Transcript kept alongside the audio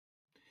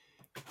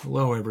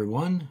Hello,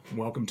 everyone.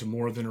 Welcome to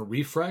More Than a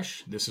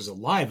Refresh. This is a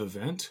live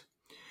event.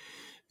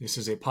 This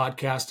is a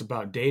podcast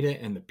about data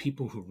and the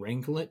people who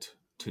wrangle it.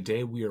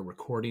 Today, we are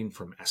recording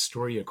from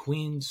Astoria,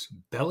 Queens,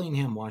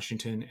 Bellingham,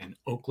 Washington, and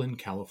Oakland,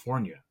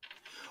 California.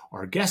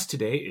 Our guest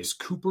today is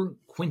Cooper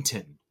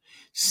Quintin,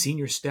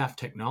 Senior Staff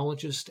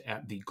Technologist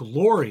at the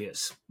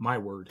glorious, my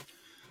word,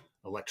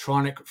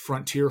 Electronic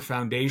Frontier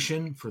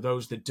Foundation. For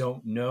those that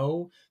don't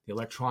know, the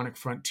Electronic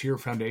Frontier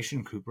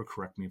Foundation, Cooper,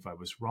 correct me if I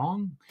was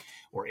wrong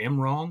or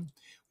am wrong,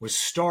 was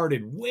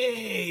started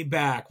way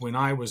back when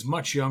I was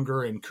much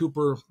younger. And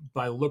Cooper,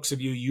 by the looks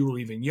of you, you were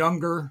even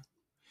younger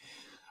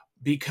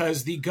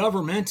because the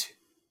government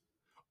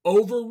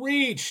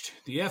overreached.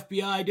 The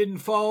FBI didn't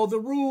follow the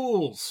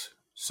rules.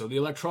 So the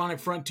Electronic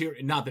Frontier,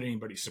 not that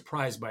anybody's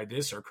surprised by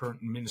this, our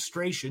current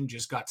administration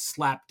just got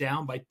slapped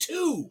down by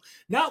two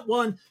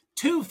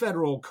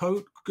federal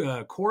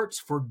courts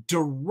for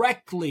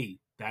directly,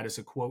 that is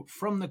a quote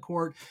from the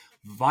court,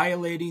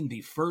 violating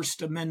the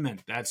First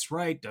Amendment. That's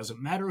right.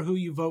 Doesn't matter who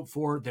you vote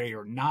for. They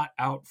are not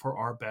out for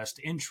our best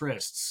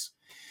interests.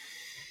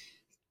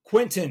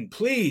 Quintin,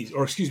 please,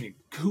 or excuse me,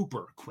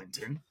 Cooper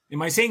Quintin.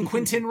 Am I saying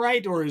Quintin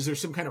right, or is there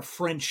some kind of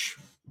French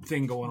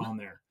thing going on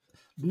there?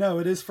 No,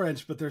 it is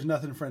French, but there's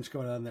nothing French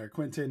going on there.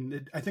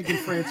 Quintin, I think in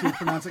France we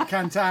pronounce it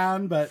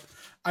Quintin, but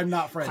I'm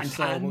not French,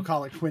 so we'll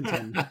call it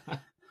Quintin.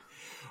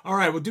 All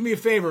right, well, do me a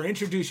favor.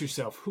 Introduce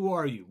yourself. Who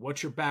are you?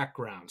 What's your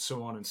background?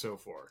 So on and so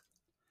forth.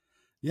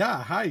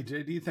 Yeah, hi,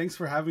 JD. Thanks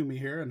for having me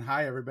here, and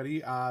hi,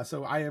 everybody.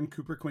 So I am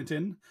Cooper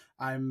Quintin.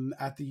 I'm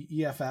at the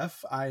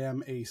EFF. I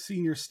am a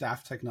senior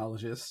staff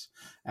technologist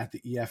at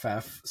the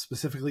EFF,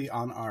 specifically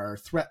on our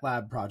Threat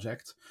Lab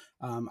project.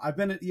 I've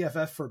been at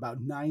EFF for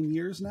about 9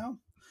 years now.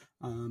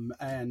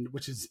 And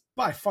which is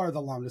by far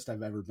the longest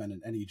I've ever been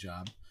in any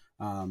job.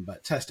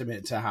 But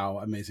testament to how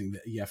amazing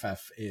the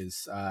EFF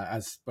is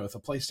as both a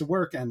place to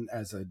work and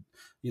as a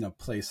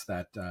place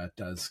that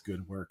does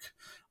good work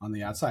on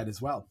the outside as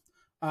well.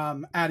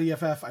 At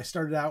EFF, I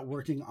started out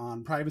working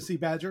on Privacy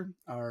Badger,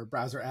 our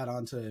browser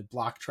add-on to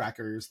block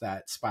trackers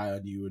that spy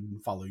on you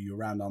and follow you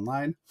around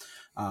online.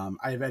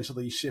 I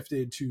eventually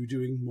shifted to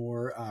doing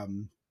more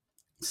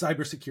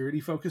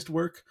cybersecurity focused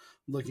work,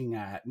 looking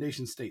at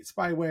nation state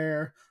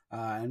spyware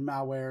and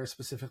malware,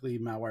 specifically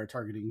malware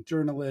targeting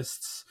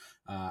journalists,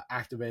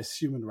 activists,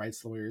 human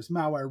rights lawyers,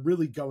 malware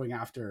really going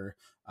after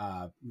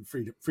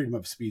freedom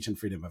of speech and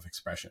freedom of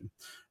expression,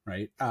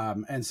 right?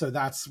 And so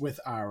that's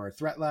with our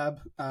Threat Lab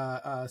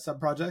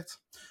sub-project.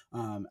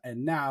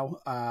 And now,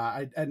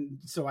 I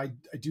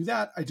do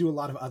that. I do a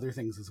lot of other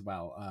things as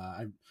well.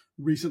 I've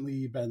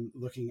recently been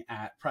looking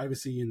at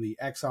privacy in the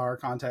XR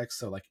context,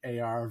 so like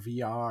AR,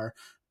 VR,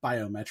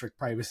 biometric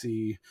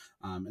privacy,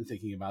 and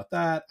thinking about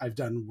that. I've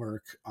done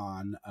work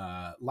on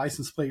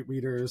license plate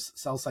readers,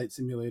 cell site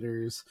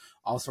simulators,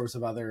 all sorts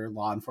of other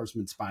law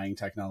enforcement spying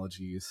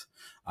technologies.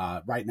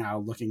 Right now,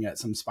 looking at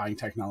some spying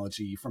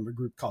technology from a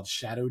group called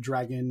Shadow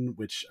Dragon,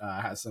 which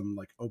has some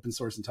like open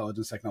source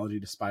intelligence technology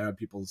to spy on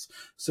people's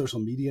social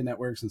media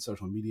networks and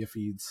social media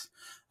feeds.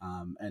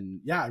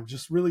 And yeah, I'm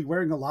just really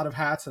wearing a lot of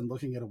hats and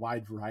looking at a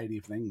wide variety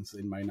of things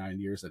in my 9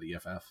 years at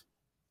EFF.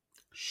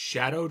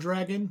 Shadow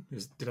Dragon?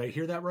 Did I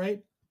hear that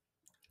right?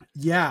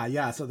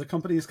 Yeah. So the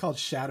company is called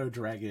Shadow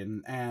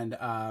Dragon. And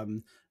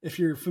if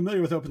you're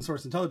familiar with open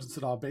source intelligence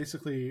at all,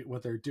 basically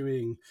what they're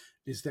doing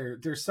is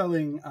they're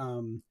selling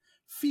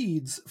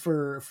feeds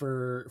for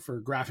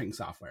graphing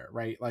software,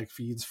 right? Like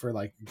feeds for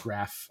like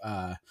graph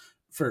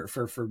for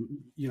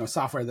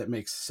software that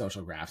makes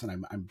social graphs.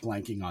 And I'm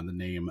blanking on the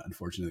name,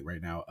 unfortunately,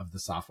 right now of the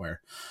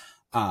software.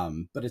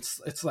 But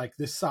it's like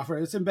this software,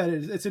 it's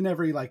embedded, it's in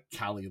every like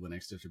Kali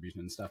Linux distribution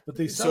and stuff, but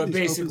they sell so these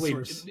basically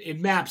open source...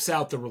 it maps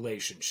out the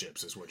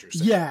relationships is what you're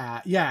saying.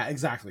 Yeah,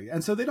 exactly.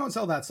 And so they don't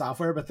sell that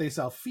software, but they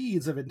sell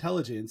feeds of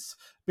intelligence,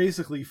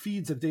 basically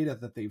feeds of data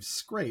that they've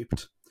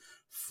scraped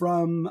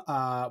from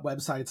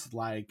websites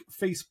like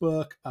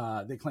Facebook.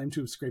 They claim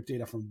to have scraped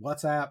data from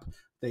WhatsApp.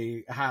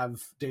 They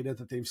have data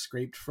that they've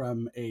scraped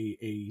from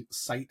a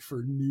site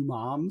for new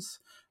moms,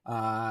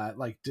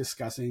 like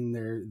discussing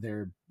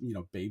their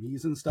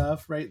babies and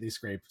stuff, right? They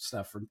scrape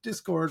stuff from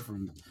Discord,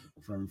 from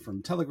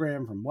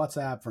Telegram, from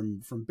WhatsApp,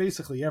 from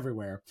basically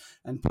everywhere,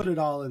 and put it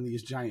all in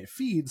these giant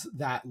feeds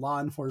that law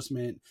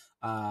enforcement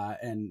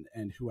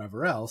and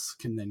whoever else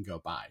can then go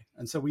buy.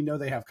 And so we know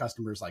they have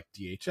customers like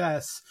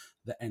DHS,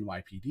 the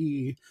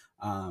NYPD,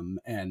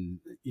 and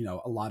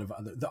a lot of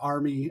other, the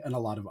Army, and a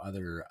lot of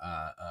other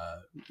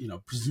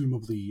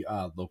presumably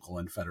local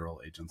and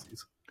federal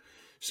agencies.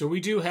 So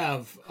we do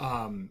have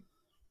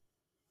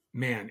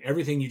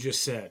everything you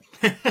just said.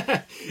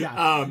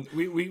 Yeah.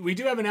 We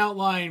do have an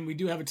outline, we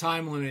do have a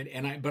time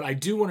limit, but I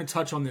do want to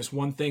touch on this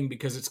one thing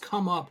because it's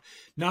come up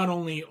not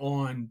only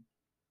on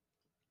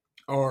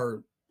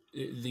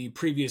the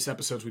previous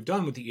episodes we've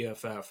done with the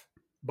EFF.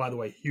 By the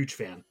way, huge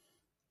fan.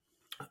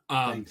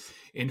 Thanks.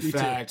 In Me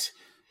fact,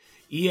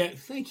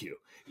 thank you.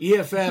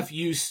 EFF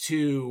used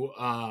to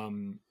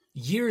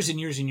years and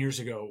years and years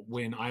ago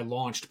when I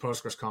launched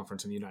Postgres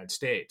Conference in the United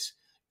States,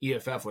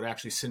 EFF would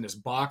actually send us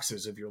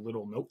boxes of your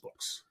little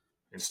notebooks.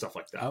 and stuff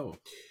like that, Oh,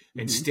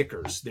 and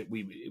stickers that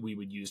we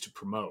would use to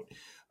promote.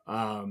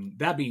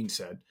 That being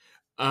said,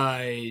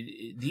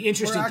 the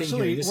interesting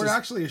thing here, we're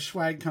actually a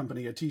swag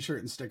company, a t-shirt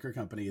and sticker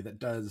company that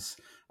does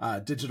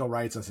digital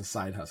rights as a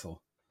side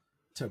hustle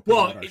to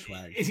promote our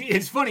swag.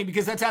 It's funny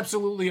because that's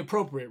absolutely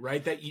appropriate,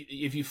 right? That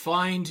if you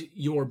find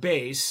your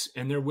base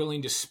and they're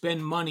willing to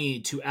spend money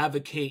to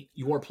advocate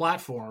your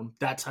platform,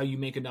 that's how you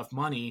make enough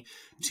money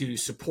to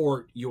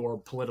support your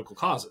political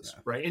causes,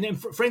 right? And then,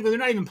 frankly, they're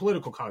not even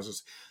political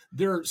causes;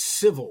 they're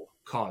civil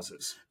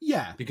causes.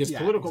 Yeah, because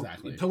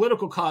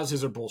political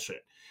causes are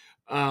bullshit.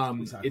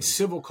 It's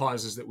civil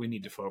causes that we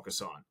need to focus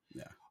on.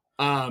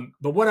 Yeah.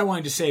 But what I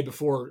wanted to say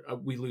before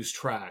we lose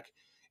track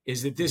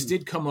is that this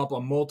did come up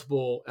on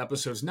multiple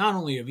episodes, not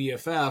only of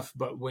EFF,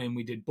 but when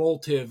we did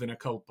Boltiv and a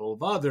couple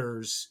of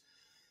others,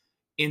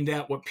 in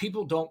that what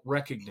people don't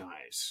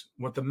recognize,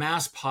 what the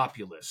mass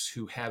populace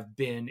who have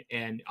been,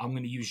 and I'm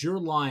going to use your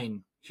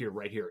line here,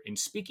 right here, in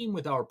speaking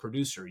with our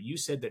producer, you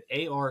said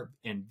that AR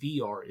and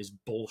VR is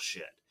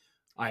bullshit.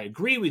 I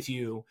agree with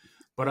you,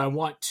 but I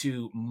want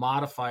to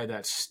modify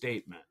that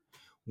statement.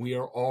 We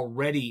are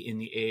already in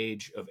the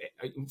age of,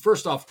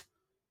 first off,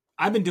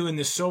 I've been doing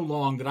this so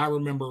long that I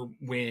remember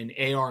when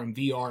AR and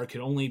VR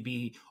could only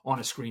be on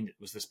a screen that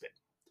was this big,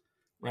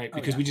 right?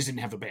 Because we just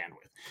didn't have the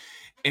bandwidth.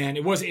 And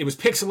it was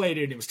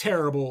pixelated and it was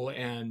terrible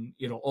and,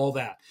 all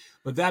that.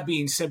 But that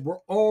being said,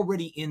 we're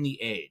already in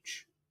the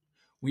age.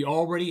 We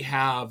already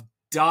have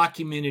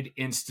documented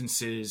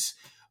instances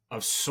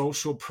of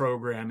social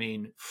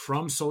programming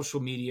from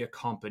social media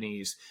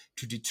companies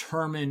to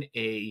determine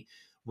a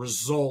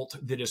result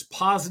that is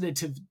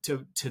positive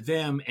to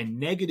them and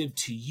negative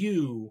to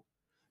you,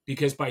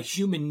 because by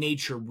human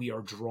nature, we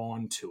are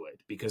drawn to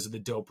it because of the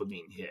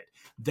dopamine hit.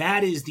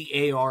 That is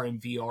the AR and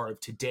VR of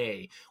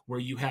today, where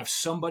you have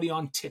somebody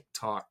on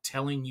TikTok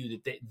telling you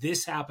that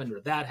this happened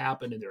or that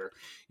happened,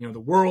 and the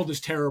world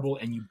is terrible,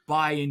 and you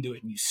buy into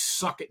it and you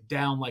suck it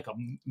down like a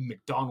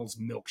McDonald's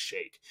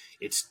milkshake.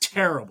 It's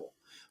terrible.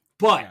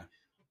 But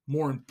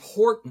more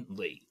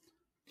importantly,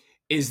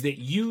 is that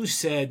you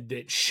said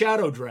that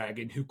Shadow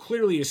Dragon, who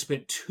clearly has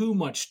spent too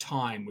much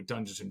time with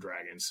Dungeons and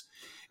Dragons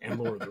and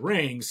Lord of the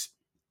Rings,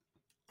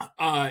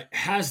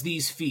 has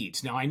these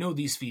feeds. Now, I know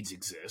these feeds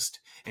exist,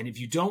 and if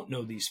you don't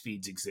know these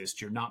feeds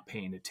exist, you're not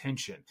paying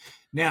attention.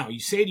 Now, you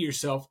say to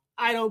yourself,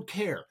 I don't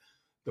care.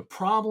 The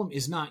problem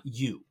is not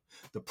you.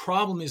 The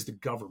problem is the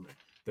government.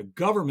 The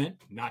government,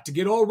 not to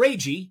get all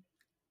ragey,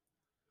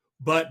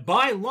 but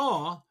by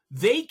law,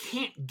 they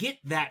can't get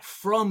that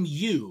from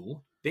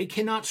you. They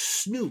cannot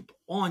snoop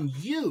on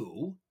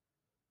you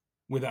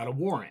without a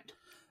warrant.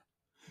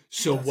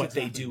 So that's what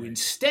exactly they do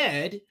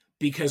instead,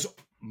 because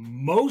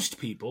most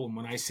people, and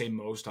when I say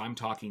most, I'm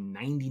talking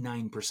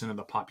 99% of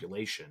the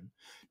population,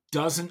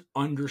 doesn't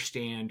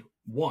understand,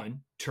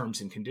 one,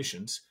 terms and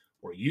conditions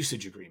or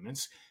usage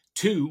agreements.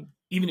 Two,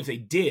 even if they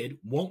did,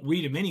 won't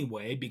read them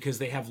anyway because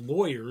they have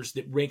lawyers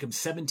that make them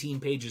 17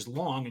 pages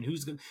long, and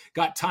who's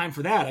got time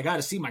for that? I got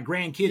to see my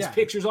grandkids'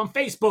 pictures on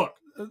Facebook.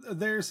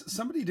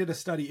 Somebody did a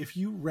study. If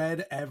you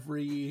read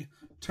every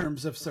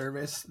terms of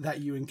service that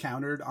you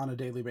encountered on a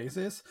daily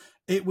basis,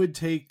 it would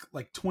take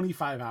like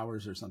 25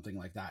 hours or something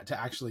like that to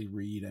actually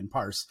read and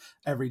parse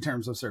every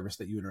terms of service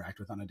that you interact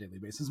with on a daily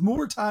basis.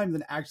 More time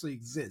than actually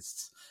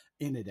exists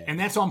in a day. And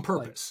that's on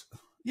purpose.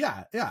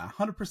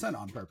 100%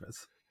 on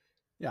purpose.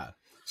 Yeah.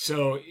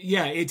 So,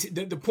 it's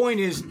the point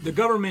is the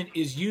government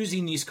is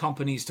using these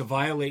companies to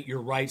violate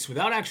your rights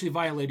without actually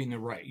violating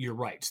your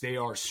rights. They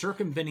are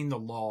circumventing the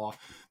law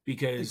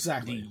because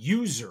the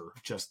user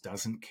just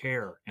doesn't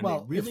care. And they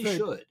really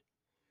should.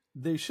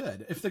 They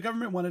should. If the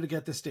government wanted to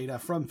get this data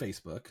from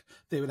Facebook,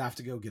 they would have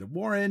to go get a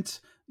warrant.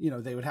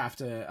 They would have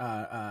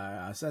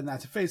to send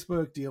that to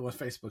Facebook, deal with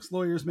Facebook's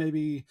lawyers,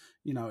 maybe,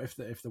 if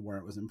the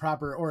warrant was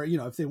improper, or,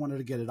 if they wanted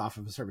to get it off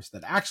of a service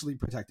that actually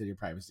protected your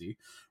privacy,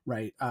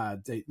 right?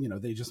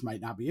 They just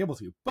might not be able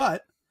to.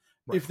 But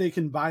if they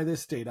can buy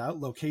this data,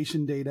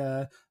 location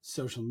data,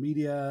 social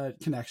media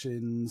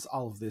connections,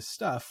 all of this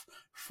stuff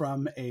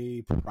from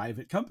a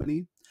private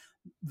company,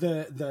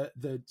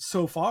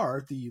 so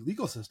far the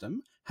legal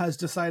system has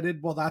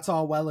decided, well, that's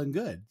all well and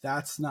good.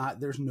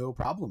 There's no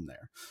problem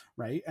there,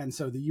 right? And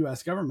so the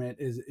U.S. government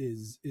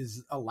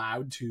is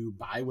allowed to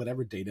buy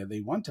whatever data they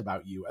want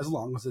about you, as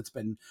long as it's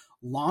been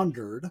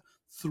laundered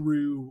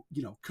through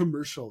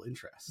commercial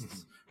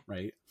interests,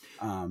 right?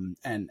 And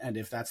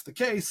if that's the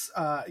case,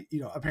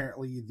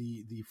 apparently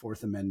the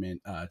Fourth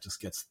Amendment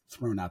just gets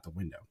thrown out the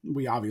window.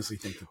 We obviously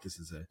think that this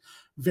is a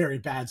very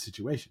bad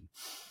situation.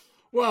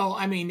 Well,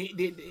 I mean,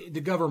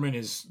 the government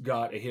has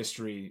got a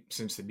history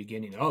since the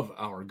beginning of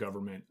our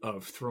government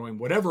of throwing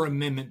whatever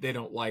amendment they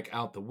don't like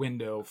out the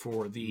window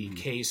for the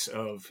case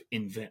of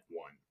invent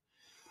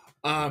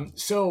one.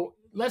 So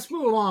let's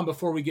move on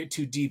before we get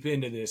too deep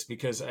into this,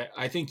 because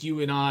I think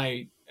you and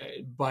I,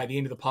 by the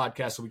end of the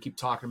podcast, so we keep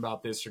talking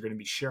about this, are going to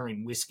be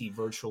sharing whiskey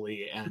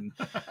virtually and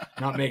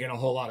not making a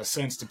whole lot of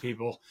sense to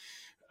people.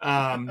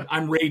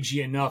 I'm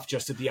ragey enough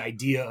just at the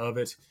idea of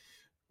it.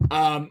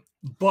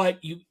 But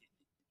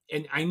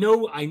and I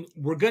know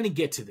we're going to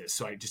get to this,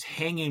 so I just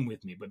hang in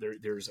with me. But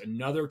there's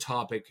another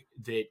topic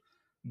that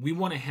we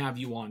want to have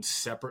you on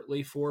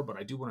separately for, but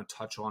I do want to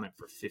touch on it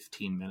for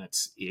 15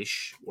 minutes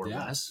ish or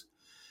less.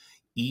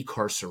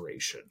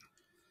 Ecarceration.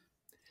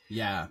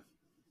 Yeah.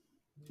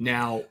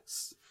 Now,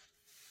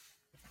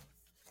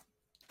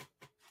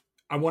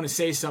 I want to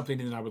say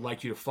something, and I would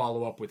like you to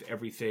follow up with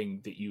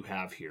everything that you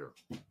have here.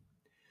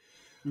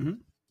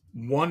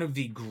 Mm-hmm. One of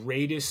the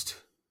greatest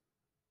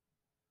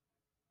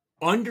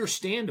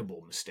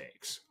understandable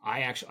mistakes.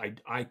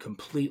 I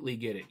completely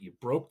get it. You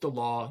broke the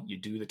law, you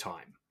do the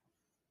time.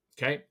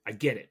 Okay? I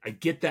get it. I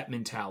get that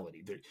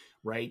mentality,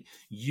 right?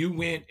 You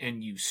went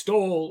and you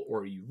stole,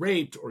 or you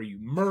raped, or you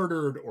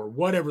murdered, or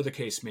whatever the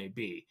case may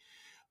be.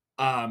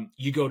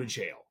 You go to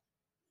jail.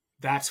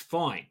 That's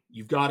fine.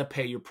 You've got to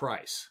pay your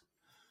price.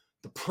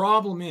 The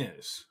problem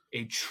is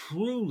a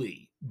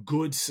truly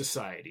good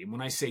society. And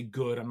when I say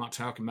good, I'm not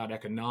talking about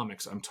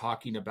economics. I'm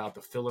talking about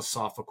the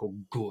philosophical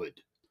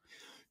good.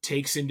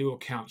 Takes into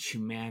account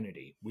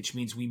humanity, which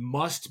means we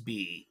must.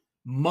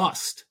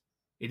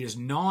 It is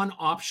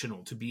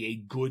non-optional to be a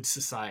good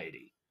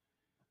society,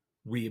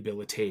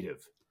 rehabilitative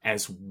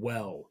as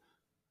well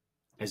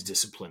as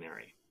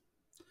disciplinary.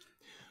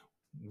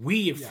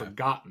 We have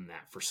forgotten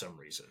that for some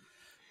reason.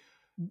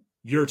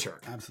 Your turn.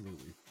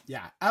 Absolutely.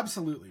 Yeah,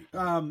 absolutely.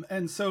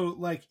 And so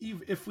like,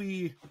 if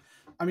we,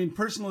 I mean,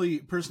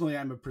 personally,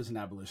 I'm a prison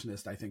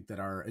abolitionist. I think that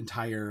our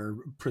entire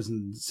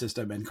prison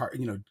system and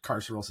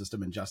carceral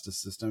system and justice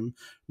system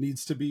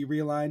needs to be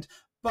realigned.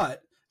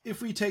 But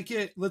if we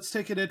let's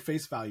take it at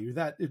face value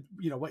that,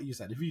 what you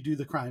said, if you do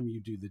the crime, you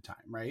do the time,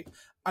 right?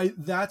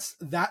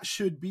 That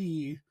should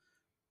be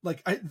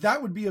like,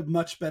 that would be a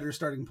much better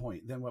starting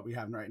point than what we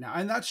have right now.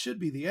 And that should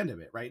be the end of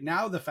it. Right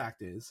now, the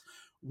fact is,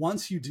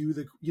 once you do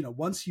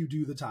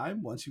the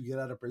time, once you get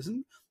out of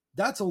prison,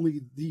 that's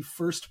only the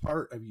first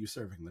part of you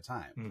serving the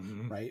time,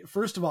 mm-hmm. right?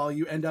 First of all,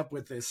 you end up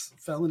with this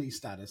felony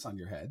status on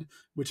your head,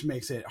 which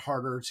makes it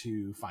harder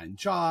to find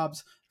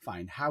jobs,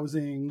 find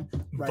housing,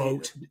 right?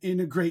 Vote.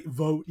 Integrate,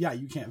 vote. Yeah,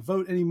 you can't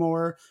vote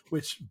anymore,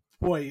 which,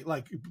 boy,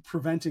 like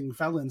preventing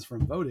felons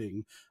from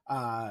voting,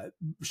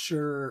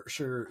 sure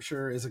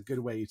is a good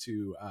way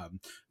to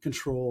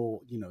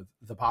control,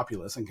 the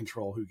populace and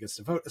control who gets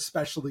to vote,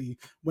 especially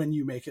when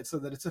you make it so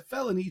that it's a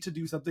felony to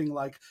do something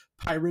like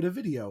pirate a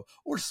video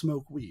or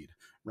smoke weed,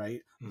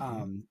 right?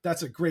 Mm-hmm.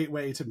 That's a great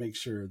way to make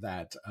sure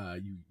that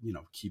you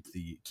keep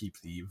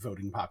the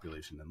voting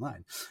population in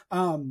line.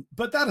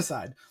 But that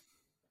aside,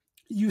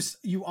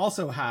 you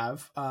also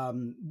have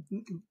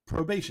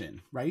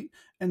probation, right?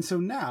 And so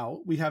now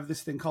we have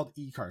this thing called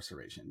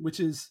ecarceration, which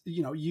is,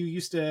 you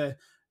used to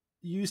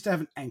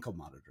have an ankle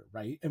monitor,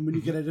 right? And when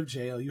you get out of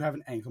jail, you have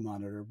an ankle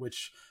monitor,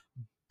 which,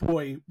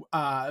 boy,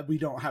 we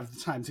don't have the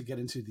time to get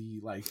into the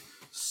like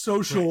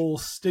social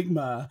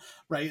stigma,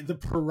 right? The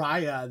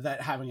pariah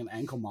that having an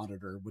ankle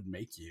monitor would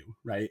make you,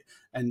 right?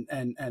 And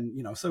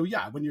so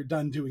yeah, when you're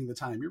done doing the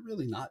time, you're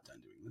really not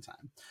done doing the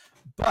time.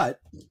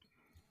 But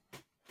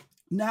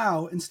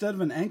now, instead of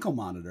an ankle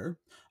monitor,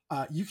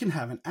 you can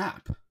have an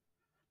app,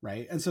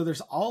 right? And so there's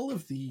all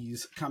of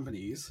these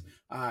companies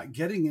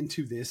getting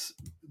into this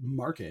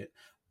market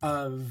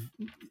of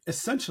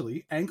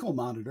essentially ankle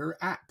monitor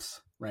apps,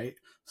 right?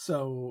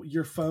 So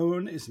your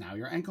phone is now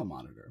your ankle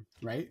monitor,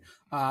 right?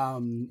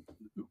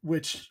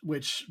 Which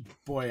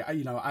boy,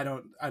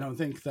 I don't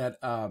think that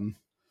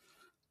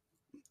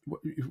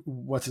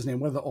what's his name?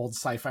 One of the old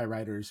sci-fi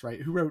writers,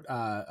 right? Who wrote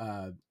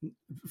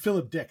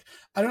Philip Dick.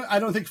 I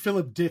don't think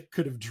Philip Dick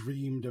could have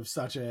dreamed of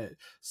such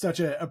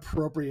a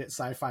appropriate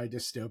sci-fi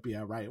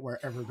dystopia, right? Where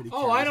everybody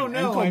carries I don't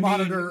know. ankle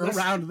monitor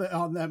around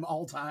on them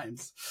all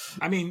times.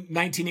 I mean,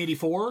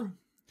 1984.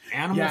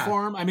 Animal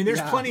Farm. I mean,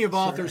 there's plenty of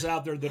authors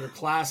out there that are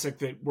classic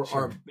that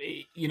are,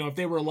 if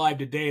they were alive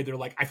today, they're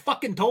like, I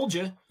fucking told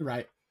you.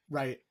 Right.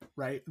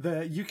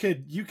 You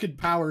could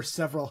power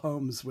several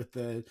homes with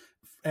the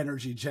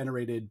energy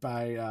generated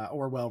by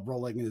Orwell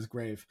rolling in his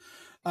grave.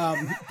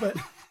 But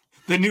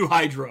the new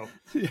hydro.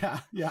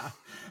 Yeah.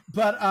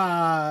 But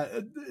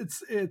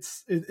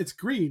it's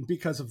green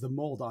because of the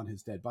mold on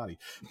his dead body.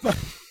 But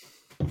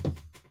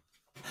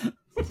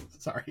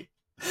sorry.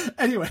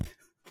 Anyway,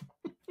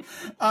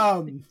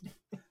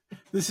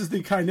 this is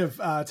the kind of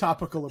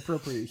topical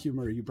appropriate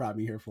humor you brought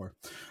me here for.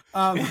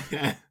 No,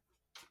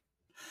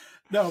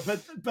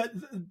 but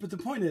the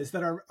point is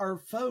that our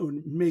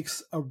phone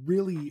makes a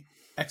really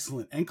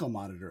excellent ankle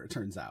monitor, it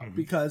turns out,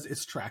 because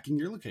it's tracking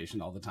your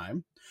location all the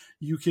time.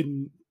 You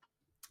can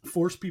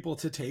force people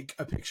to take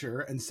a picture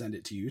and send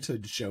it to you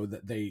to show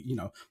that they,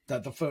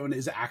 that the phone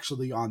is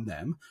actually on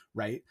them,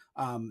 right?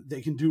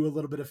 They can do a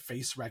little bit of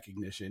face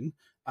recognition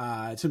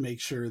to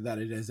make sure that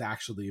it is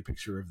actually a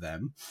picture of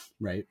them,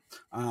 right?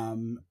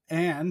 And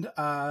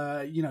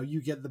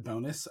you get the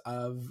bonus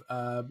of,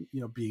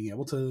 being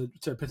able to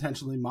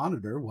potentially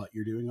monitor what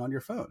you're doing on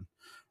your phone,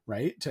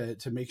 right?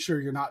 To make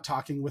sure you're not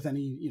talking with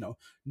any,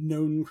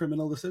 known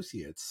criminal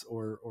associates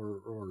or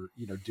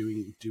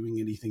doing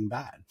anything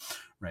bad,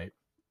 right?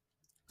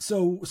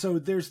 so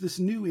there's this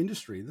new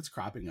industry that's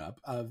cropping up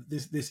of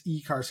this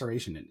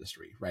e-carceration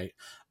industry, right?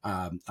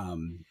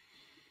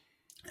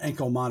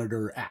 Ankle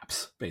monitor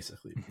apps,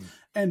 basically. Mm-hmm.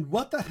 And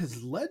what that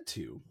has led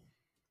to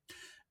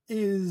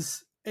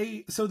is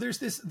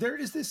there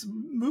is this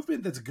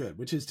movement that's good,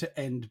 which is to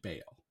end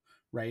bail,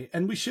 right?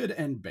 And we should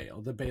end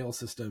bail. The bail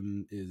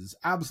system is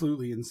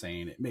absolutely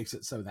insane. It makes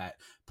it so that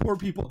poor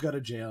people go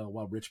to jail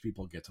while rich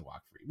people get to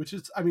walk free, which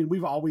is, I mean,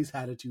 we've always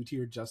had a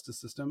two-tiered justice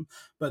system,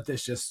 but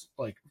this just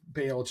like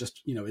bail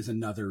just, is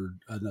another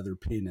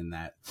pin in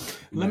that.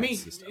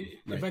 System,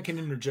 right? If I can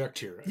interject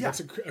here. Yeah.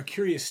 That's a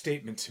curious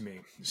statement to me.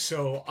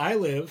 So I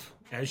live,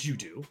 as you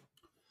do,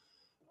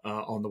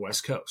 on the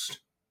West Coast.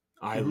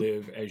 I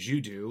live, as you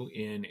do,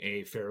 in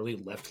a fairly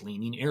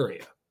left-leaning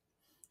area.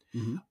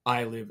 Mm-hmm.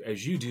 I live,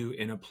 as you do,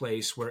 in a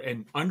place where,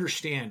 and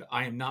understand,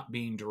 I am not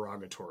being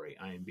derogatory.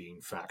 I am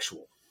being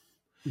factual.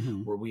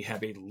 Mm-hmm. Where we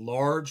have a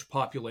large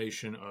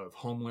population of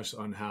homeless,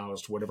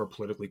 unhoused, whatever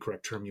politically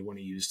correct term you want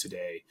to use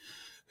today,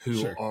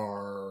 who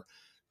are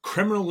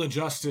criminal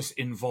justice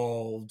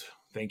involved.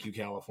 Thank you,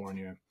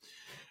 California.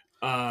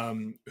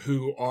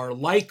 Who are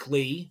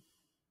likely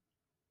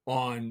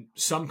on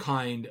some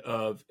kind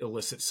of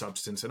illicit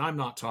substance. And I'm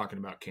not talking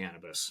about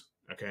cannabis.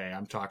 Okay.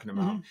 I'm talking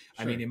about,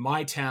 I mean, in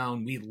my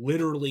town, we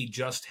literally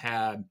just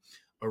had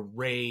a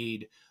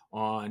raid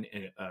on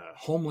a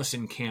homeless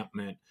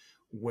encampment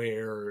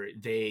where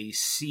they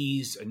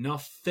seized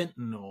enough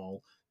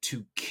fentanyl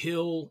to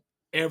kill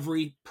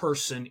every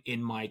person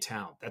in my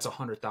town. That's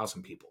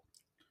 100,000 people.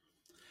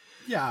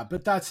 Yeah.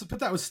 But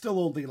that was still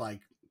only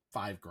like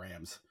 5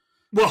 grams.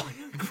 Well,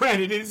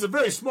 granted, it's a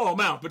very small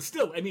amount, but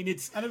still, I mean,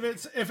 and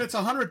if it's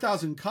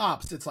 100,000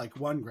 cops, it's like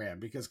 1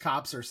 gram because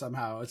cops are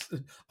somehow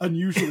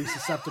unusually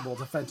susceptible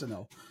to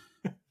fentanyl.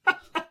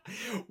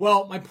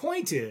 Well, my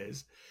point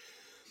is,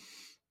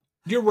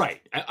 you're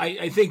right.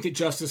 I think that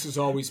justice has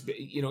always been,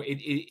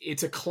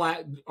 it's a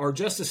class. Our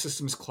justice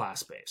system is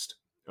class based.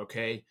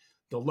 Okay,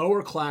 the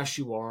lower class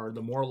you are,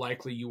 the more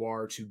likely you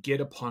are to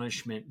get a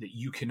punishment that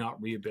you cannot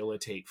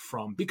rehabilitate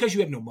from because you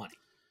have no money,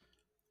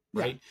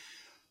 right? Yeah.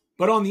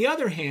 But on the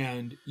other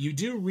hand, you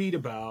do read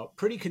about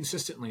pretty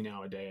consistently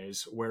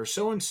nowadays where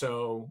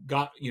so-and-so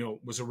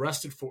was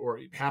arrested for, or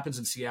it happens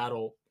in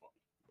Seattle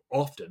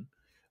often.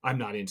 I'm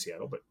not in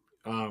Seattle, but,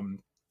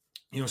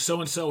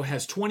 so-and-so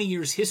has 20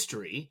 years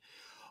history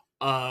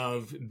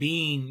of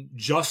being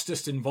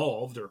justice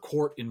involved or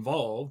court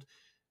involved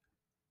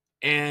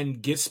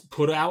and gets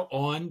put out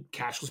on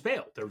cashless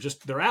bail.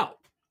 They're out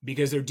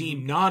because they're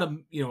deemed not a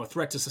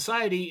threat to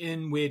society,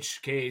 in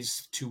which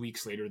case 2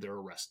 weeks later they're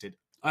arrested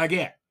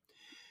again.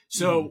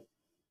 So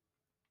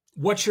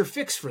what's your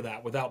fix for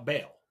that without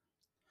bail?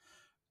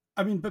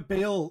 I mean, but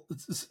bail,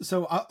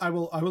 so I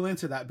will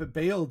answer that, but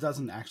bail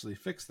doesn't actually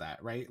fix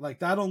that, right? Like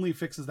that only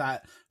fixes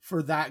that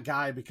for that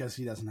guy because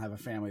he doesn't have a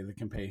family that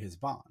can pay his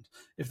bond.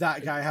 If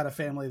that guy had a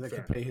family that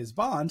could pay his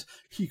bond,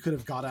 he could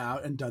have got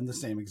out and done the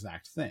same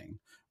exact thing,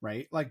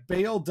 right? Like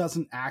bail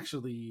doesn't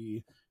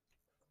actually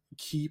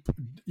keep,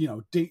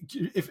 if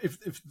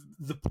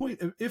the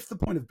point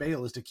of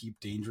bail is to keep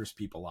dangerous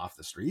people off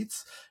the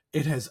streets,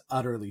 it has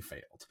utterly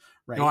failed,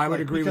 right? No, I would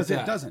agree with that.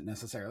 Because it doesn't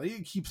necessarily.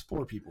 It keeps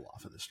poor people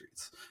off of the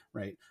streets,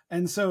 right?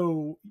 And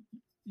so,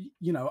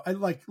 I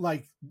like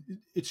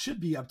it should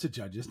be up to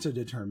judges to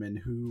determine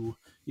who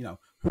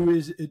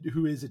is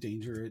a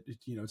danger,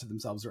 to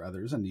themselves or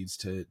others, and needs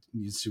to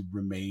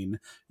remain,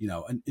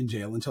 in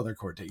jail until their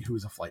court date. Who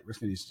is a flight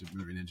risk and needs to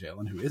remain in jail,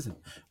 and who isn't.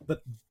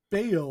 But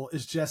bail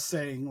is just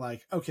saying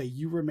like, okay,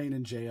 you remain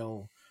in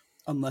jail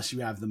unless you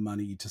have the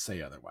money to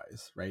say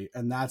otherwise, right?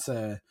 And that's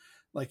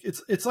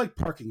it's like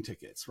parking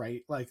tickets,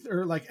 right? Like,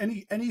 or like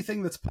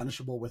anything that's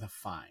punishable with a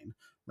fine,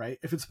 right?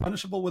 If it's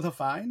punishable with a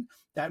fine,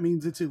 that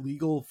means it's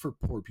illegal for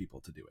poor people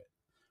to do it,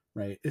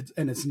 right?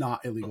 It's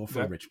not illegal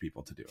for rich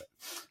people to do it,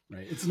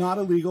 right? It's not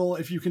illegal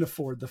if you can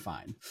afford the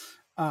fine.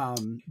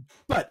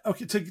 But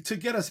okay, to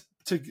get us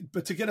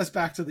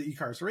back to the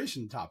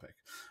e-carceration topic,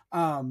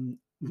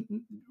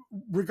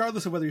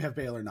 regardless of whether you have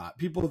bail or not,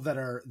 people that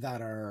are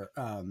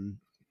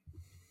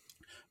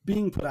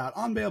being put out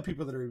on bail,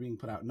 people that are being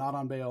put out not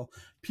on bail,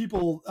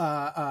 people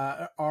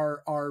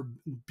are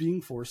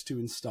being forced to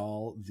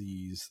install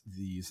these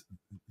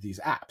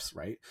apps,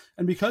 right?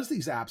 And because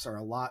these apps are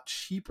a lot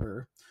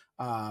cheaper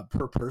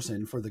per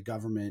person for the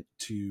government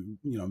to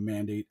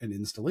mandate an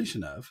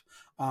installation of,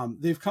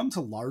 they've come to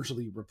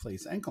largely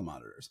replace ankle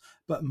monitors.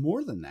 But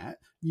more than that,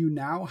 you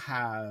now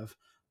have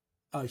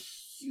a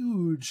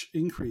huge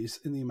increase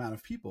in the amount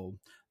of people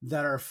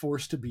that are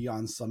forced to be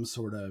on some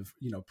sort of,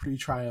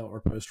 pre-trial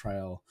or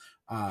post-trial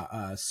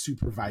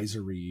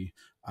supervisory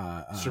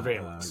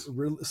surveillance,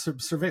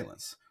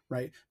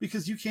 right?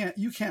 Because you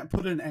can't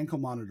put an ankle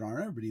monitor on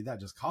everybody. That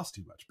just costs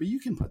too much. But you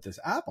can put this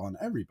app on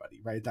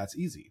everybody, right? That's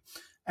easy.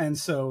 And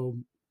so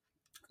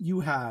you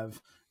have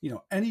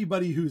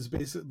anybody who's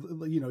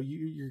basically,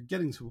 you're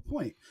getting to a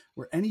point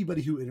where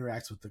anybody who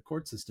interacts with the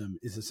court system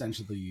is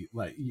essentially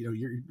like,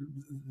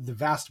 the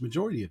vast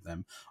majority of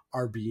them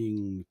are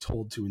being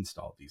told to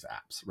install these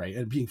apps, right?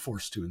 And being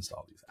forced to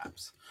install these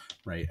apps,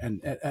 right?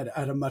 And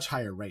at a much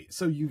higher rate.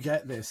 So you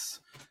get this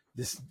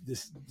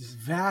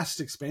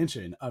vast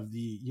expansion of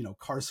the,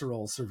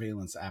 carceral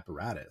surveillance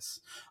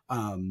apparatus,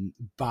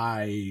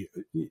 by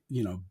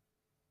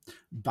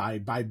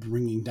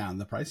bringing down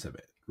the price of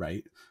it,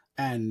 right?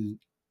 And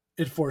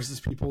it forces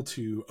people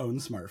to own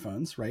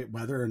smartphones, right?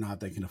 Whether or not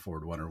they can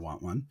afford one or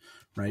want one,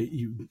 right?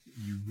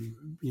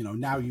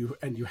 Now you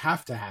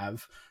have to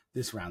have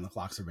this round the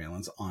clock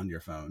surveillance on your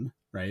phone,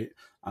 right?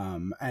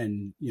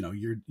 And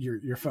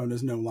your phone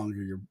is no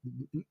longer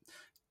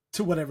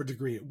to whatever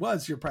degree it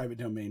was your private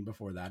domain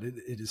before that.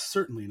 It is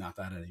certainly not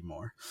that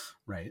anymore,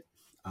 right?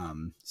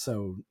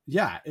 So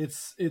yeah,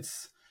 it's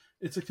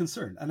a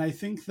concern, and I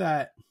think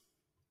that,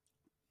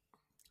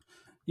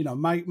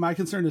 my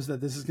concern is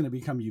that this is going to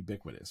become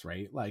ubiquitous,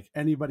 right? Like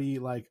anybody,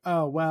 like,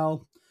 oh,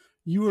 well,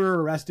 you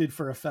were arrested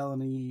for a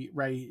felony,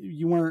 right?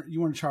 You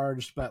weren't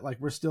charged, but like,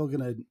 we're still going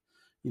to,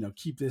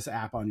 keep this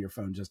app on your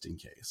phone just in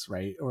case,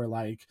 right? Or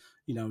like,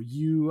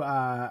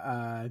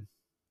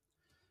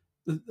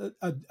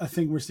 a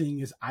thing we're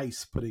seeing is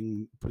ICE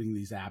putting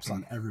these apps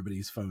on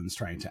everybody's phones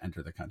trying to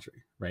enter the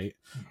country, right?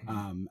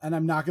 And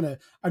I'm not gonna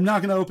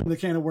open the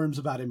can of worms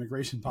about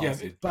immigration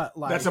policy, but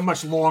like, that's a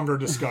much longer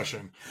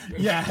discussion.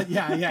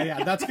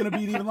 yeah. That's gonna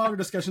be an even longer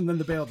discussion than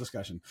the bail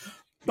discussion.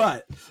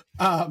 But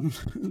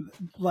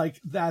like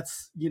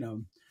that's,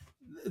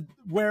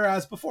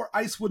 whereas before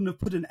ICE wouldn't have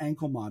put an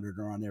ankle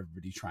monitor on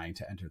everybody trying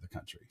to enter the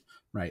country,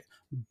 right?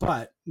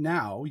 But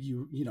now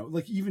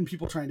like even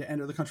people trying to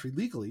enter the country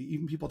legally,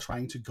 even people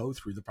trying to go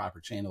through the proper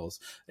channels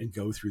and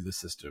go through the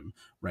system,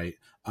 right,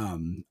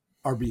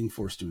 are being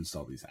forced to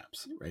install these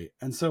apps, right?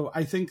 And so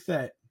I think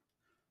that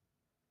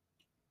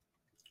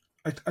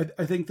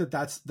I think that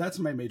that's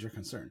my major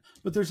concern.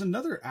 But there's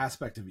another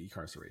aspect of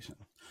incarceration,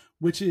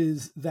 which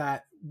is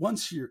that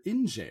once you're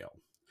in jail,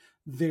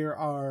 there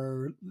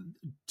are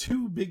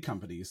two big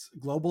companies,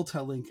 Global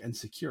Telink and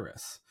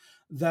Securus,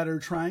 that are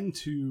trying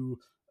to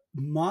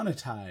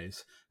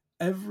monetize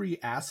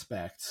every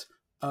aspect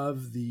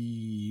of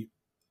the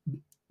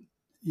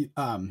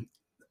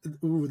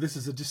this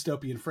is a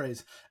dystopian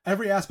phrase,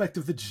 every aspect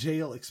of the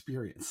jail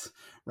experience,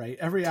 right?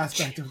 Every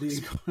aspect of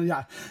the,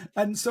 yeah.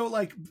 And so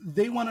like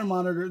they want to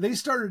monitor, they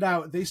started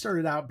out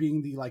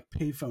being the like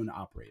payphone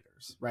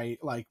operators, right?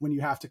 Like when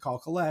you have to call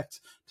collect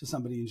to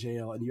somebody in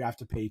jail and you have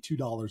to pay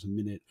 $2 a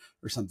minute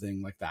or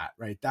something like that,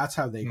 right? That's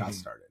how they got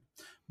started.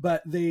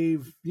 But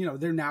they've,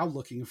 they're now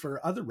looking for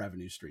other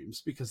revenue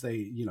streams because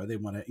they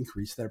want to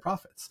increase their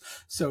profits.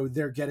 So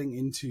they're getting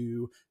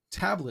into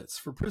tablets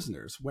for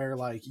prisoners where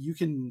like you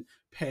can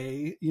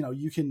pay,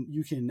 you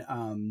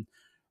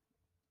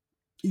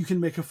can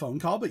make a phone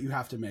call, but you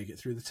have to make it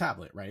through the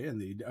tablet, right?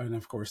 And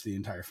of course the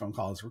entire phone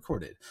call is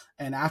recorded.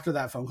 And after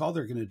that phone call,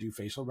 they're going to do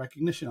facial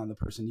recognition on the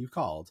person you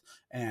called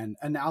and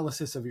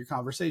analysis of your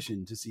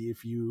conversation to see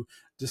if you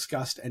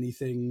discussed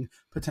anything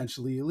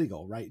potentially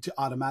illegal, right? To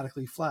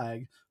automatically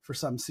flag for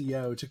some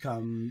CO to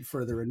come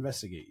further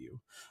investigate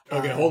you.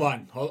 Okay, hold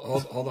on.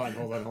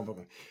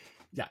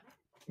 Yeah.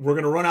 We're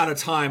going to run out of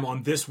time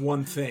on this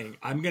one thing.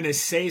 I'm going to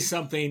say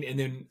something and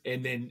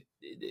then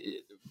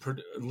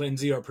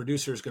Lindsay, our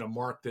producer, is going to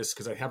mark this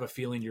because I have a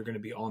feeling you're going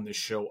to be on this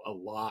show a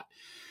lot.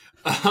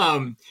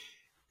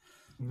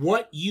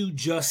 What you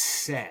just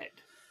said,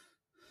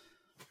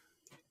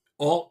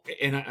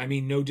 and I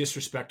mean no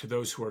disrespect to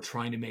those who are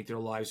trying to make their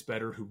lives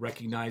better, who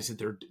recognize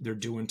that they're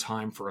doing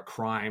time for a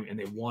crime and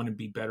they want to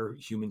be better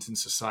humans in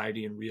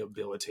society and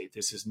rehabilitate.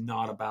 This is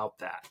not about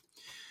that.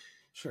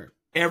 Sure.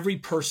 Every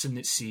person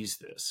that sees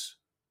this,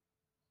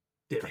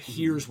 that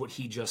hears what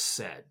he just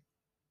said,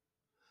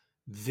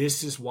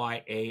 this is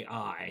why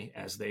AI,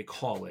 as they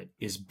call it,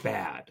 is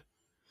bad.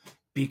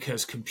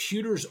 Because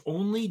computers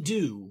only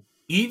do,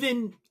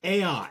 even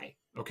AI,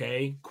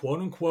 okay, quote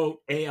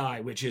unquote AI,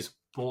 which is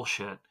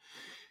bullshit.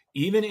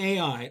 Even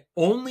AI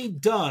only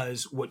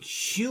does what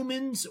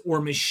humans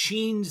or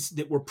machines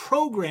that were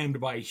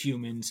programmed by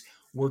humans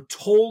were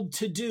told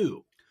to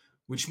do.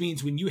 Which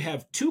means when you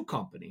have two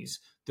companies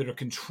that are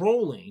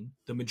controlling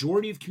the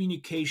majority of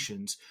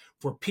communications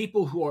for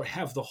people who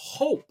have the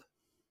hope,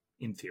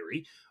 in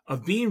theory,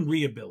 of being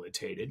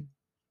rehabilitated,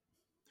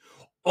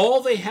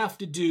 all they have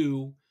to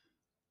do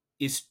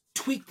is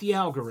tweak the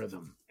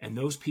algorithm, and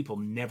those people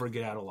never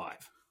get out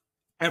alive.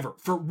 Ever.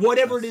 For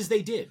whatever it is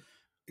they did.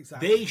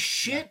 Exactly. They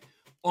shit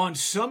on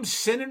some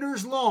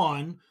senator's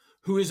lawn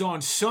who is on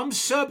some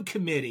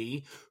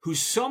subcommittee, who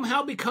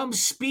somehow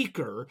becomes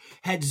speaker,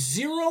 had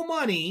zero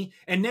money,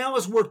 and now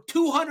is worth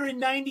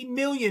 $290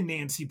 million,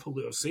 Nancy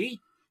Pelosi.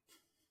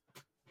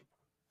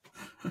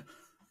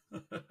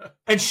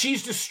 And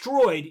she's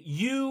destroyed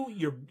you,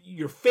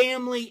 your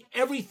family,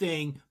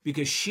 everything,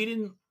 because she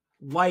didn't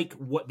like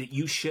that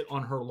you shit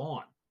on her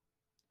lawn.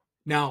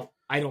 Now,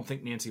 I don't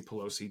think Nancy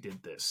Pelosi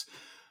did this.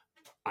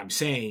 I'm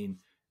saying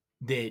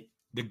that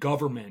the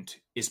government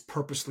is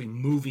purposely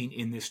moving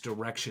in this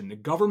direction. The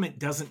government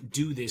doesn't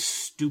do this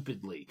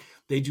stupidly.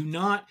 They do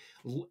not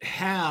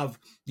have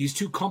these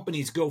two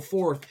companies go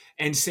forth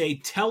and say,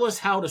 tell us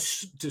how to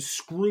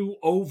screw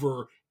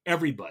over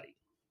everybody.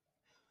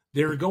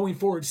 They're going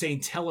forward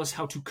saying, tell us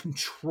how to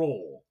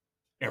control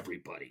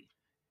everybody,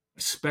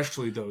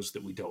 especially those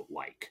that we don't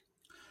like.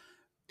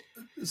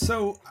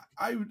 So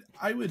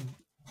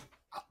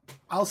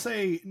I'll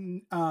say,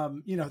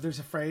 there's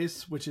a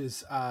phrase which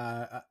is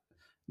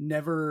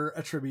never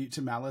attribute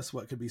to malice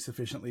what could be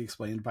sufficiently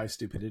explained by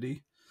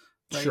stupidity.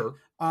 Right? Sure.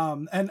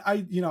 And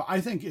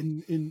I think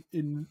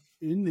in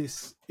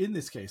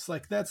this case,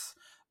 like that's,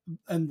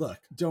 and look,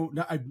 don't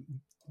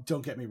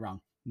get me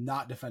wrong.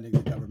 Not defending the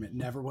government.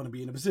 Never want to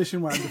be in a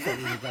position where I'm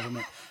defending the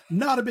government.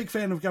 Not a big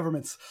fan of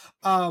governments.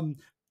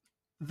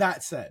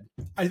 That said,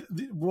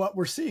 what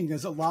we're seeing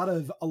is a lot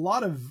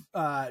of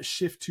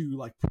shift to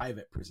like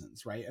private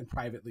prisons, right, and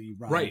privately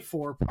run,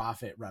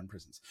 for-profit run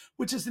prisons,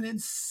 which is an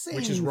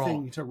insane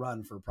thing to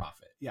run for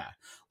profit. Yeah,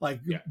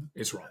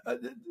 it's wrong.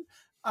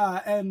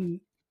 And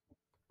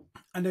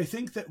I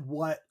think that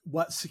what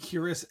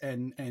Securus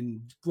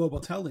and Global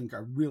Tellink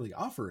are really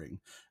offering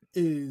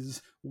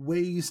is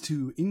ways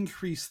to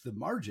increase the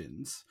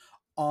margins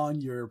on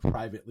your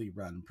privately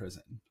run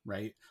prison,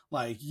 right?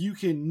 Like you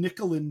can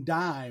nickel and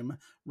dime,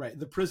 right,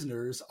 the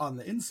prisoners on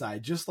the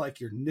inside, just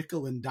like you're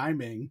nickel and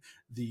diming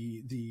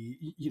the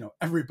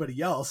everybody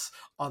else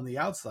on the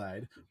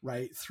outside,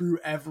 right, through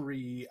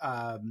every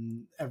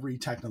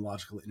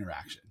technological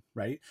interaction,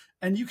 right?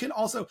 And you can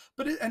also,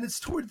 and it's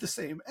toward the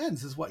same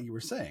ends as what you were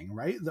saying,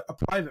 right? A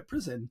private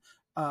prison,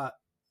 not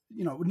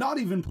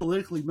even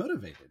politically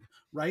motivated,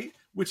 right?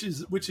 Which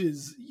is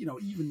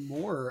even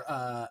more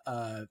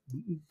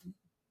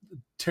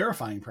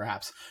terrifying,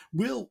 perhaps,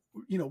 will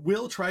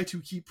try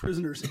to keep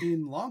prisoners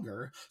in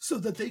longer so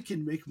that they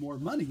can make more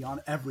money on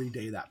every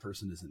day that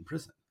person is in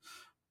prison,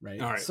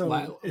 right? All right.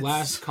 So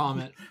last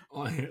comment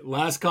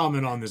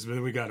on this, but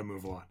then we got to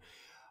move on.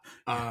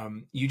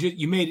 You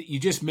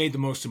just made the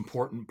most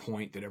important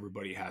point that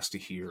everybody has to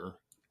hear,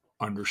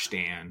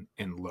 understand,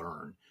 and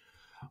learn.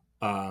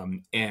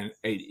 And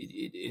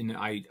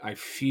I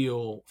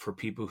feel for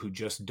people who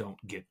just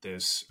don't get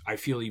this. I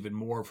feel even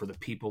more for the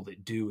people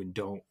that do and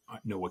don't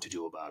know what to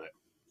do about it.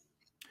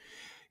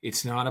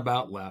 It's not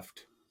about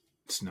left.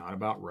 It's not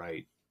about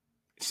right.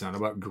 It's not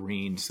about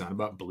green. It's not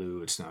about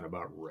blue. It's not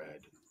about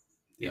red.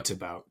 Yep. It's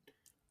about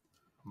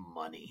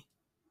money.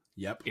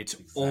 Yep. It's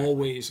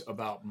always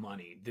about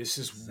money. This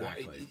is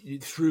why,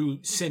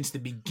 since the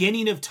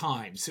beginning of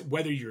time,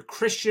 whether you're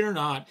Christian or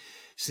not,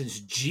 since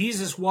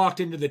Jesus walked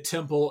into the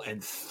temple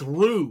and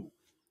threw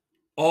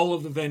all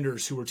of the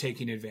vendors who were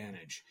taking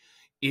advantage,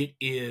 it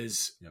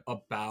is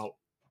about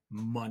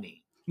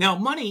money. Now,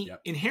 money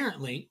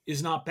inherently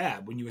is not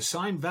bad. When you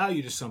assign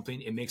value to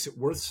something, it makes it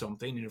worth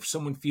something. And if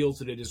someone feels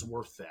that it is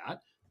worth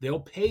that, they'll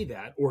pay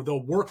that or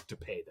they'll work to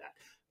pay that.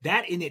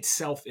 That in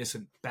itself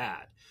isn't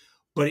bad.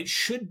 But it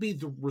should be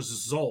the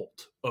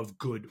result of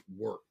good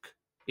work.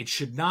 It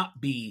should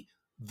not be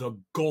the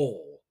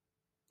goal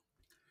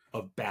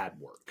of bad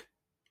work.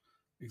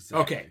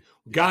 Exactly. Okay,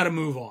 got to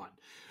move on.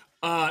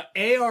 AR,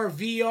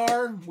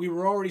 VR, we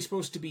were already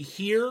supposed to be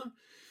here.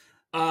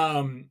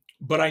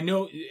 But I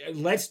know,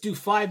 let's do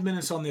 5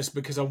 minutes on this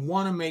because I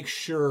want to make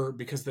sure,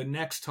 because the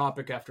next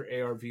topic after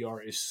AR, VR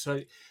is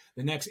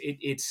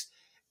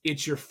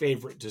it's your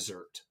favorite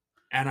dessert.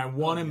 And I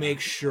want to make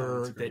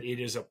sure that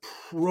it is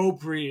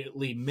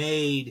appropriately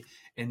made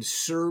and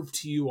served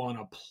to you on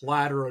a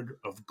platter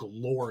of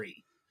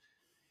glory.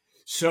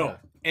 So,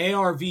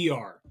 AR,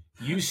 VR.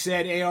 You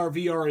said AR,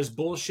 VR is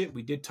bullshit.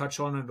 We did touch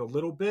on it a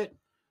little bit.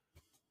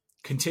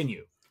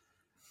 Continue.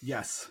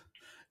 Yes.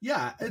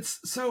 Yeah, it's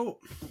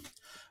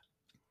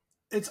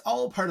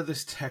all part of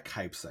this tech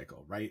hype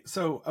cycle, right?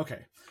 So,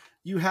 okay.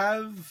 You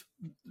have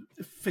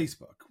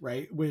Facebook,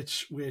 right?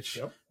 Which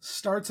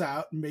starts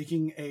out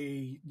making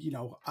a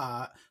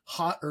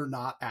hot or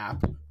not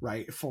app,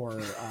 right, for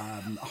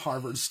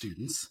Harvard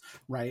students,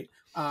 right?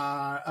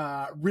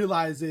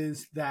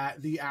 Realizes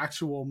that the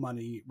actual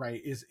money,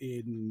 right, is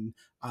in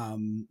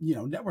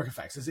network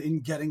effects, is in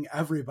getting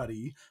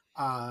everybody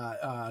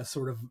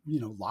sort of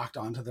locked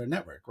onto their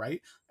network,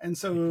 right? And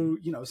so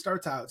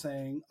starts out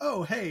saying,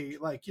 oh hey,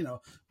 like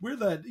we're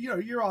the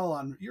you're all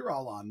on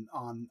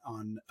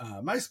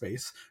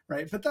MySpace,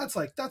 right? But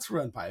that's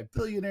run by a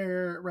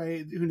billionaire,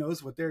 right? Who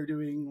knows what they're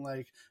doing?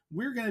 Like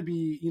we're gonna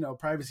be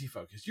privacy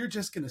focused. You're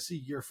just gonna see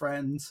your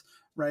friends,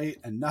 right,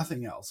 and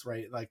nothing else,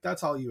 right? Like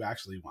that's all you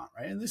actually want,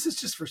 right? And this is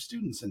just for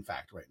students, in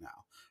fact, right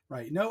now,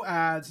 right? No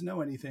ads,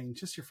 no anything,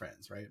 just your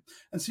friends, right?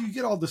 And so you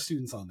get all the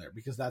students on there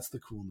because that's the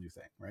cool new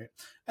thing, right?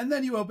 And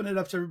then you open it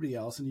up to everybody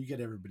else and you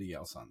get everybody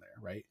else on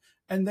there, right?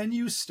 And then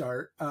you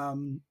start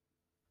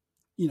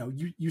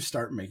you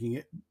start making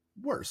it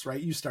worse,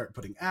 right? You start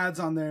putting ads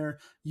on there,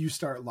 you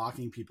start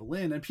locking people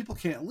in, and people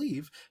can't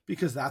leave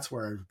because that's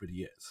where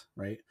everybody is,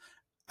 right?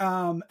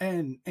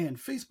 And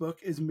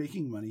Facebook is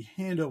making money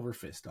hand over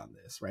fist on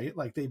this, right?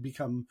 Like they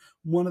become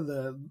one of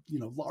the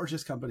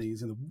largest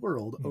companies in the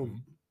world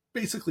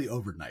basically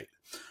overnight,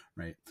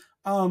 right?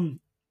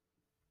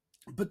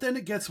 But then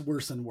it gets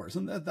worse and worse,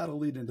 and that'll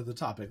lead into the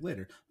topic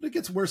later. But it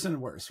gets worse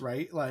and worse,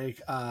 right? Like,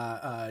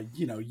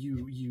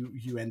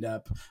 you end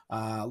up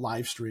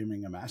live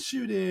streaming a mass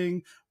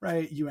shooting,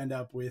 right? You end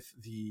up with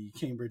the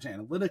Cambridge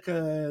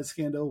Analytica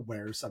scandal,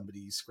 where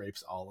somebody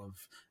scrapes all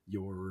of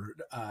your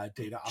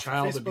data off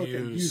of Facebook abuse,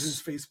 and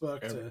uses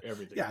Facebook to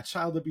everything. Yeah,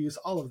 child abuse,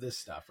 all of this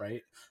stuff,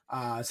 right?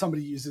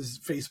 Somebody uses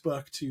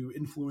Facebook to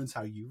influence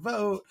how you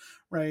vote,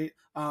 right?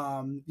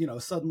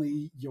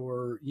 Suddenly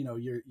your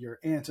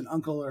aunt and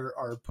uncle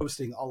are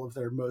posting all of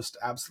their most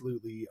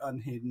absolutely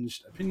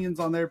unhinged opinions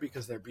on there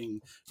because they're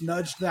being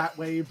nudged that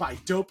way by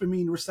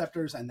dopamine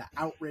receptors and the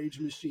outrage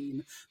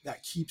machine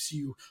that keeps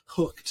you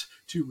hooked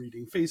to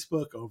reading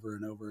Facebook over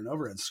and over and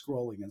over and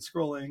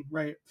scrolling,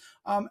 right?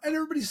 And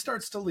everybody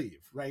starts to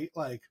leave, right?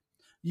 Like,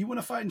 you want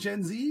to find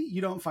Gen Z,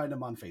 you don't find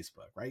them on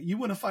Facebook, right? You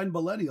want to find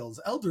millennials,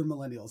 elder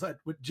millennials,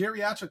 with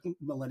geriatric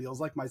millennials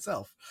like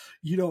myself,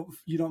 you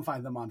don't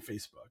find them on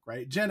Facebook,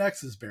 right? Gen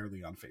X is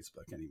barely on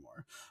Facebook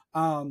anymore.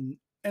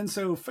 And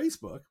so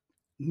Facebook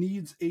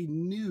needs a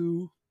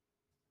new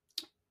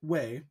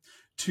way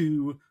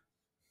to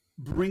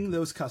bring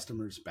those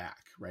customers back,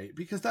 right?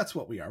 Because that's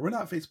what we are. We're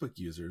not Facebook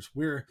users.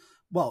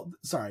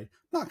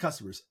 Not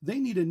customers. They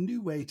need a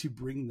new way to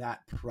bring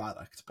that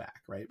product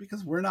back, right?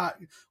 Because we're not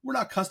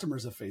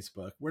customers of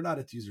Facebook. We're not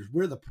its users.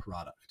 We're the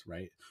product,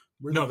 right?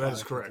 That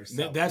is correct.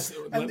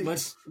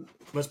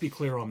 Let's be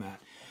clear on that.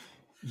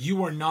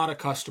 You are not a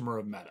customer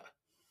of Meta.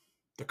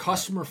 The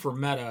customer for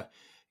Meta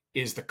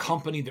is the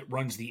company that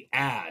runs the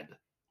ad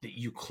that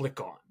you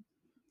click on.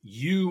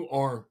 You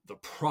are the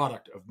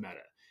product of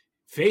Meta.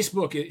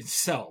 Facebook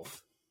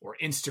itself, or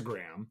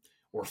Instagram,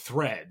 or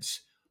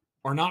Threads,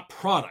 are not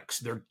products.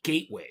 They're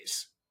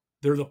gateways.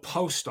 They're the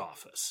post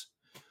office.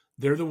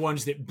 They're the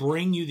ones that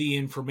bring you the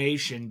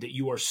information that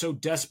you are so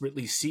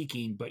desperately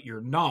seeking, but you're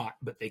not,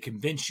 but they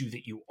convince you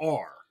that you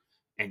are.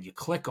 And you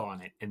click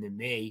on it, and then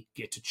they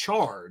get to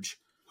charge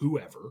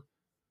whoever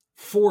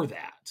for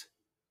that.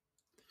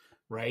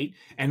 Right?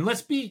 And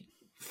let's be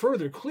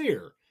further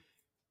clear.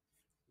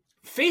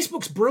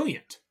 Facebook's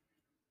brilliant.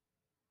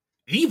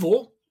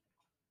 Evil,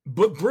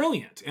 but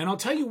brilliant. And I'll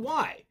tell you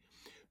why.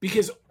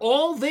 Because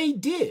all they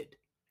did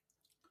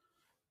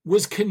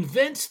was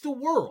convince the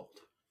world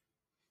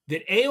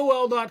that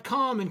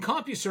AOL.com and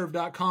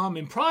CompuServe.com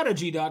and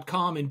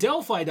Prodigy.com and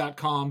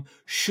Delphi.com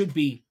should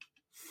be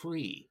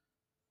free.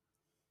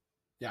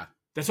 Yeah.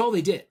 That's all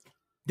they did.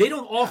 They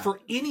don't offer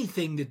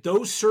anything that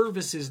those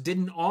services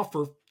didn't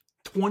offer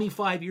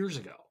 25 years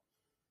ago,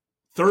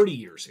 30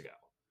 years ago.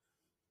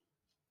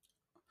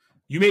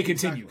 You may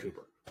continue, Exactly.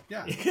 Cooper.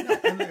 Yeah.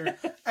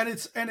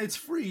 And it's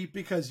free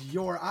because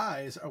your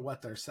eyes are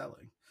what they're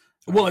selling.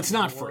 Well, it's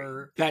not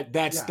free.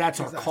 That's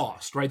our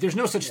cost, right? There's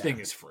no such thing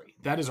as free.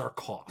 That is our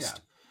cost.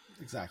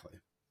 Yeah,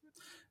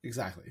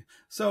 exactly.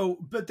 So,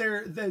 but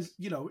there's,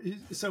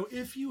 so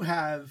if you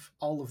have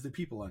all of the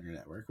people on your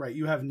network, right,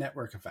 you have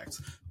network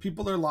effects.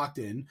 People are locked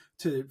in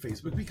to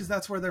Facebook because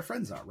that's where their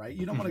friends are, right?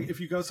 You don't want to,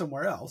 if you go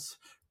somewhere else,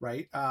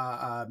 right,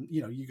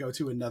 you go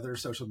to another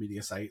social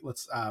media site,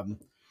 let's,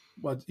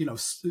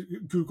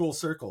 Google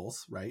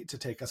Circles, right, to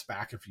take us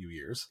back a few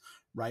years,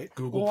 right?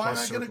 Google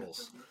Plus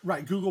Circles.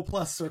 Right, Google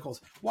Plus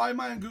Circles. Why am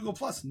I on Google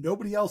Plus?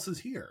 Nobody else is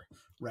here,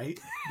 right?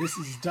 This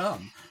is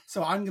dumb.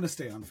 So I'm going to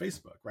stay on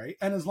Facebook, right?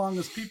 And as long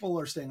as people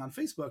are staying on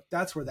Facebook,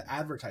 that's where the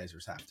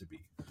advertisers have to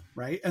be,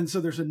 right? And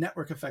so there's a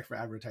network effect for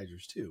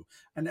advertisers too,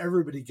 and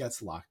everybody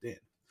gets locked in.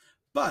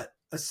 But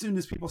as soon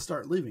as people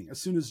start leaving,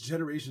 as soon as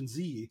Generation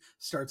Z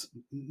starts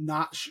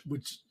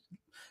which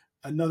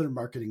another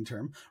marketing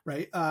term,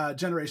 right?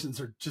 Generations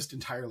are just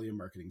entirely a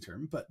marketing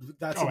term, but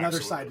that's another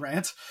side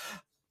rant.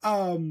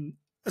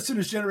 As soon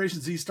as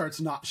Generation Z starts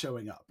not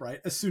showing up,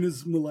 right? As soon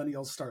as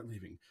millennials start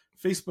leaving,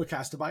 Facebook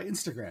has to buy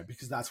Instagram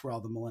because that's where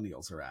all the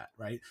millennials are at,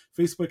 right?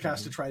 Facebook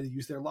has to try to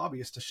use their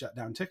lobbyists to shut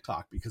down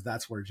TikTok because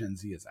that's where Gen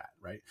Z is at,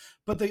 right?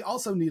 But they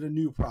also need a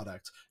new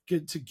product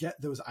to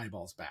get those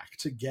eyeballs back,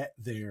 to get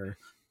their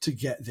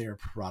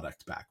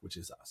product back, which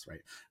is us,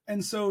 right?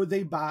 And so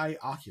they buy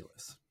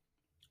Oculus.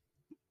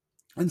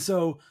 And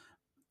so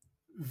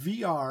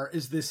VR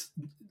is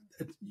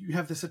you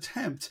have this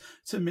attempt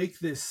to make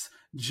this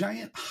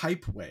giant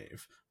hype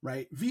wave,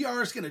 right?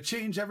 VR is going to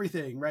change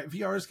everything, right?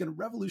 VR is going to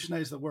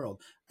revolutionize the world.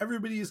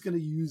 Everybody is going to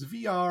use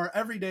VR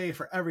every day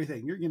for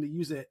everything. You're going to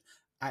use it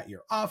at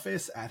your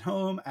office, at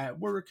home, at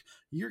work.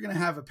 You're going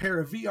to have a pair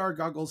of VR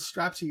goggles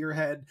strapped to your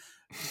head,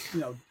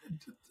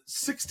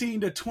 16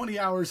 to 20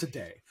 hours a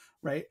day,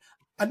 right?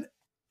 And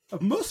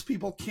most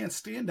people can't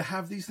stand to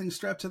have these things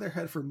strapped to their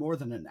head for more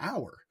than an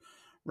hour.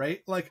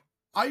 Right? Like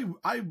I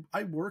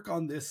work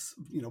on this,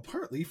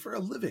 partly for a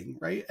living,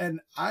 right?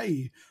 And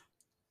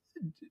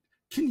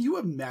can you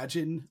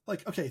imagine,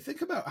 like, okay,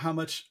 think about how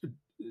much,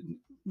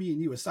 me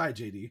and you aside,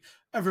 JD,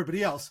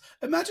 everybody else,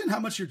 imagine how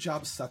much your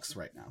job sucks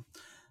right now.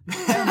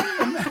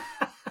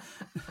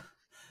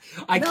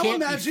 I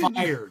can't be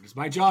fired.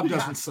 My job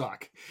doesn't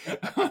suck.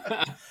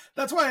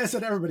 That's why I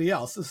said everybody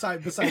else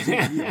besides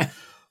you.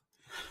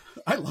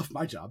 I love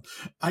my job.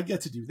 I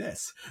get to do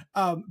this.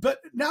 But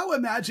now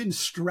imagine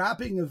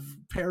strapping a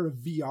pair of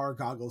VR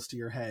goggles to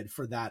your head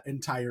for that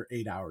entire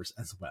 8 hours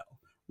as well,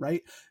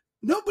 right?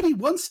 Nobody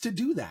wants to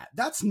do that.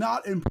 That's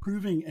not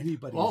improving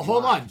anybody's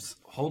lives.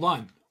 Hold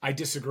on. I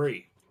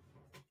disagree.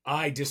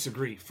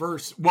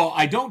 First, well,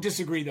 I don't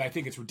disagree that I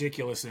think it's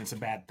ridiculous and it's a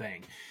bad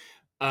thing.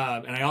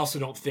 And I also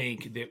don't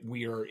think that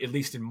we are, at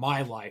least in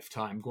my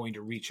lifetime, going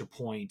to reach a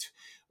point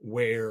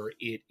where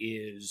it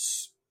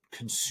is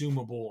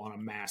consumable on a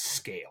mass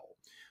scale.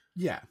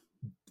 Yeah.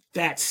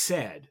 That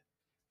said,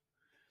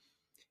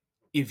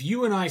 if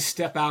you and I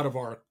step out of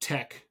our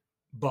tech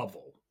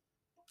bubble,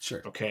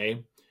 sure.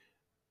 Okay.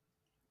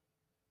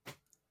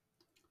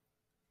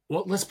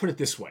 Well, let's put it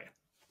this way.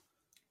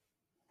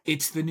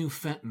 It's the new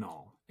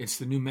fentanyl. It's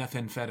the new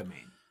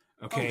methamphetamine.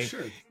 Okay. Oh,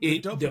 sure.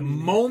 The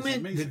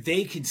moment that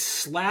they can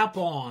slap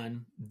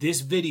on this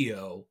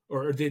video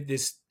or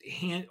this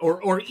hand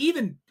or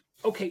even,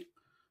 okay,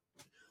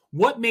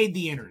 what made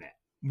the internet?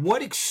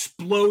 What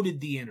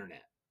exploded the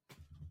internet?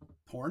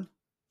 Porn.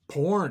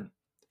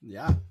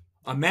 Yeah.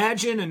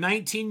 Imagine a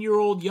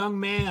 19-year-old young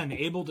man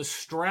able to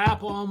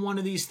strap on one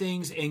of these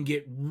things and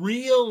get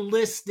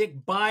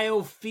realistic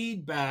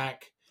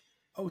biofeedback.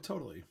 Oh,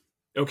 totally.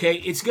 Okay,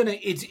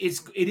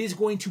 it is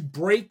going to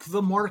break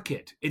the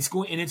market.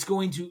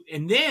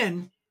 And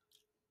then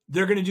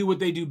they're going to do what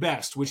they do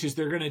best, which is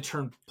they're going to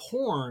turn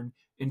porn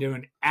into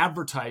an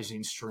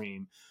advertising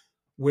stream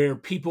where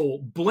people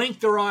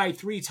blink their eye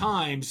 3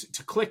 times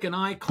to click an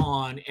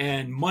icon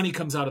and money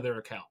comes out of their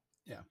account.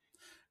 Yeah.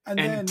 And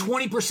then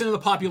 20% of the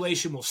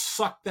population will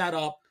suck that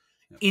up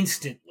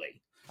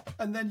instantly.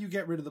 And then you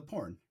get rid of the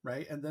porn,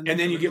 right? And then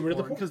you get rid of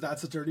the porn because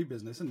that's a dirty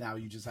business, and now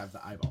you just have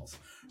the eyeballs,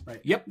 right?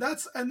 Yep.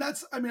 That's. I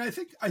mean, I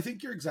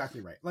think you're exactly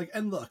right. Like,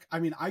 and look, I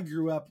mean, I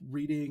grew up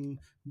reading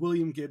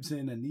William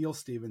Gibson and Neil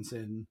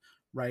Stephenson,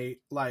 right?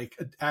 Like,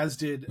 as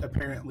did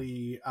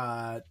apparently,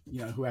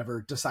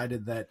 whoever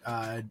decided that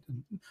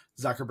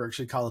Zuckerberg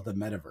should call it the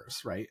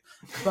metaverse, right?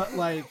 But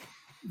like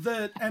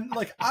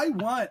I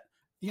want.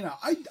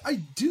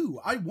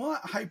 I want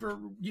hyper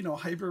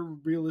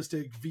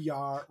realistic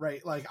VR,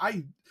 right? Like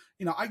I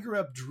grew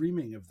up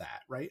dreaming of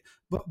that, right?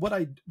 But what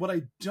I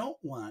don't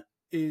want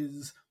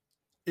is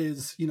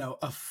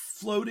a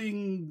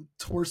floating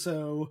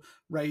torso,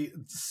 right?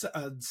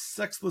 A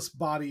sexless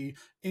body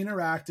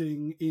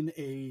interacting in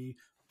a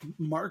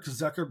Mark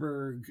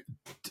Zuckerberg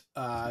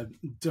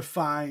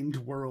defined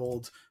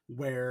world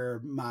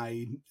where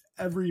my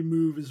every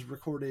move is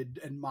recorded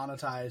and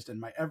monetized, and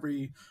my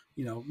every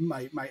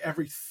my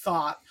every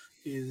thought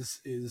is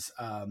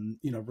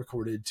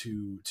recorded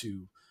to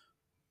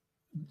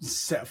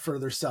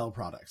further sell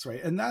products,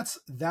 right? And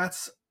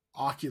that's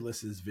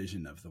Oculus's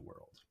vision of the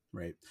world,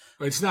 right?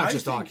 It's not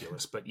just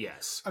Oculus, but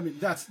yes. I mean,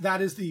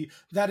 that is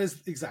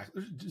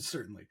exactly,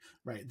 certainly,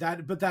 right?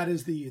 That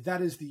is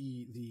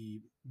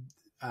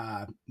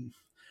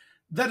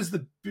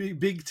the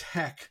big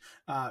tech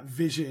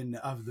vision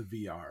of the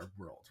VR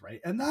world,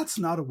 right? And that's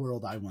not a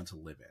world I want to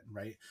live in,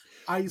 right?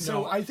 I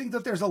think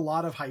that there's a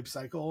lot of hype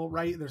cycle,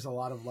 right? There's a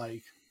lot of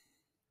like,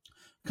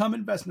 come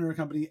invest in our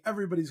company.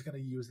 Everybody's going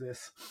to use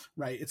this,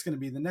 right? It's going to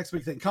be the next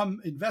big thing.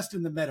 Come invest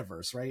in the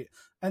metaverse, right?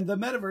 And the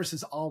metaverse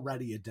is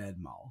already a dead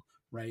mall,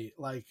 right?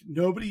 Like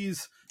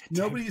nobody's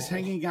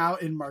hanging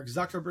out in Mark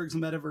Zuckerberg's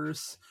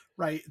metaverse,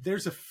 right?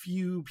 There's a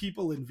few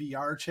people in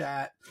VR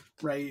chat,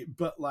 right?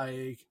 But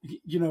like,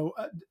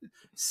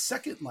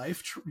 Second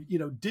Life,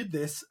 did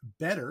this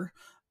better,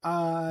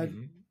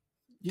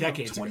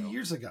 decades 20 ago.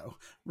 years ago,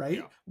 right?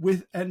 Yeah.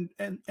 With and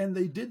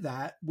they did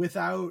that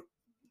without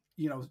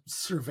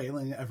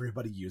surveilling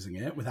everybody using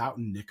it, without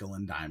nickel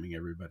and diming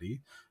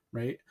everybody,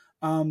 right?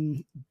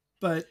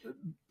 But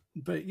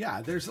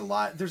yeah, there's a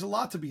lot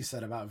to be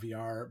said about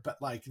VR.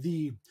 But like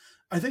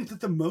I think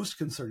that the most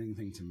concerning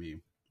thing to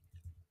me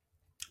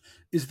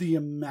is the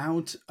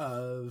amount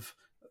of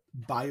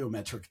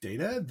biometric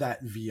data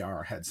that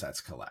VR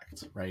headsets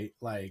collect, right?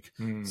 Like,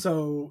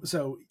 so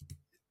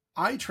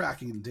eye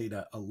tracking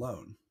data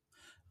alone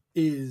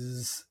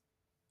is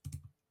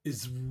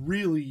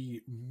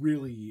really,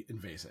 really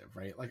invasive,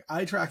 right? Like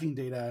eye tracking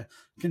data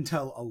can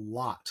tell a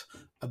lot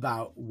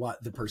about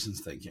what the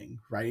person's thinking,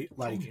 right?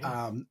 Like,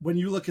 when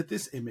you look at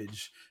this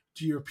image,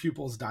 do your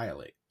pupils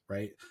dilate,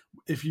 right?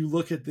 If you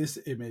look at this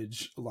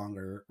image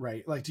longer,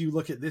 right? Like, do you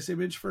look at this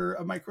image for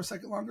a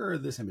microsecond longer or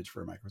this image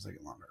for a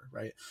microsecond longer,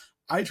 right?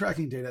 Eye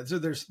tracking data. So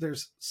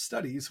there's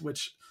studies,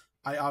 which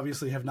I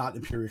obviously have not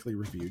empirically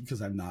reviewed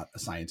because I'm not a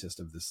scientist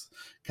of this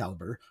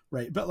caliber,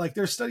 right? But like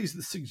there's studies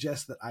that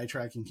suggest that eye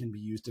tracking can be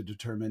used to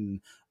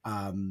determine,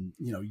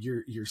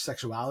 your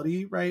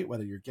sexuality, right?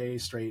 Whether you're gay,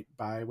 straight,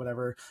 bi,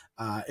 whatever.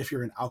 If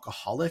you're an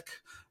alcoholic,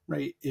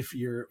 right? If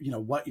you're,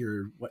 what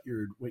your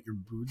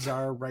moods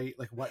are, right?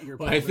 Like what your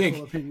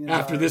political opinions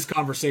after are. this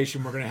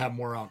conversation, we're going to have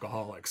more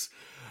alcoholics.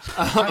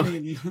 I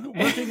mean,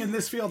 working in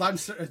this field,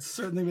 it's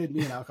certainly made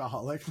me an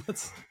alcoholic.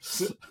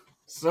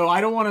 So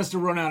I don't want us to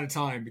run out of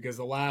time because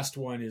the last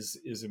one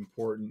is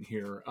important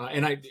here.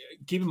 And I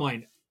keep in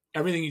mind,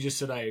 everything you just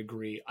said, I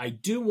agree. I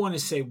do want to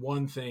say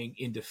one thing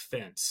in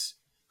defense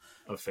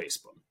of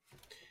Facebook.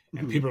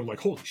 And people are like,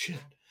 holy shit.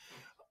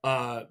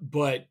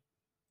 But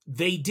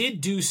they did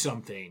do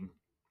something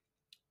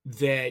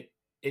that,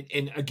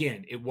 and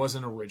again, it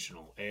wasn't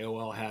original.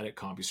 AOL had it,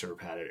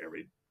 CompuServe had it,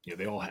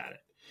 they all had it.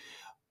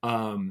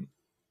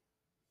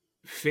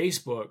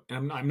 Facebook,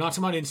 and I'm not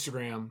talking about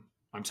Instagram,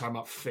 I'm talking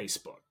about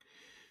Facebook.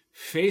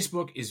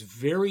 Facebook is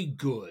very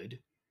good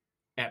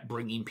at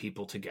bringing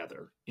people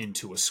together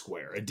into a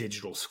square, a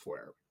digital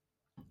square.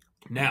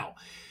 Now,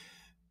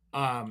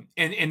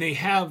 and they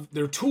have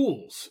their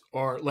tools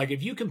are like,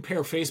 if you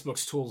compare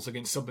Facebook's tools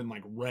against something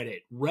like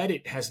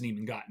Reddit hasn't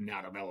even gotten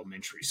out of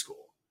elementary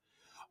school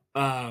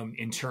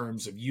in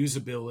terms of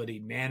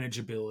usability,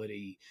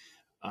 manageability.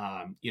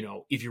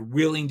 If you're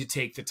willing to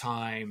take the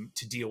time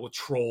to deal with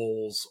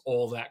trolls,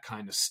 all that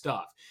kind of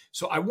stuff.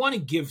 So I want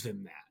to give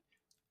them that.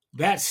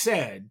 That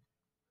said,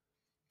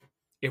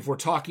 if we're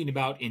talking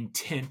about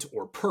intent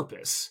or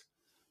purpose,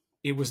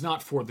 it was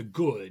not for the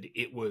good.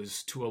 It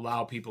was to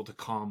allow people to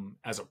come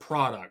as a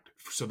product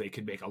so they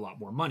could make a lot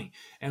more money.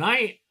 And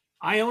I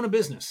own a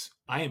business.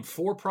 I am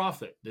for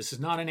profit. This is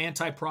not an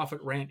anti-profit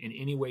rant in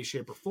any way,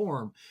 shape, or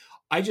form.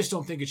 I just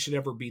don't think it should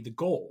ever be the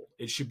goal.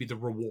 It should be the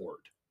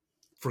reward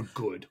for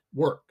good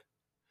work.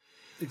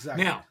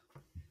 Exactly.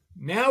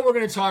 Now we're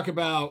going to talk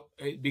about,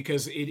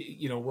 because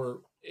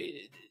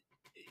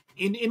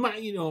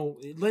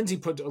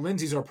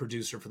Lindsay's our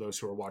producer for those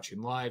who are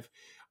watching live.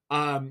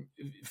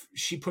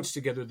 She puts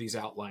together these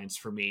outlines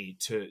for me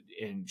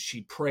and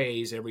she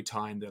prays every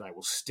time that I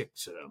will stick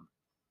to them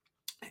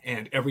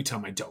and every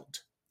time I don't.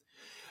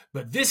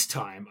 But this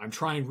time I'm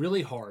trying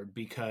really hard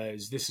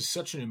because this is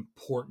such an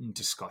important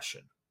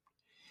discussion.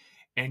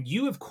 And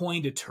you have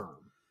coined a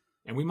term,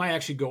 and we might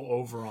actually go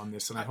over on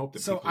this, and I hope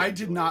that so I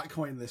did not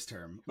coin this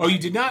term. Oh, you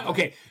did not?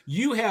 Okay.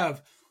 You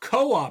have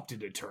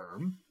co-opted a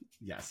term.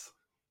 Yes.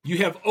 You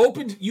have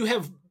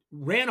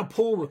ran a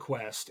pull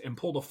request and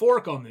pulled a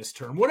fork on this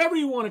term, whatever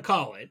you want to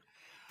call it,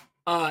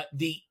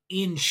 the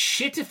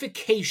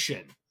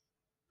enshitification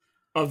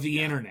of the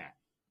internet.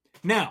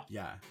 Now,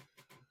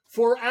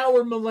 for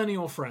our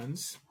millennial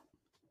friends,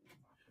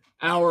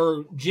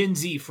 our Gen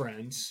Z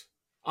friends,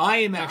 I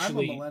am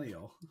actually I'm a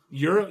millennial.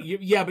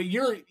 But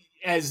you're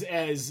as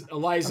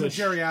Eliza. I'm a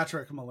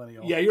geriatric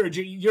millennial. Yeah,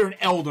 you're an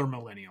elder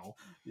millennial.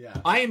 Yeah,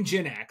 I am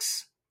Gen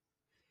X.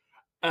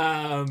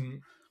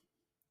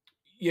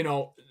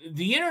 The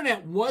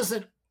internet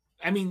wasn't,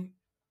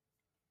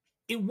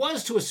 it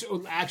was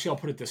actually, I'll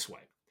put it this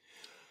way.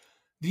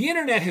 The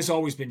internet has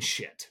always been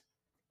shit.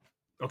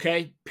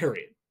 Okay?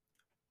 Period.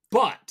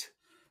 But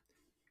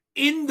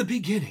in the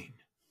beginning,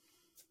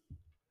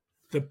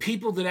 the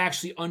people that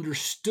actually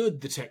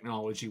understood the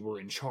technology were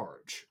in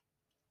charge.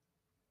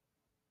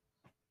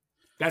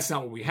 That's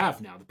not what we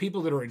have now. The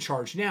people that are in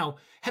charge now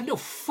have no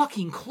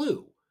fucking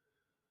clue.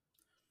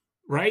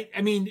 Right?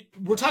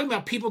 We're talking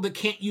about people that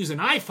can't use an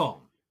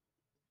iPhone.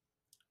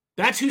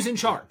 That's who's in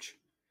charge.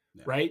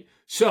 Yeah. Right?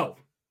 So,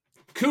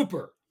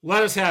 Cooper,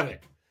 let us have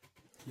it.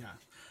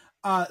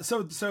 Yeah.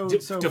 So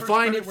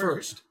define it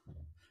first.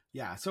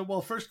 Yeah.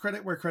 So, first,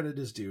 credit where credit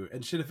is due.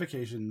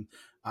 Enshitification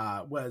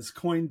was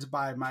coined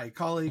by my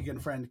colleague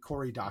and friend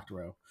Cory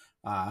Doctorow,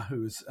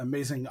 who's an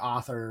amazing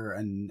author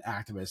and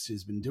activist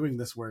who's been doing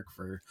this work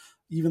for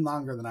even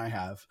longer than I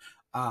have.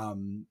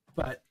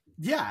 But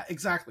yeah,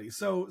 exactly.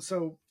 So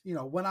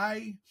when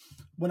I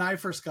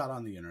first got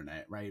on the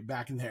internet, right,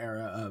 back in the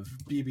era of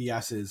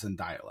BBSs and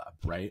dial-up,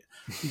 right,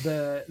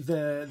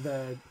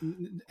 the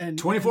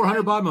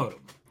 2400 baud modem.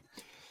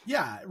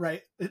 Yeah,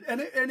 right.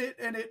 And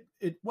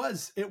it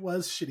was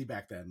shitty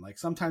back then. Like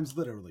sometimes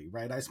literally,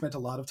 right? I spent a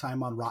lot of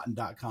time on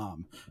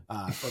rotten.com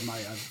for my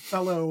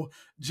fellow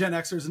Gen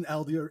Xers and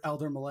elder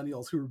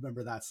millennials who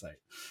remember that site.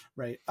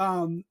 Right.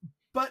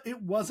 But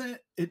it wasn't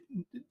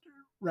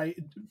right.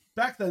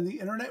 Back then the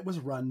internet was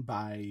run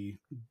by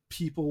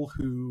people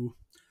who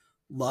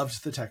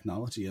loved the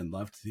technology and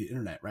loved the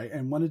internet, right?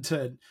 And wanted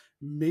to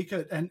make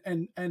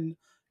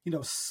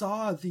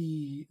saw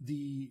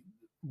the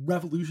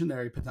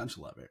revolutionary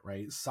potential of it,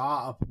 right?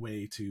 Saw a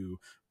way to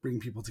bring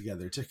people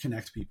together, to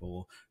connect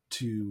people,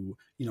 to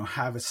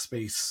have a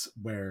space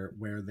where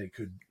they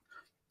could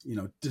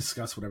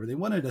discuss whatever they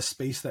wanted, a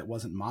space that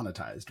wasn't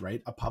monetized,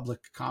 right? A public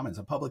commons,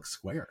 a public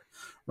square,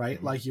 right?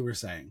 Mm-hmm. Like you were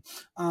saying.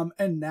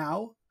 And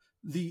now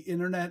the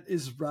internet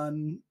is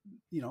run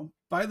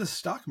by the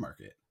stock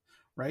market,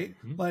 right?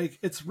 Mm-hmm. Like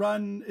it's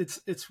run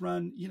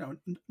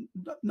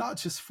not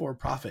just for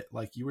profit,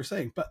 like you were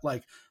saying, but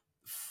like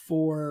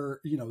for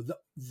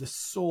the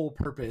sole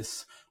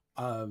purpose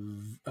of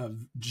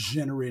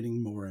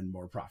generating more and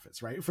more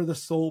profits, right? For the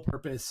sole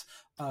purpose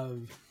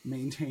of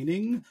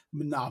maintaining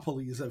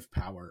monopolies of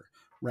power,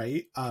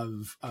 right?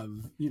 Of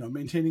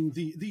maintaining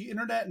the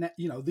internet.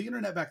 The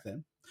internet back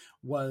then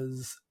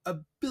was a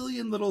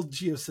billion little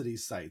GeoCities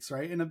sites,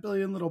 right? And a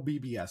billion little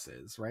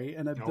BBSs, right?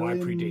 And I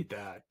predate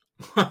that.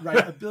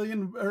 Right, a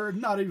billion, or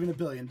not even a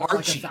billion, but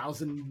like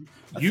 1,000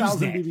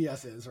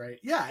 BBSs, right?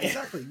 Yeah,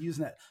 exactly.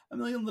 Usenet, a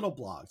million little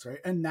blogs, right?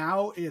 And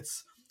now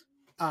it's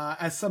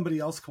as somebody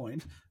else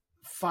coined,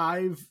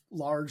 5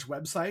 large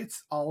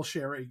websites all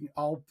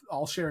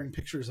sharing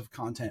pictures of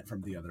content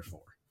from the other 4,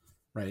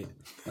 right?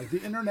 Like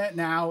the internet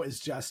now is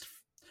just,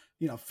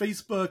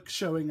 Facebook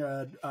showing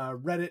a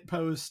Reddit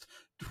post,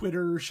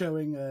 Twitter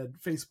showing a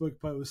Facebook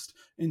post,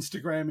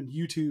 Instagram and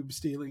YouTube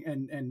stealing,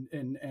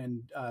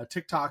 and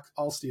TikTok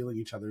all stealing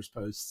each other's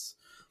posts,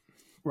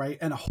 right?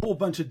 And a whole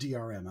bunch of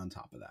DRM on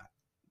top of that.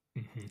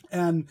 Mm-hmm.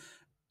 And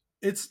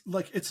it's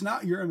like, it's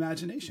not your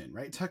imagination,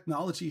 right?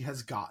 Technology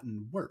has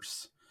gotten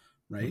worse,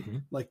 right? Mm-hmm.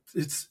 Like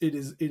it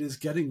is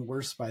getting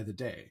worse by the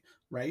day,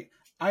 right?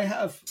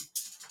 I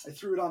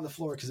threw it on the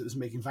floor because it was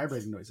making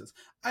vibrating noises.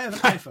 I have an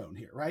iPhone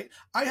here, right?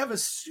 I have a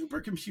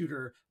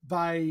supercomputer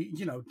by,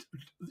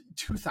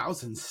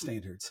 2000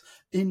 standards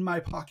in my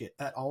pocket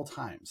at all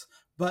times.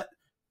 But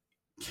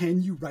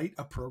can you write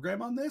a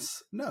program on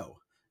this? No,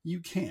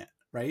 you can't,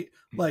 right?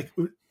 Like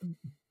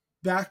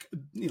back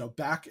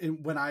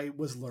when I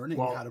was learning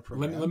how to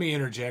program. Let me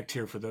interject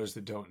here for those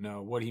that don't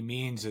know. What he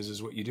means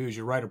is what you do is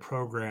you write a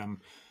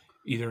program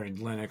either in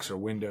Linux or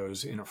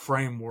Windows in a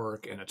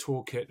framework and a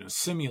toolkit and a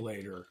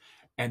simulator,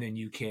 and then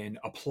you can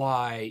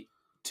apply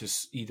to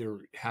either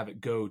have it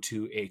go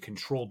to a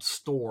controlled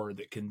store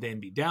that can then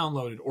be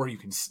downloaded, or you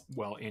can,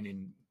 and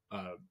in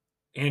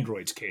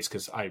Android's case,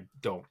 because I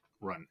don't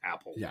run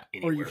Apple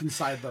anywhere. Or you can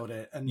sideload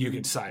it and you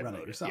can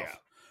sideload it yourself. Yeah.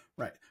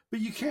 Right. But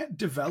you can't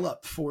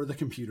develop for the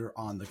computer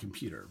on the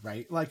computer,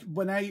 right? Like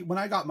when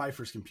I got my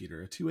first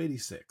computer, a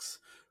 286,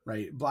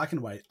 right? Black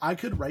and white, I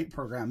could write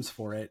programs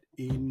for it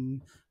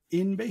in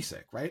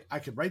BASIC, right? I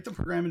could write the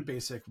program in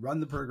BASIC, run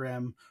the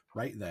program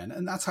right then.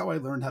 And that's how I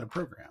learned how to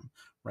program,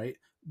 right?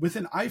 With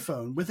an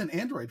iPhone, with an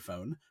Android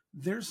phone,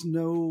 there's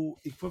no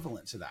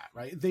equivalent to that,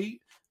 right?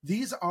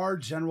 These are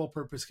general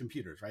purpose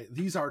computers, right?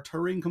 These are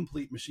Turing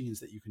complete machines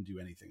that you can do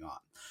anything on.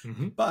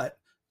 Mm-hmm. But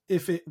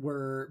if it's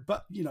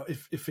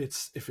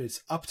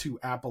up to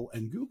Apple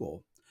and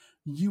Google,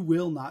 you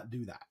will not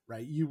do that,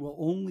 right? You will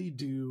only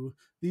do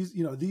these,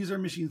 these are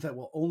machines that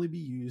will only be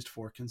used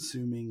for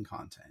consuming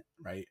content,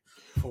 right?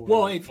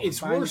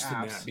 It's worse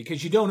than that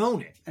because you don't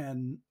own it.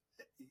 And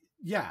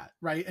yeah,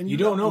 right. And you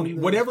don't own it.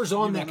 Whatever's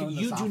on that,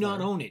 you do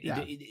not own it.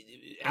 Yeah.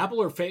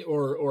 Apple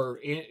or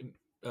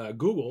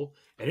Google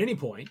at any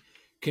point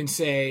can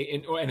say,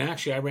 and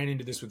actually I ran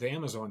into this with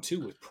Amazon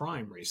too, with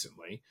Prime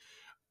recently.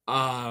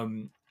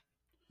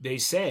 They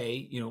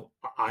say,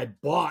 I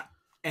bought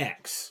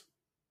X.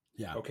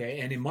 Yeah. Okay.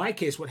 And in my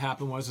case, what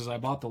happened was I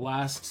bought the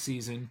last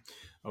season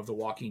of The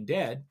Walking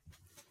Dead.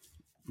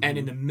 Mm-hmm. And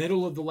in the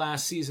middle of the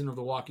last season of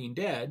The Walking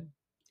Dead,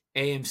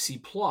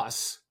 AMC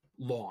Plus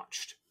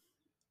launched.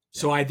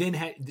 Yeah. So I then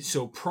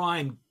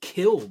Prime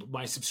killed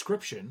my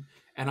subscription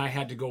and I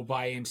had to go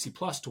buy AMC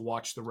Plus to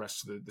watch the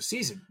rest of the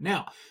season.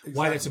 Now,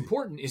 Why that's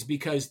important is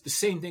because the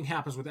same thing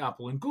happens with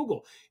Apple and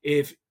Google.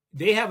 If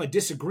they have a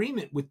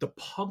disagreement with the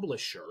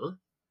publisher,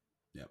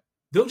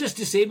 they'll just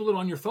disable it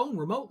on your phone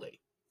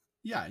remotely.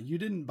 Yeah, you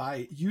didn't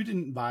buy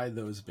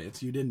those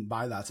bits. You didn't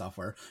buy that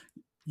software.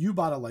 You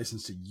bought a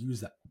license to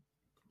use that.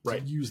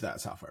 Right. To use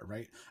that software,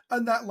 right?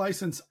 And that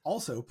license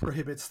also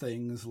prohibits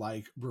things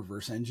like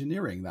reverse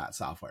engineering that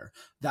software.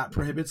 That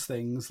prohibits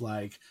things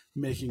like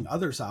making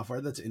other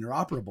software that's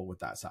interoperable with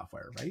that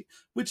software, right?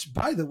 Which,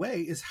 by the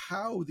way, is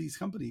how these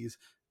companies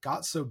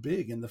got so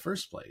big in the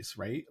first place,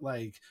 right?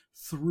 Like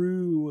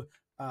through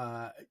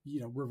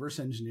reverse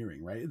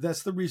engineering, right?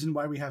 That's the reason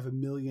why we have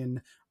 1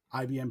 million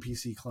IBM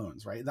PC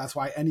clones, right? That's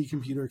why any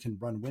computer can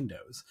run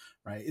Windows,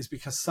 right? Is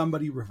because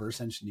somebody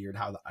reverse engineered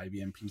how the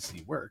IBM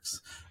PC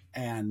works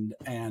and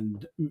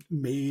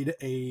made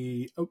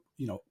a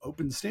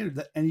open standard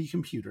that any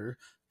computer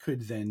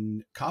could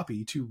then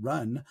copy to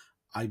run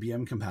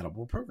IBM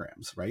compatible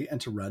programs, right?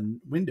 And to run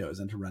Windows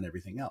and to run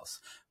everything else.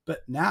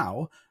 But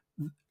now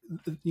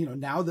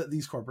that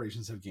these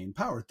corporations have gained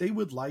power, they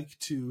would like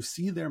to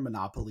see their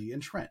monopoly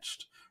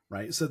entrenched,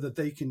 right? So that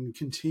they can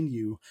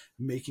continue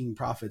making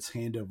profits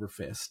hand over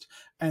fist.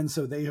 And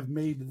so they have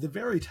made the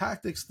very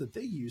tactics that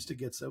they use to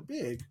get so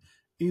big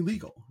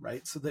illegal,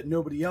 right? So that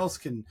nobody else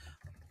can,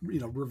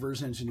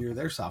 reverse engineer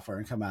their software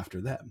and come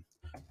after them,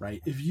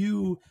 right? If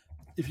you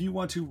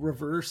want to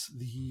reverse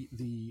the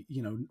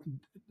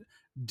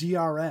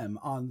DRM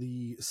on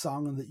the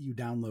song that you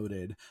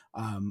downloaded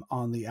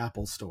on the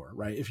Apple Store,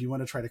 right? If you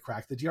want to try to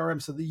crack the DRM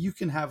so that you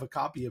can have a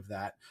copy of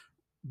that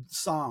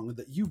song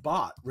that you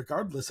bought,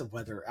 regardless of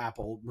whether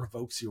Apple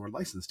revokes your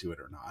license to it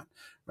or not,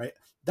 right?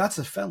 That's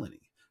a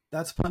felony.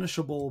 That's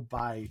punishable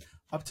by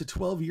up to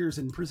 12 years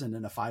in prison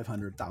and a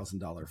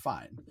 $500,000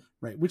 fine,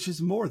 right? Which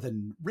is more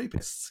than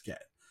rapists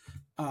get.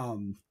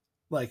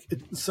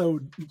 So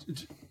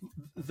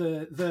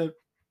the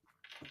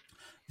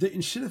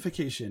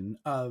enshitification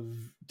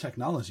of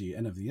technology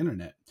and of the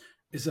internet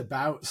is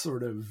about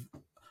sort of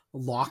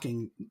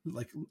locking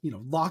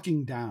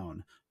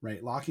down,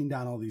 right? Locking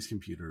down all these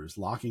computers,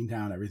 locking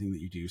down everything that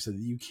you do so that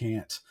you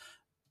can't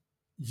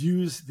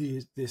use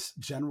this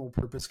general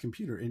purpose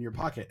computer in your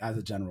pocket as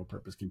a general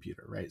purpose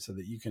computer, right? So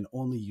that you can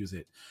only use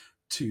it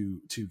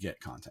to get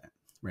content,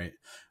 right?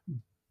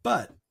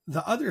 But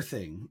the other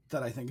thing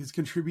that I think is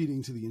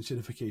contributing to the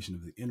enshitification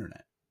of the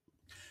internet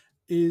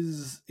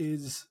is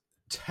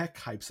tech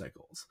hype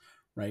cycles,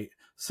 right?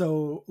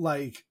 So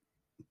like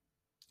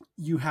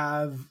you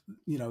have,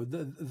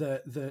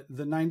 the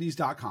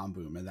 90s.com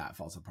boom, and that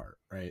falls apart,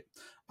 right?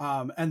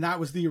 And that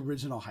was the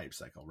original hype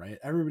cycle, right?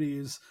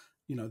 Everybody's,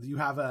 you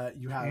have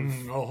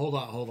hold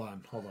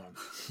on.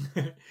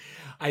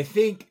 I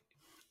think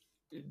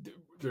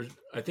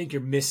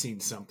you're missing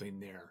something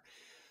there.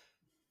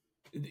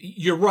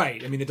 You're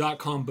right. I mean, the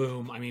 .com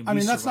boom. I mean,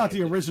 that's not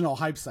the original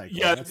hype cycle.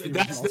 Yeah,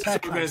 that's what I'm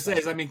going to say.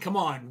 Is, I mean, come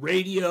on,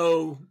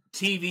 radio,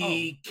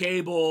 TV,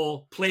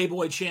 cable,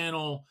 Playboy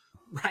channel.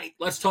 Right.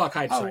 Let's talk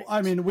hype cycles.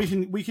 I mean,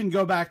 we can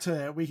go back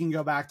to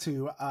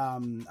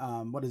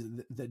what is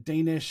it? The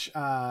Danish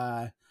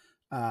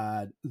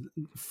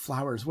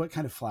flowers. What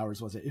kind of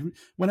flowers was it?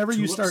 Whenever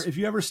tulips? If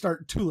you ever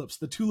start tulips,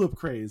 the tulip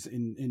craze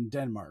in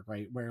Denmark,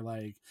 right? Where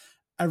like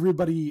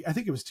everybody, I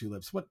think it was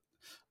tulips. What?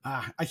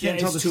 I can't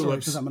tell the story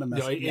because I'm going to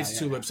mess. It's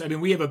tulips. I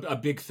mean, we have a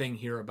big thing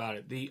here about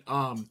it.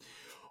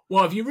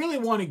 Well, if you really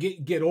want to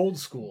get old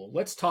school,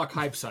 let's talk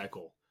hype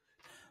cycle.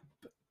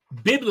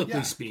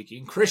 Biblically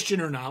speaking,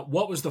 Christian or not,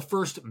 what was the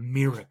first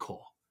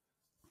miracle?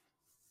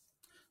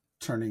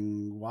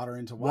 Turning water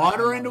into wine.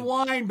 Water into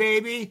wine,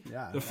 baby.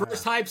 Yeah, the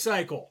first hype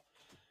cycle.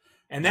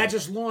 And that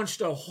just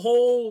launched a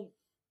whole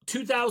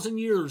 2,000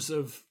 years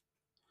of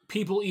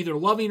people either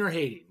loving or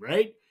hating,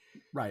 right?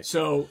 Right.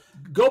 So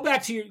go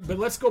back to but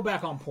let's go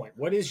back on point.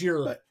 What is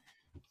your...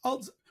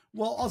 I'll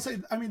say,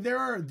 I mean, there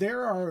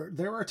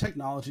are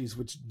technologies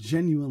which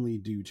genuinely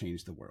do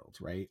change the world,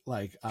 right?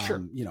 Like,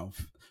 sure.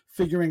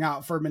 Figuring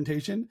out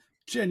fermentation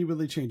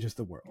genuinely changes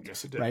the world.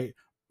 Yes, it did. Right?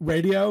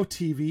 Radio,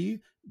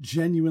 TV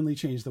genuinely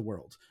changed the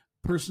world.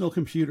 Personal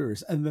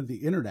computers, and then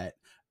the internet,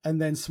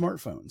 and then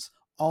smartphones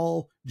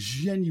all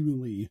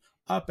genuinely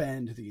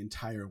upend the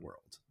entire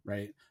world,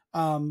 right?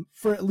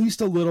 For at least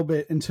a little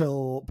bit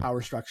until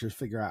power structures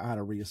figure out how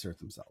to reassert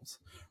themselves,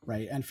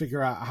 right? And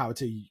figure out how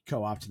to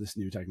co-opt this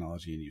new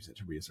technology and use it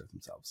to reassert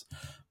themselves.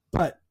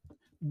 But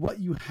what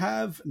you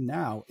have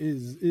now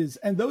is,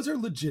 and those are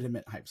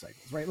legitimate hype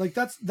cycles, right? Like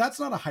that's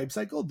not a hype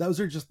cycle. Those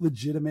are just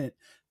legitimate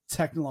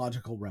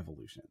technological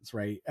revolutions,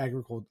 right?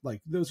 Agriculture,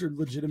 like those are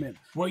legitimate.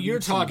 What you're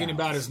talking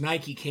about is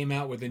Nike came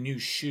out with a new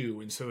shoe,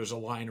 and so there's a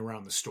line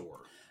around the store.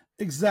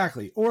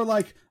 Exactly. Or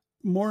like,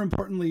 more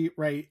importantly,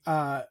 right,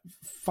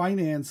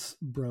 finance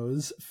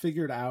bros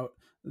figured out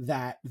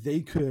that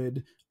they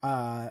could do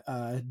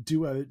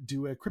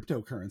a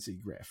cryptocurrency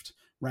grift,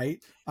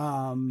 right?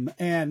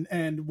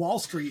 And Wall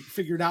Street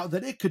figured out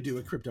that it could do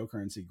a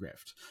cryptocurrency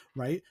grift,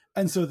 right?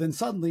 And so then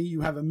suddenly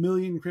you have a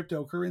million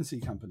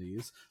cryptocurrency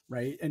companies,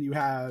 right? And you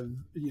have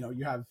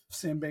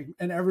Sam Bankman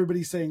and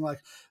everybody saying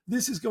like,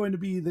 this is going to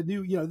be the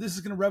new, this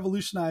is going to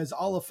revolutionize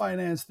all of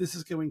finance. This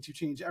is going to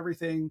change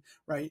everything,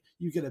 right?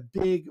 You get a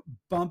big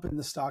bump in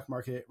the stock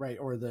market, right?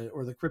 Or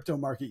the crypto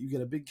market, you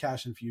get a big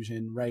cash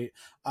infusion, right?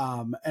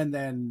 And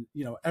then,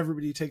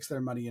 everybody takes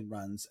their money and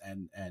runs,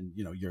 and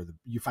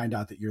you find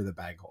out that you're the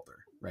bag holder,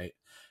 right?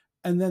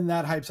 And then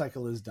that hype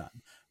cycle is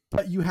done.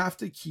 But you have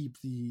to keep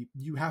the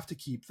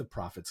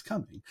profits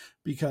coming,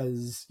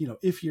 because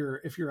if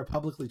you're a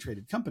publicly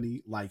traded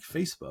company like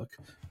Facebook,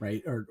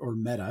 right, or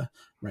Meta,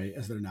 right,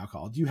 as they're now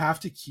called, you have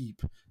to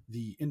keep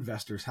the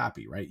investors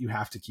happy, right? You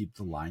have to keep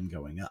the line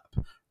going up,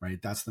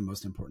 right? That's the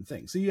most important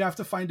thing. So you have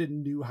to find a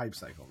new hype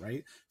cycle,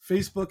 right?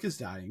 Facebook is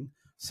dying.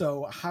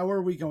 So how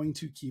are we going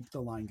to keep the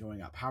line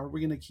going up? How are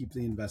we going to keep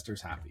the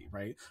investors happy,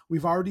 right?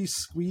 We've already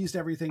squeezed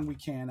everything we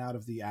can out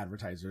of the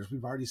advertisers.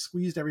 We've already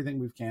squeezed everything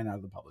we can out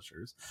of the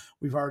publishers.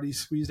 We've already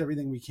squeezed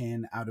everything we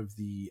can out of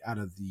the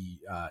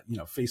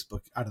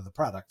Facebook, out of the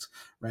product,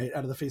 right?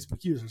 Out of the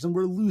Facebook users, and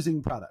we're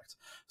losing product.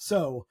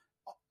 So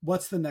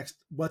what's the next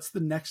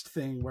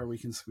thing where we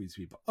can squeeze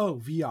people? Oh,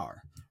 VR,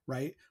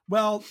 right?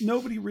 Well,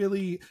 nobody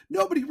really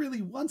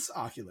wants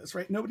Oculus,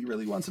 right? Nobody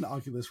really wants an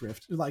Oculus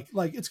Rift. Like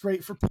it's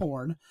great for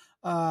porn,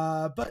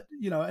 but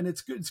and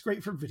it's good. It's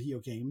great for video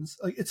games.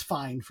 Like it's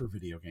fine for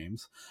video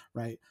games,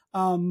 right?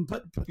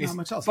 But not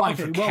much else. Fine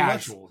for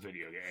casual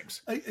video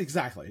games.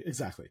 Exactly.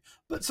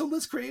 But so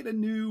let's create a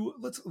new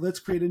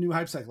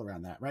hype cycle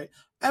around that, right?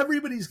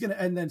 Everybody's gonna,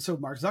 and then so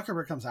Mark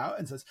Zuckerberg comes out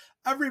and says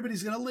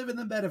everybody's gonna live in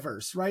the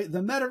metaverse, right?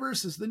 The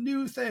metaverse is the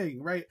new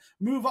thing, right?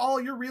 Move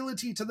all your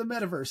realty to the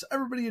metaverse.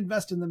 Everybody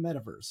invest in the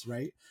metaverse,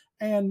 right?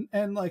 And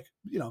like,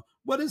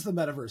 what is the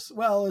metaverse?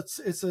 Well,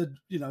 it's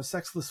a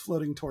sexless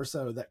floating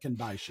torso that can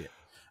buy shit.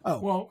 Oh,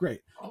 well,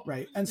 great,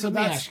 right? And so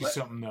let me ask you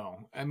something though.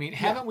 I mean,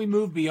 haven't we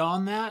moved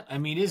beyond that? I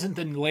mean, isn't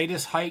the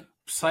latest hype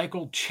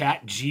cycle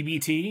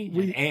ChatGPT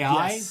and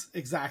AI? Yes,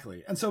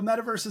 exactly. And so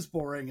metaverse is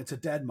boring. It's a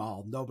dead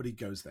mall. Nobody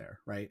goes there,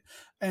 right?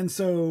 And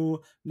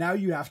so now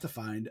you have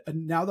to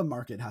now the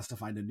market has to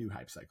find a new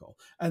hype cycle.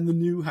 And the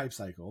new hype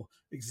cycle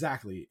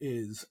exactly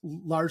is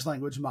large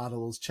language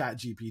models,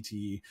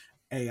 ChatGPT,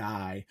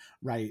 AI,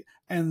 right?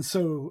 And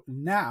so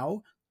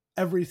now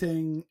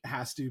everything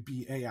has to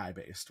be AI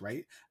based,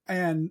 right?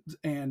 And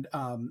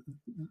I'm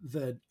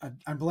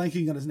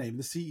blanking on his name,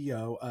 the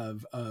CEO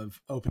of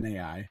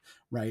OpenAI,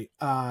 right?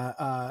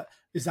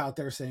 is out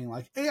there saying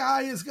like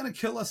AI is going to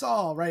kill us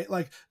all, right?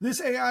 Like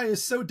this AI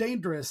is so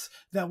dangerous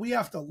that we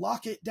have to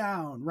lock it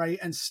down, right?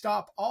 And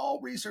stop all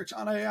research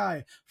on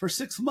AI for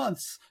 6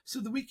 months so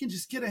that we can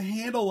just get a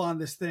handle on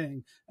this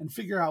thing and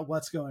figure out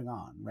what's going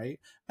on, right?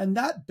 And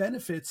that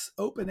benefits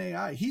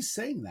OpenAI. He's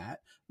saying that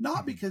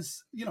not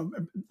because,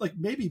 like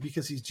maybe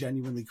because he's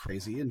genuinely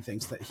crazy and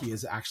thinks that he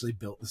has actually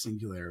built the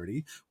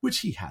singularity, which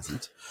he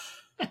hasn't.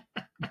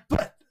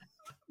 But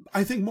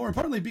I think more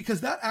importantly,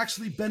 because that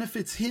actually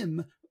benefits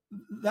him,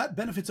 that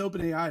benefits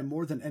OpenAI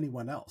more than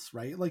anyone else,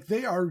 right? Like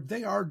they are,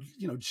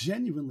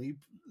 genuinely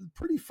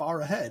pretty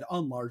far ahead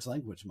on large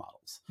language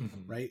models,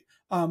 right?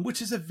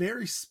 Which is a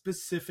very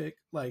specific,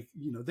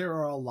 there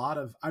are a lot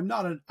of, I'm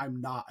not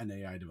an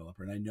AI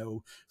developer, and I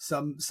know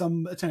some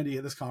attendee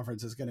at this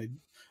conference is going to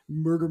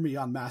murder me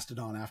on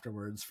Mastodon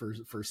afterwards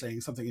for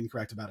saying something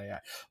incorrect about AI.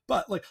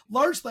 But like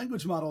large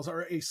language models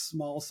are a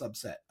small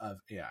subset of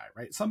AI,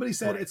 right? Somebody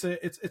said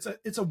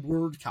it's a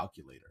word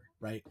calculator,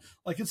 right?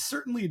 Like it's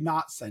certainly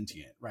not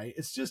sentient, right?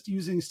 It's just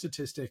using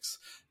statistics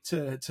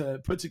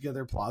to put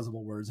together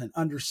plausible words and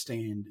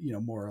understand,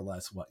 more or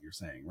less what you're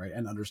saying, right?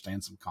 And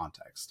understand some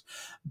context.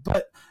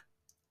 But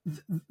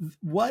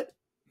what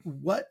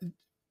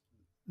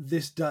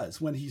this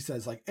does when he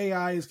says like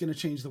AI is going to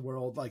change the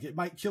world, like it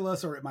might kill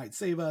us or it might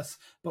save us,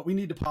 but we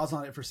need to pause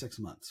on it for 6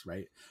 months,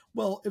 right?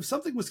 Well, if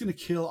something was going to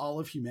kill all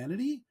of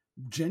humanity,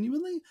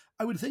 genuinely,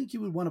 I would think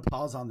you would want to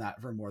pause on that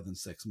for more than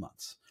 6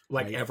 months.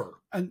 Like right? Ever.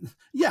 And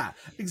yeah,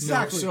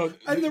 exactly. No, so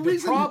and the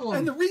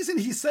reason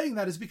he's saying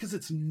that is because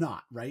it's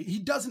not, right? He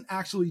doesn't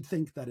actually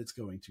think that it's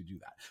going to do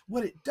that.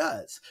 What it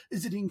does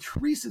is it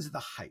increases the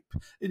hype.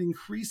 It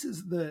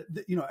increases the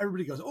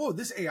everybody goes, oh,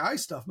 this AI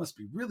stuff must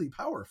be really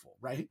powerful,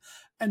 right?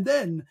 And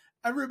then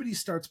everybody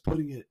starts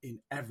putting it in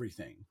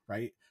everything,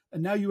 right?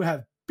 And now you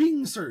have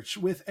Bing search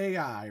with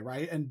AI,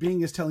 right? And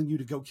Bing is telling you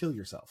to go kill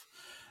yourself.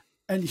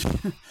 And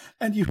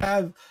you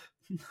have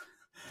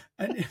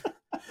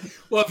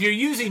well, if you're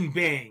using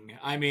Bing,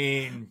 I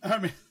mean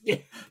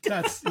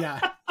that's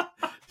yeah.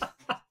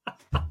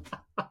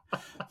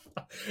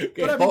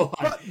 Okay,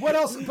 but what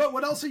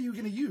else are you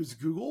going to use?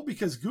 Google?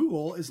 Because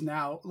Google is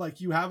now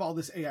like you have all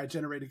this AI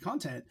generated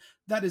content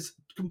that is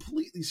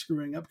completely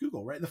screwing up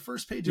Google, right? The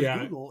first page of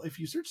Google, if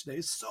you search today,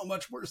 is so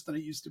much worse than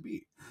it used to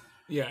be.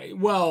 Yeah,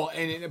 well,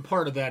 and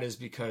part of that is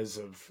because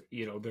of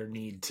their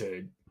need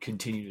to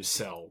continue to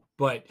sell.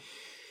 But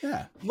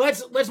yeah,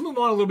 let's move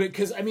on a little bit,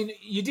 because I mean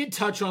you did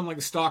touch on like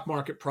the stock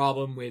market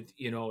problem with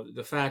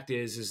the fact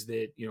is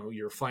that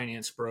your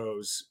finance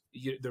bros.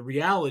 The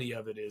reality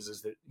of it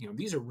is that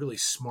these are really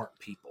smart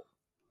people,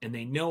 and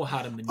they know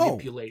how to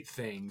manipulate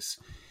things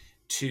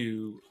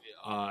to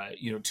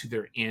to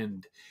their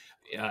end,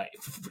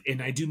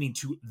 and I do mean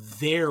to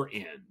their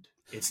end.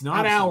 It's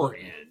not our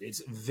end;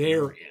 it's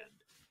their end.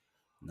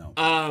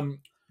 No.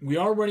 We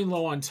are running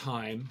low on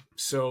time,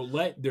 so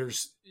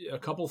there's a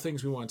couple of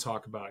things we want to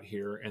talk about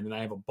here, and then I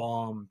have a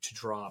bomb to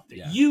drop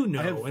that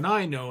and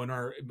I know,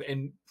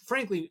 and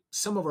frankly,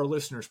 some of our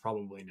listeners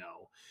probably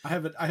know. I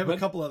have a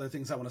couple other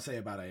things I want to say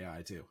about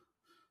AI too.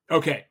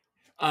 Okay,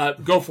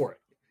 go for it.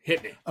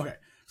 Hit me. Okay.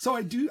 So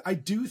I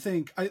do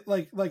think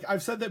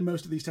I've said that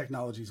most of these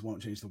technologies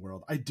won't change the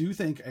world. I do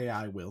think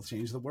AI will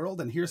change the world,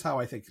 and here's how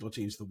I think it'll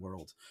change the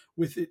world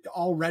with it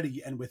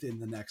already and within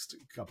the next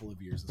couple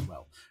of years as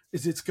well.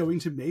 Is it's going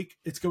to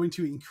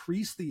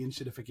increase the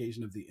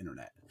enshitification of the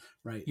internet,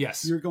 right?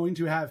 Yes. You're going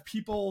to have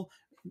people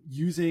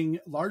using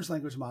large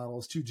language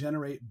models to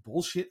generate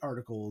bullshit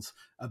articles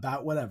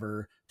about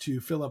whatever to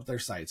fill up their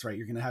sites, right?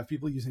 You're going to have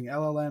people using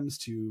LLMs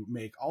to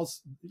make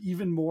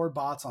even more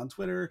bots on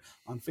Twitter,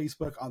 on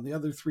Facebook, on the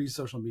other 3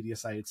 social media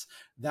sites.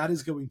 That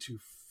is going to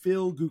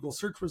fill Google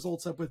search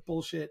results up with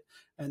bullshit,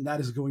 and that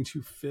is going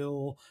to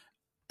fill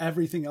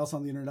everything else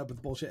on the internet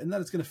with bullshit, and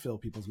that is going to fill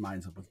people's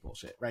minds up with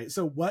bullshit, right?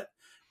 So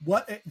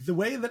the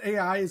way that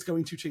AI is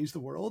going to change the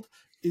world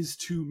is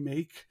to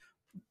make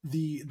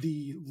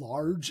the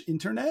large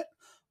internet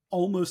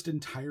almost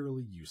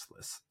entirely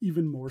useless,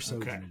 even more so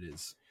than it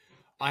is.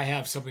 I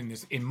have something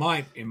that's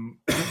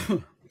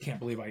can't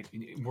believe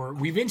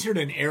we've entered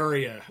an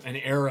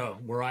era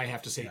where I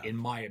have to say in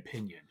my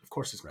opinion. Of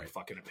course it's my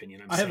fucking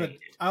opinion. I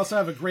also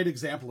have a great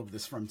example of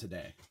this from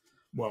today.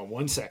 Well,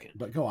 1 second.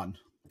 But go on.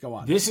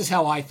 This is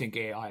how I think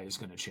AI is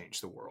going to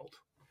change the world.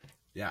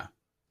 Yeah.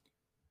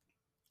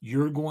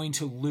 You're going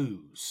to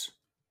lose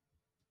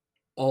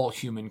all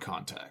human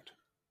contact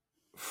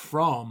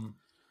from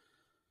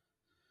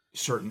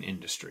certain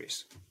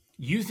industries.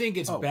 You think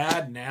it's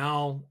bad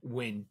now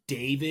when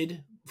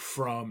David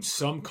from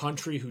some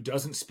country who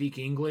doesn't speak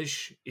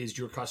English is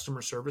your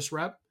customer service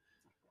rep?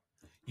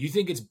 You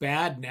think it's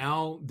bad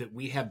now that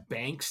we have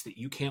banks that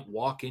you can't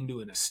walk into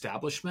an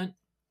establishment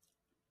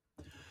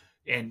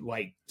and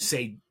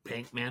say,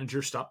 bank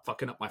manager, stop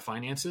fucking up my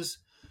finances?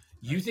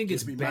 You think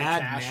it's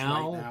bad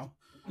now? Right now?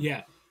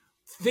 Yeah.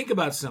 Think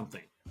about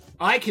something.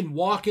 I can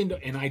walk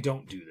into, and I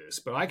don't do this,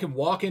 but I can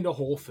walk into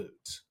Whole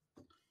Foods.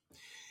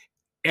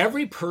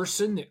 Every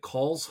person that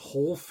calls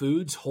Whole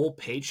Foods Whole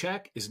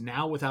Paycheck is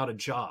now without a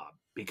job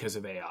because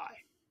of AI.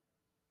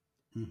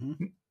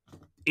 Mm-hmm.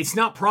 It's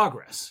not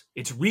progress.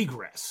 It's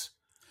regress.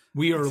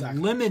 We are Exactly.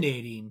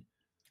 eliminating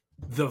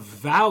the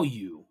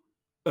value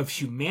of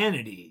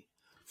humanity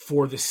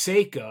for the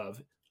sake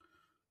of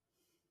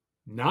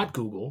not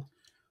Google,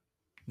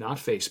 not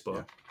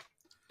Facebook,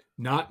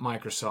 not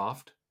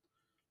Microsoft.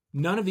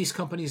 None of these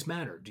companies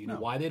matter. Do you know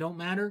why they don't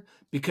matter?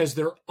 Because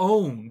they're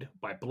owned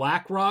by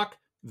BlackRock,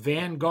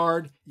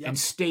 Vanguard, and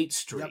State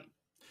Street.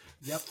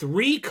 Yep.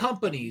 3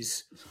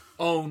 companies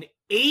own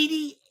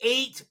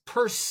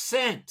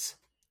 88%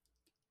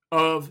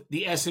 of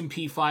the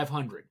S&P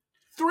 500.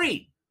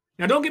 3.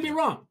 Now, don't get me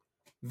wrong.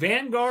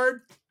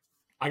 Vanguard,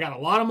 I got a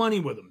lot of money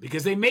with them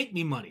because they make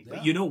me money.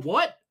 But you know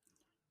what?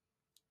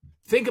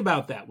 Think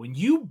about that. When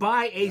you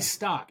buy a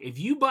stock, if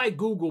you buy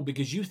Google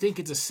because you think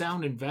it's a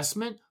sound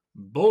investment,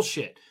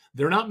 bullshit.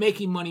 They're not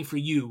making money for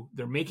you.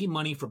 They're making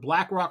money for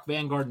BlackRock,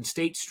 Vanguard, and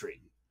State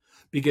Street.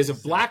 Because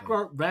if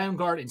BlackRock,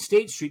 Vanguard, and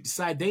State Street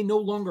decide they no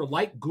longer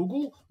like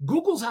Google,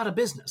 Google's out of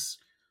business.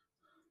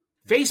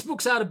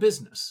 Facebook's out of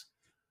business.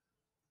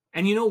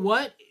 And you know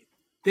what?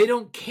 They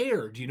don't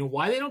care. Do you know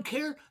why they don't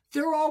care?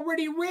 They're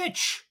already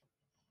rich.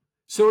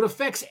 So it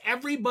affects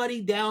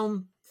everybody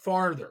down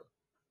farther.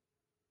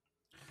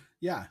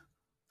 Yeah.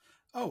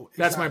 Oh, exactly.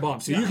 That's my bomb.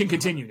 So you can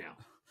continue now.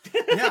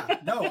 Yeah,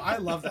 no, I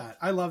love that.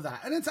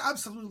 And it's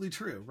absolutely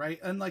true, right?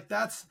 And like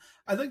I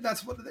think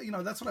that's what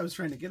that's what I was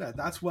trying to get at.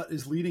 That's what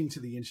is leading to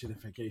the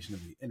enshitification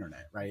of the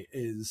internet, right?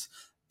 Is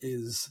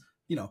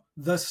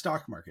the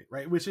stock market,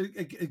 right? Which is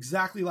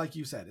exactly like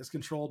you said, is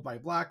controlled by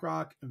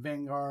BlackRock,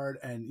 Vanguard,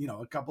 and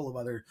a couple of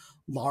other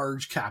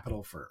large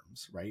capital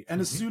firms, right? And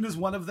as soon as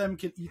one of them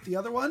can eat the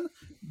other one,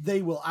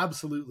 they will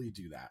absolutely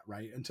do that,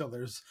 right? Until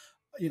there's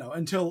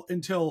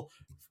until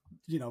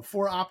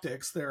for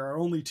optics, there are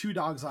only 2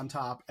 dogs on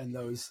top, and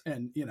those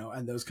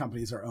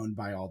companies are owned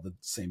by all the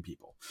same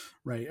people,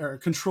 right? Or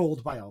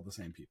controlled by all the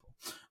same people.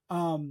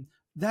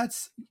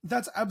 That's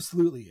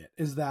absolutely it.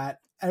 Is that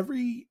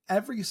every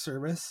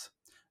service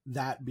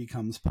that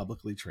becomes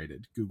publicly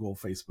traded, Google,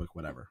 Facebook,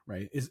 whatever,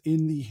 right, is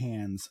in the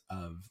hands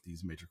of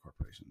these major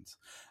corporations.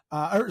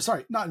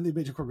 Not in the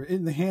major corporations,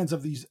 in the hands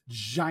of these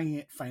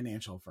giant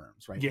financial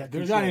firms, right? Yeah,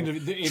 they're not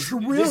into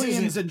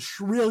trillions and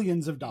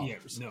trillions of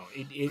dollars. Yeah, no,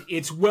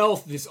 its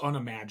wealth is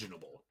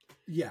unimaginable.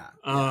 Yeah,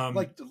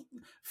 like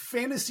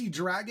fantasy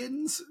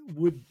dragons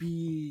would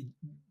be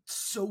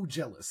so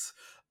jealous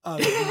of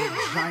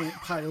the giant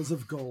piles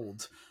of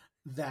gold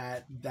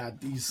that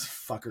these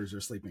fuckers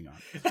are sleeping on.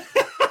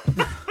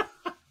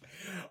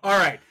 All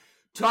right,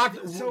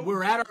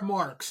 we're at our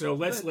mark, so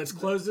let's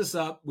close this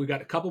up. We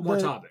got a couple more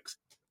topics.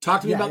 Talk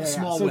to me about the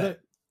small web.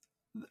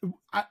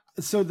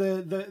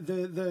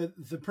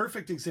 The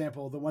perfect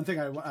example, the one thing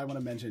I want to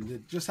mention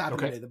that just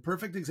happened today, the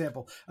perfect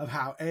example of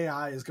how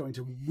AI is going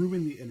to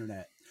ruin the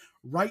internet.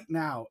 Right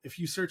now, if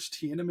you search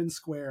Tiananmen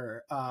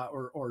Square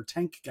or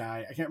Tank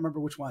Guy, I can't remember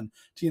which one,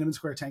 Tiananmen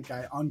Square Tank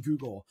Guy on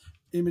Google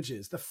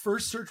Images, the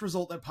first search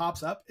result that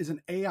pops up is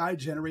an AI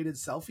generated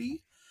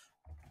selfie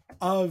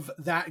of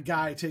that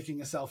guy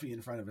taking a selfie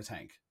in front of a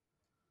tank.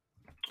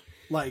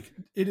 Like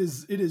it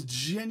is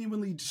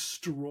genuinely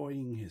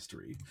destroying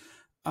history.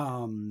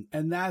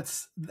 And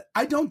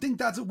I don't think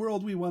that's a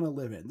world we want to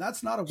live in.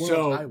 That's not a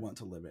world I want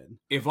to live in.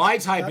 If I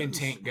type in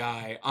Tank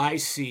Guy, I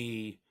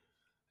see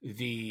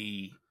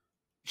the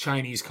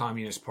Chinese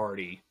Communist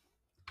Party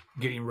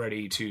getting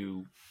ready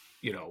to,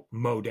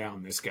 mow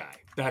down this guy.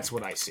 That's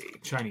what I see.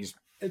 Chinese.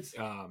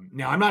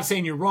 Now, I'm not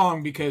saying you're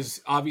wrong,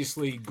 because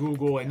obviously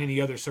Google and any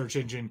other search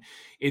engine,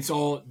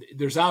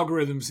 there's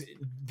algorithms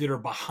that are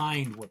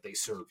behind what they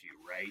serve you,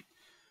 right?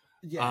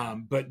 Yeah.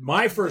 But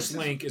my first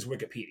link is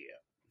Wikipedia.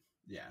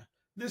 Yeah.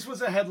 This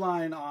was a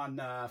headline on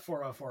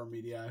 404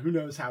 Media. Who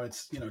knows how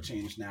it's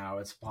changed now?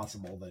 It's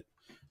possible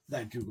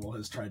that Google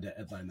has tried to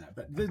headline that,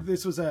 but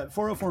this was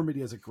 404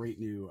 Media is a great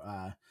new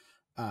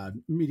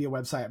media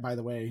website, by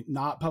the way,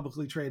 not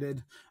publicly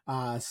traded,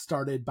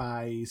 started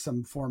by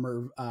some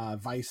former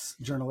Vice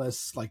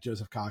journalists like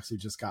Joseph Cox, who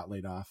just got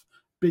laid off.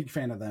 Big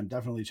fan of them.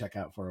 Definitely check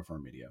out 404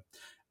 Media.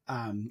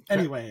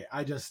 Anyway,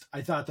 I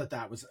thought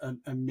that was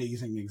an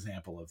amazing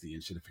example of the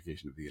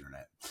enshitification of the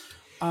internet.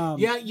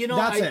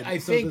 I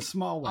think the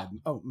small web.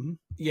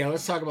 Yeah,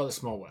 let's talk about the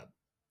small web.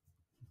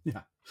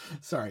 Yeah.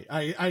 Sorry,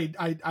 I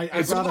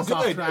brought us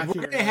off track. We're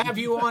going to have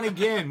you on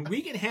again.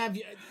 We can have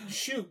you.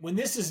 Shoot, when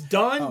this is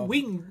done,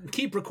 we can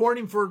keep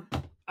recording for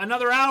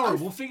another hour.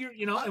 We'll figure,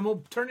 and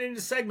we'll turn it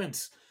into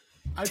segments.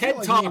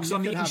 TED Talks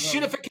on the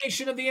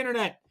enshitification of the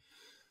internet.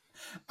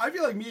 I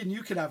feel like me and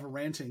you could have a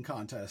ranting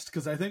contest,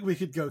 because I think we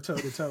could go toe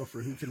to toe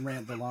for who can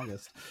rant the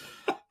longest.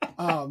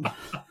 And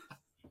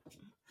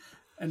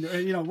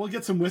we'll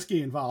get some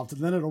whiskey involved,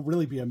 and then it'll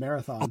really be a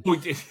marathon.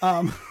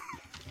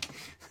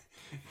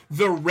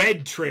 The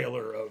red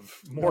trailer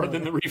of More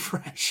Than the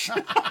Refresh.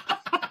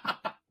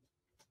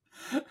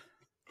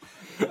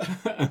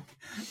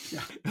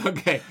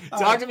 Okay,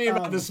 talk to me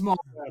about the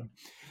small web.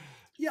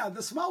 Yeah,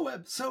 the small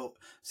web. So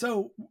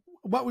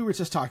what we were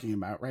just talking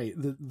about, right?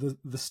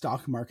 The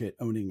stock market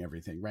owning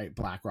everything, right?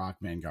 BlackRock,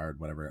 Vanguard,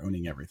 whatever,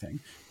 owning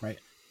everything, right?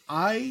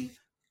 I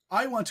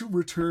I want to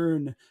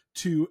return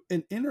to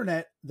an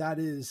internet that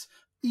is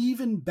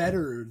even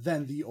better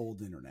than the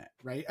old internet,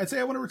 right? I'd say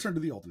I want to return to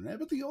the old internet,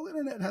 but the old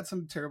internet had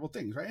some terrible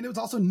things, right? And it was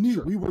also new.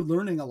 Sure. We were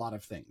learning a lot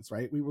of things,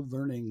 right? We were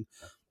learning,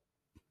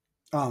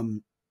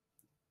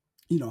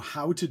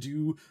 how to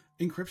do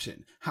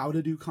encryption, how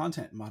to do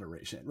content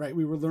moderation, right?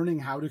 We were learning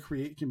how to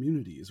create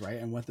communities, right?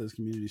 And what those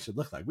communities should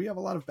look like. We have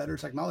a lot of better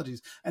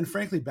technologies and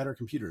frankly, better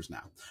computers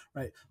now,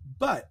 right?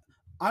 But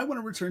I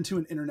want to return to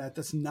an internet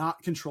that's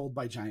not controlled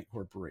by giant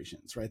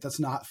corporations, right? That's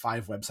not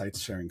 5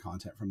 websites sharing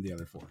content from the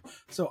other 4.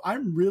 So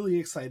I'm really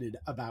excited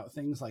about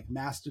things like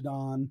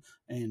Mastodon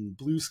and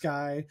Blue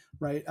Sky,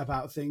 right?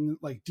 About things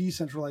like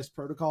decentralized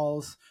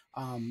protocols.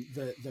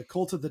 The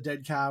Cult of the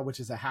Dead Cow,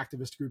 which is a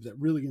hacktivist group that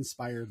really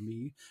inspired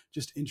me,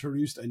 just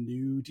introduced a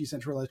new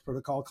decentralized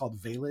protocol called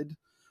Valid,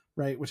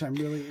 right? Which I'm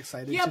really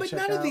excited to check out. Yeah,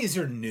 but none of these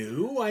are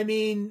new. I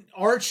mean,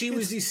 Archie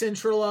was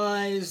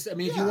decentralized. I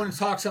mean, if you want to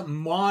talk something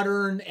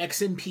modern,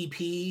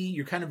 XMPP,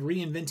 you're kind of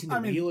reinventing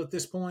the wheel at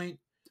this point.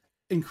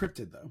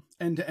 Encrypted though,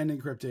 end-to-end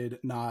encrypted,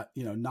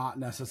 not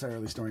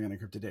necessarily storing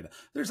unencrypted data.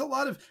 There's a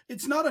lot of,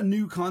 it's not a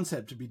new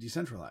concept to be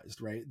decentralized,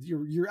 right?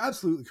 You're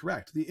absolutely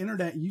correct. The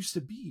internet used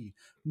to be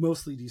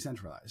mostly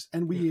decentralized,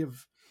 and we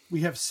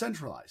have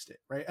centralized it,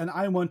 right? And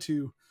I want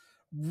to,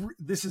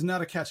 this is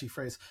not a catchy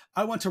phrase,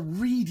 I want to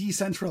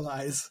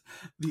re-decentralize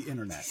the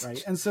internet,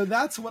 right? And so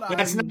that's what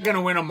That's not going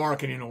to win a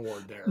marketing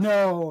award there.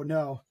 No.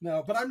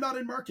 But I'm not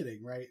in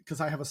marketing, right?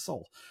 Because I have a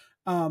soul.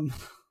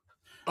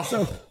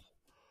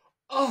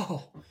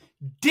 Oh,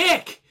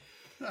 dick!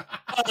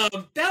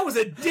 That was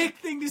a dick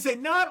thing to say.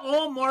 Not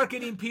all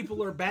marketing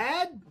people are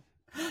bad.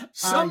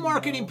 Some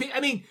marketing people, I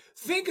mean,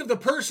 think of the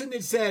person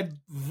that said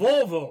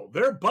Volvo.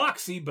 They're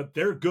boxy, but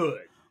they're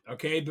good.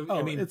 Okay,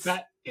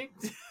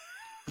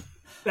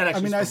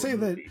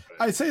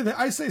 I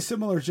say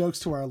similar jokes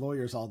to our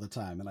lawyers all the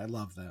time, and I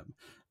love them.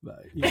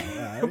 But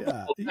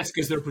that's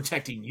because they're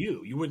protecting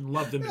you. You wouldn't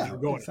love them if you were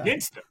going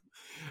against them.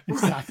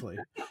 Exactly.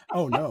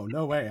 Oh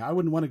no way. I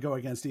wouldn't want to go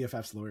against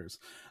EFF's lawyers.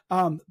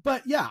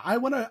 But yeah, I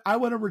want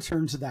to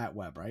return to that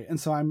web, right? And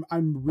so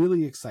I'm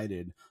really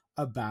excited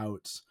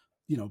about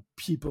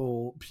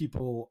people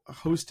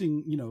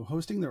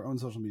hosting their own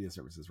social media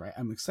services, right?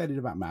 I'm excited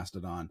about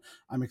Mastodon.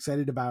 I'm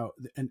excited about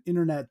an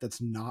internet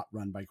that's not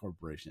run by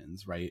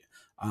corporations, right?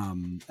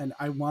 And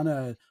I want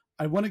to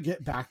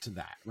get back to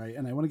that, right?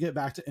 And I want to get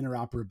back to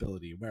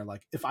interoperability, where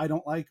like if I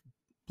don't like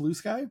Blue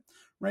Sky,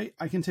 right,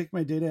 I can take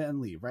my data and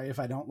leave, right? If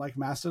I don't like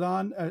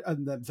Mastodon,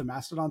 the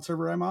Mastodon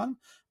server I'm on,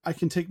 I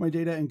can take my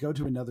data and go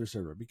to another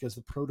server because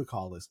the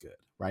protocol is good,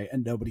 right?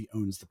 And nobody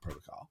owns the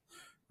protocol,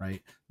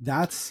 right?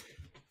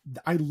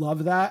 I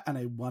love that, and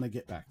I want to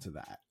get back to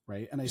that,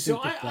 right? And I think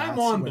I'm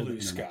on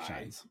Blue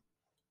Sky,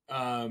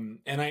 and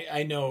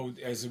I know,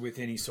 as with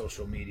any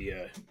social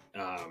media,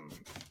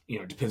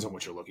 it depends on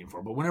what you're looking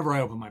for. But whenever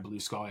I open my Blue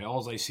Sky,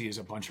 all I see is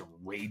a bunch of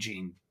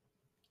raging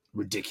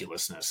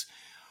ridiculousness.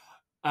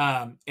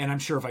 And I'm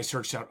sure if I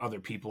searched out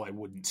other people, I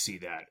wouldn't see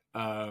that.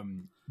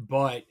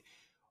 But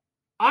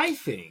I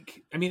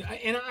think, and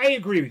I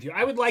agree with you.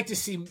 I would like to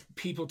see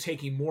people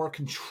taking more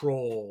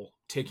control,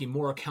 taking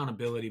more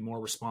accountability, more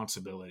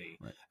responsibility,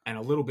 right, and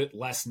a little bit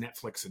less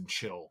Netflix and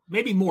chill.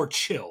 Maybe more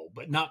chill,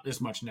 but not as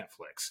much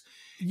Netflix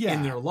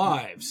in their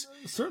lives.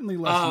 Certainly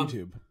less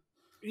YouTube.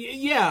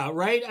 Yeah,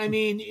 right. I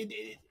mean,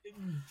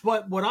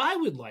 but what I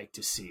would like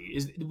to see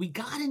is we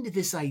got into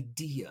this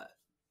idea,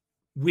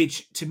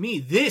 which to me,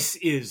 this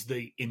is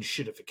the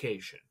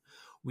enshitification.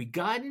 We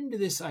got into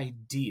this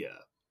idea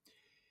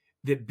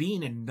that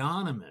being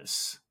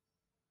anonymous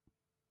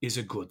is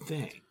a good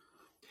thing.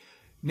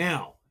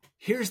 Now,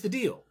 here's the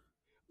deal.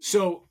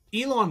 So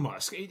Elon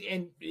Musk,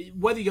 and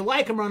whether you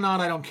like him or not,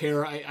 I don't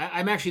care.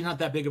 I'm actually not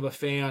that big of a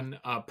fan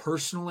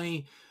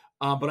personally,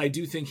 but I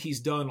do think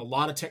he's done a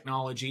lot of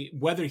technology.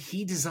 Whether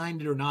he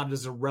designed it or not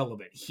is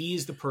irrelevant. He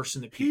is the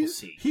person that people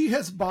see. He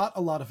has bought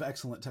a lot of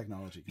excellent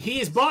technology. He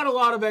has bought a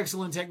lot of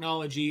excellent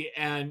technology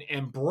and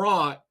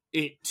brought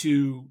it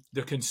to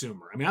the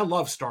consumer. I mean, I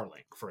love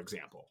Starlink, for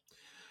example.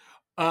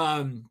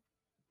 But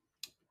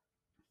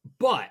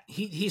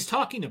he's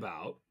talking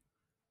about,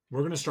 we're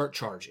going to start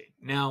charging.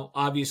 Now,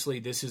 obviously,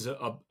 this is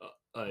a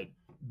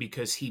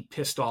because he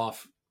pissed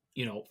off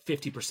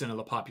 50% of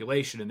the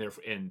population,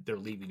 and they're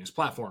leaving his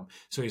platform,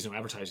 so he has no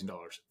advertising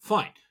dollars.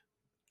 Fine,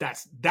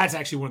 that's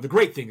actually one of the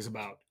great things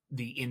about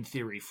the, in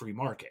theory, free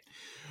market.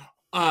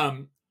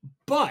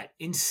 But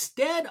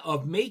instead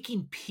of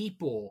making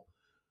people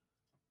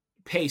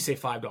pay, say,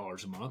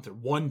 $5 a month or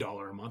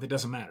 $1 a month, it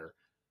doesn't matter,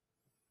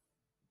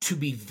 to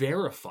be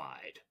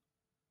verified,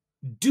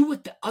 do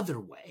it the other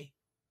way.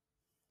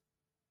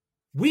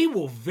 We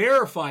will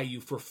verify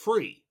you for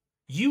free.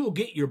 You will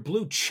get your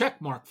blue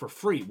check mark for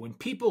free. When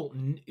people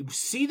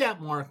see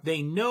that mark,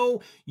 they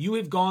know you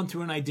have gone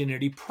through an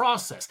identity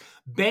process.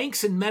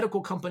 Banks and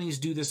medical companies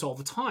do this all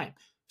the time.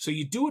 So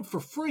you do it for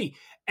free.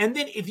 And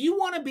then if you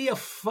want to be a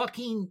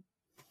fucking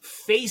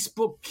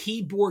Facebook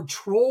keyboard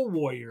troll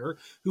warrior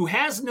who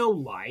has no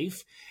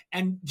life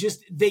and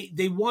just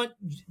they want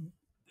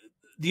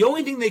the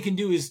only thing they can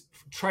do is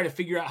try to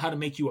figure out how to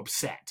make you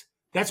upset.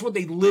 That's what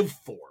they live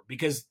for,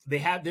 because they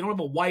don't have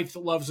a wife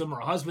that loves them or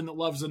a husband that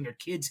loves them. Their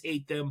kids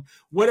hate them,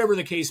 whatever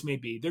the case may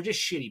be. They're just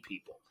shitty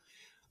people.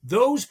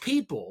 Those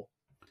people,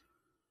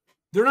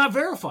 they're not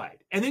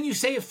verified. And then you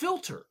say a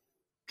filter,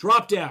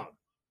 drop down,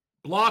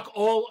 block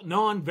all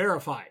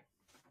non-verified.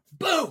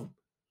 Boom!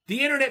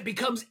 The internet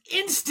becomes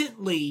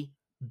instantly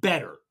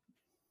better.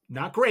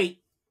 Not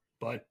great,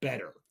 but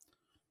better.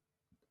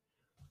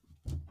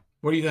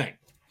 What do you think?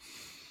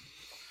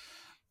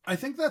 I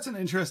think that's an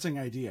interesting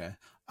idea.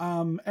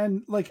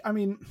 And like, I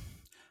mean,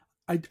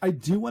 I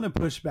do want to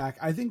push back.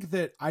 I think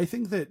that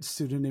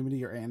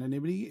pseudonymity or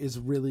anonymity is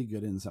really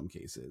good in some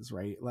cases,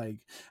 right? Like,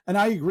 and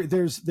I agree.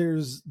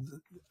 There's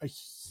a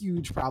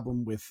huge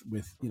problem with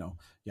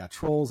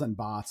trolls and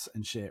bots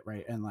and shit,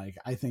 right? And like,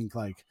 I think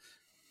like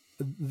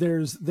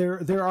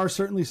there are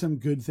certainly some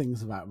good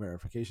things about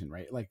verification,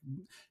 right? Like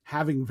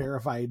having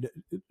verified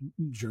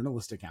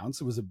journalist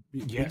accounts was a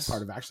big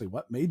part of actually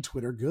what made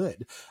Twitter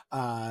good.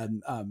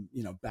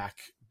 Back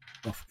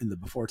in the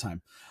before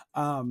time.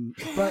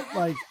 But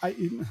like,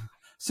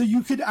 so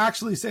you could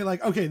actually say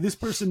like, okay, this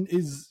person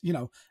is,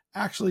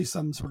 actually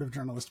some sort of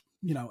journalist,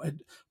 it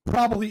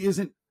probably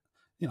isn't,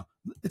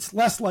 it's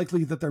less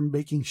likely that they're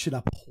making shit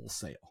up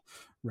wholesale.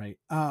 Right.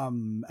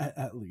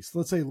 At least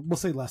we'll say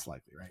less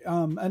likely. Right.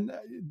 And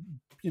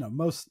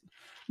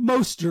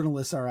most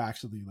journalists are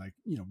actually like,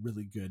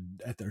 really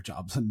good at their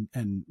jobs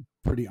and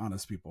pretty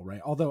honest people.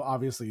 Right. Although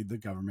obviously the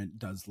government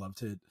does love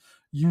to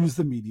use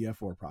the media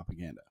for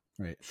propaganda.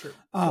 Right. Sure.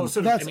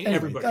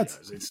 Everybody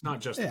does. It's not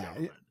just the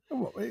government.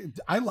 Well,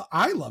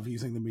 I love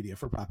using the media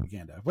for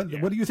propaganda. What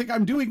do you think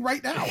I'm doing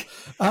right now?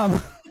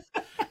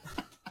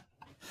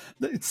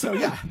 So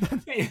yeah,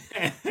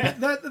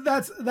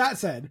 that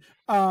said,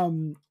 I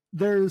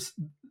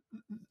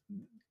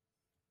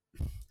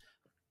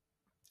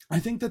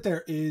think that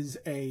there is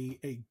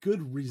a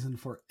good reason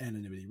for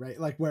anonymity, right?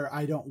 Like where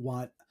I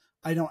want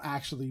a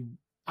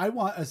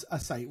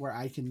site where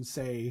I can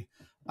say,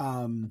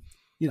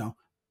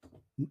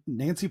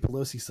 Nancy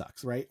Pelosi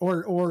sucks, right?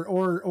 Or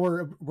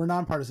we're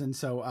nonpartisan.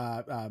 So,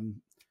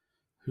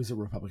 who's a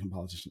Republican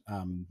politician?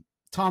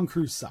 Tom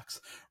Cruise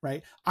sucks,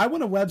 right? I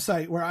want a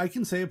website where I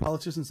can say a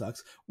politician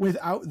sucks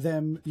without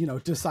them,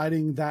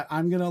 deciding that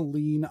I'm going to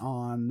lean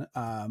on,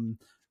 I'm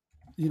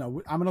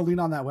going to lean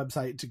on that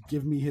website to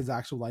give me his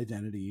actual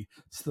identity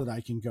so that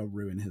I can go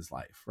ruin his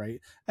life. Right.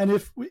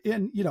 And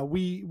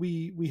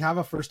we have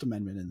a First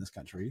Amendment in this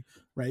country,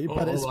 right?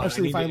 But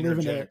especially if I live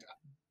in it.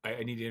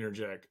 I need to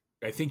interject.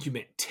 I think you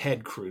meant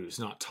Ted Cruz,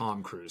 not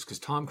Tom Cruise, because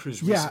Tom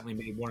Cruise recently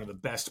made one of the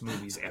best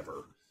movies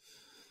ever.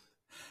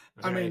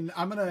 Okay?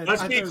 I mean,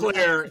 let's be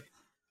clear.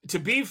 To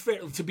be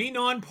fair, to be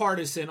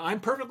nonpartisan,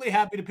 I'm perfectly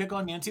happy to pick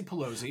on Nancy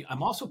Pelosi.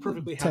 I'm also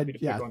perfectly happy to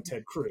pick on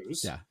Ted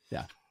Cruz.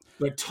 Yeah.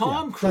 But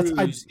Tom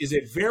Cruise is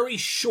a very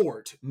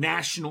short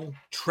national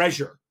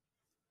treasure.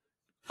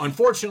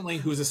 Unfortunately,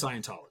 who's a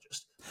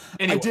Scientologist.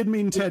 Anyway. I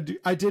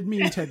did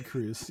mean Ted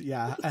Cruz.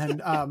 Yeah.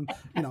 And,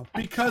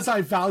 because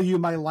I value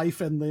my life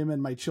and limb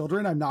and my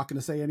children, I'm not going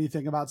to say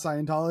anything about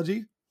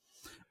Scientology.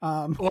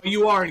 Well,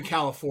 you are in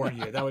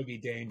California. That would be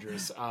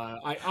dangerous.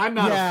 I'm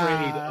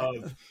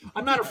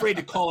not afraid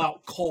to call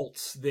out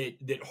cults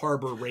that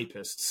harbor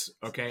rapists.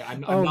 Okay.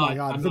 I'm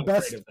not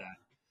afraid of that.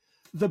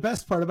 The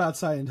best part about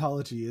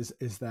Scientology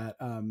is that,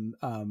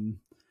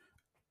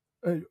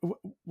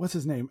 what's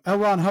his name? L.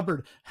 Ron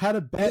Hubbard had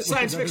a bet with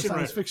another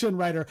science fiction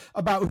writer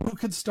about who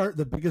could start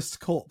the biggest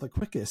cult the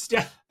quickest.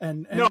 Yeah,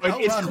 and L.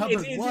 Ron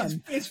Hubbard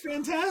won. It's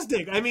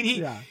fantastic. I mean,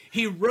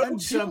 he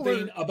wrote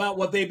something about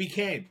what they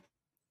became.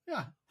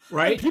 Yeah,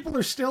 right. And people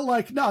are still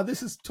like, no,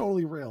 this is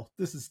totally real.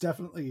 This is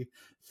definitely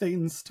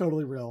things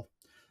totally real.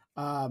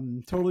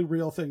 Totally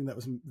real thing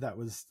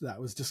that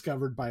was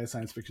discovered by a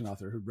science fiction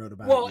author who wrote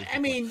about it. Well, I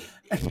mean,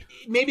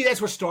 maybe that's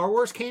where Star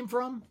Wars came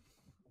from.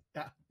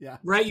 Yeah.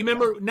 Right. You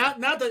remember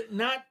not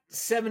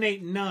 7,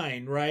 8,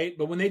 9, right?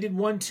 But when they did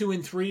 1, 2,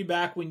 and 3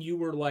 back when you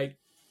were like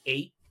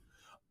 8.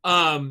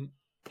 And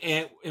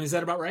is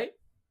that about right?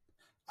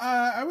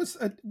 I was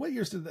what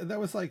years did that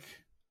was like?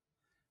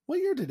 What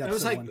year did that?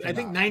 Was like I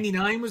think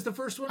 99 was the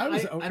first one. I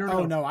don't know.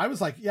 Oh no, I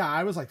was like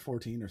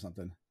 14 or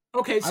something.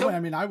 Okay, so I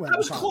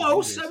was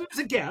close. I was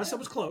a guess. I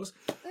was close.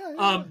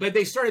 Yeah. But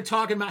they started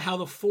talking about how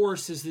the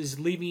Force is these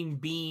living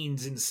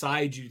beings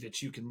inside you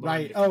that you can learn.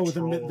 Right.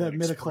 The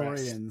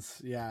midichlorians.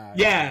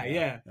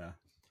 Yeah.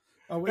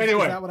 Oh, wait,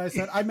 anyway, is that what I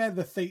said? I meant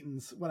the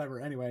Thetans.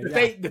 Whatever. Anyway.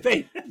 The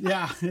Thetans.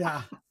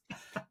 Yeah.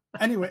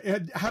 Anyway,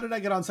 how did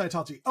I get on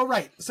Scientology? Oh,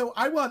 right. So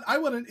I want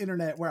an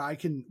internet where I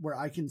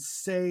can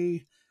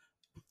say.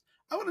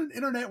 I want an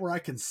internet where I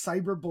can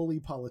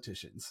cyberbully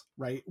politicians,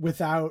 right?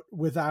 Without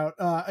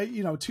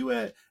to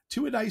a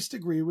nice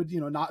degree, with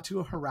not to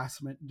a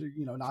harassment,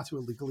 not to a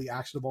legally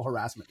actionable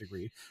harassment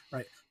degree,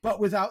 right? But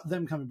without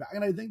them coming back,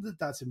 and I think that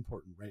that's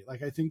important, right?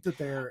 Like I think that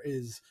there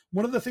is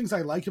one of the things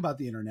I like about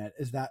the internet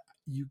is that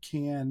you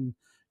can,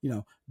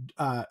 you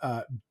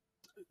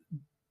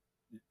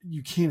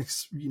can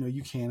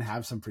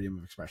have some freedom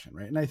of expression,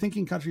 right? And I think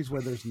in countries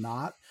where there's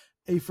not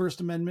a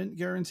First Amendment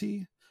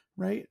guarantee,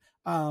 right?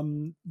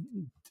 In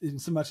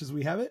so much as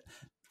we have it.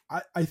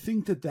 I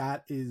think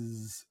that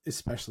is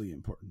especially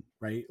important,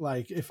 right?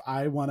 Like if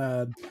I want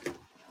to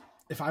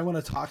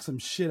talk some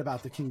shit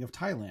about the king of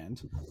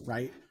Thailand,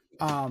 right?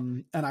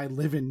 And I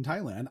live in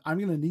Thailand, I'm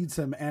going to need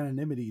some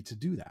anonymity to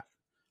do that,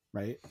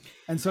 right?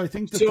 And so I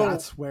think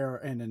that's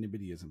where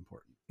anonymity is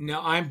important.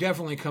 Now, I'm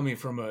definitely coming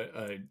from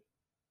a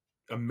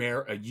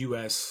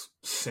U.S.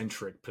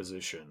 centric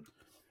position.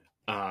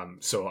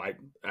 So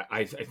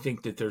I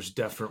think that there's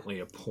definitely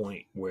a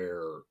point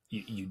where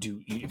you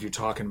do, if you're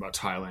talking about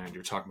Thailand,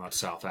 you're talking about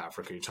South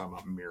Africa, you're talking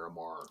about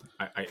Myanmar,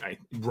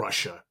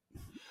 Russia.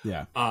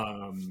 Yeah.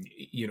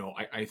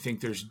 I think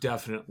there's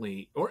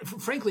definitely, or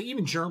frankly,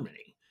 even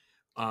Germany.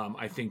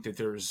 I think that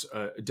there's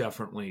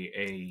definitely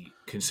a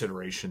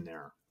consideration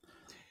there.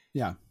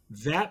 Yeah.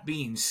 That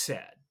being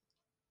said,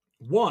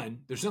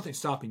 one, there's nothing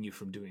stopping you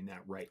from doing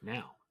that right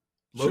now.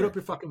 Load up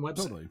your fucking website.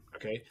 Totally.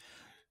 Okay.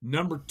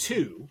 Number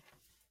two,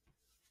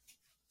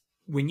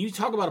 when you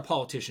talk about a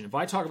politician, if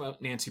I talk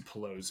about Nancy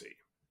Pelosi,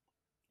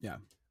 yeah,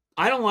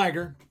 I don't like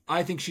her.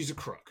 I think she's a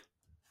crook.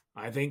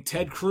 I think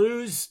Ted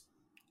Cruz,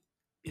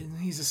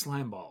 he's a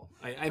slime ball.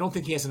 I don't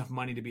think he has enough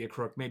money to be a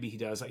crook. Maybe he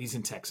does. He's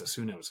in Texas.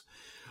 Who knows?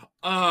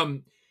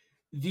 But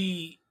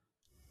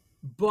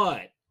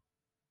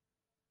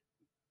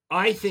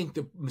I think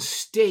the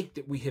mistake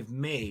that we have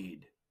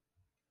made,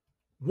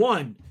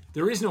 one,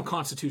 there is no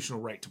constitutional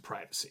right to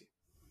privacy,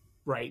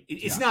 right?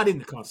 It's not in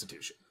the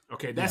Constitution.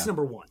 Okay, that's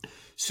number one.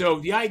 So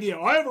the idea,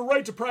 I have a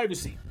right to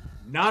privacy,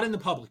 not in the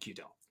public, you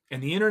don't.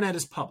 And the internet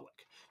is public.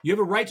 You have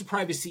a right to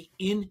privacy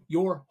in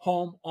your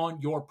home,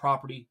 on your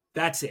property.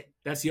 That's it.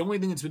 That's the only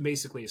thing that's been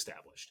basically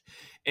established.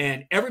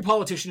 And every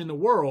politician in the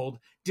world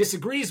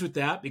disagrees with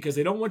that because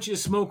they don't want you to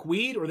smoke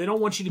weed or they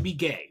don't want you to be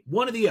gay.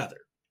 One or the other.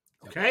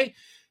 Okay?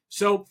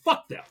 So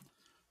fuck them.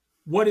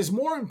 What is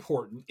more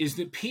important is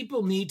that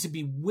people need to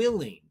be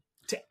willing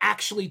to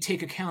actually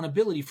take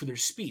accountability for their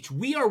speech.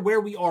 We are where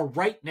we are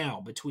right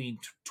now between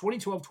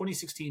 2012,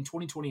 2016,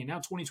 2020, and now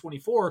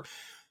 2024,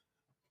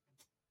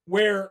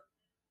 where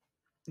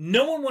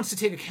no one wants to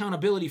take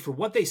accountability for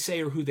what they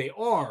say or who they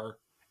are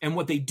and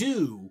what they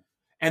do,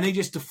 and they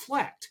just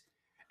deflect.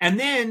 And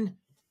then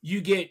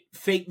you get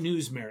fake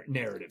news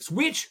narratives,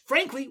 which,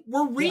 frankly,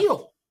 were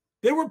real.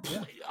 There were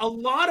a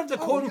lot of the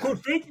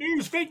quote-unquote fake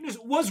news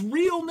was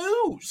real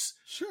news.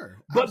 Sure.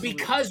 But absolutely.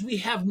 Because we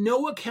have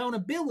no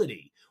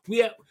accountability,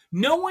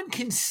 no one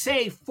can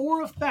say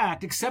for a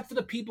fact, except for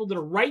the people that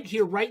are right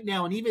here, right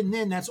now, and even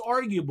then, that's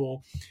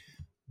arguable,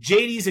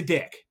 JD's a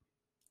dick.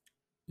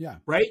 Yeah.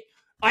 Right?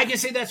 I can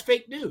say that's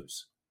fake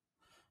news.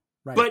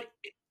 Right. But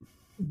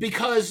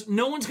because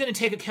no one's going to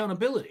take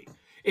accountability.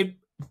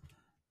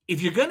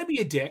 If you're going to be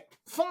a dick,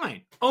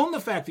 fine. Own the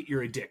fact that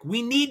you're a dick.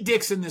 We need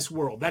dicks in this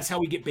world. That's how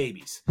we get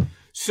babies.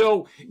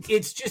 So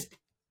it's just,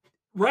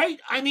 right?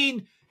 I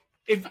mean,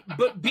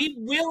 but be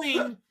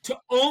willing to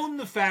own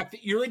the fact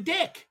that you're a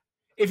dick.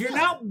 If you're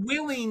not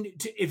willing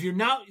to,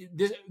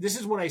 this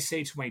is what I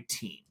say to my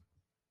team.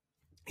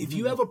 If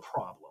you have a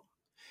problem,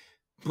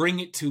 bring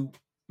it to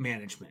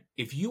management.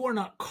 If you are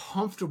not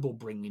comfortable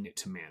bringing it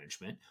to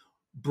management,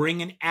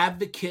 bring an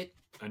advocate,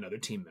 another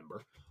team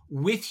member,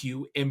 with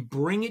you and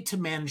bring it to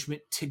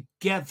management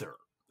together.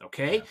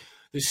 Okay? Yeah.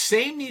 The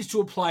same needs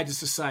to apply to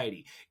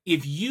society.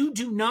 If you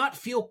do not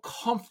feel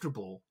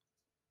comfortable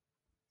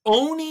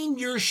owning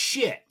your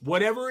shit,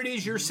 whatever it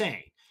is you're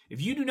saying,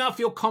 if you do not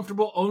feel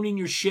comfortable owning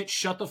your shit,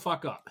 shut the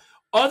fuck up.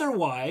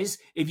 Otherwise,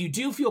 if you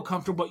do feel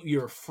comfortable but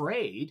you're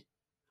afraid,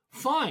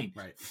 fine.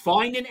 Right.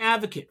 Find an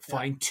advocate.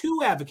 Find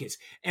two advocates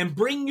and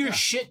bring your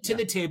shit to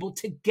the table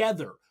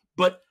together,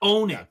 but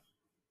own it.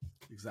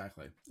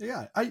 Exactly.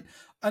 Yeah. I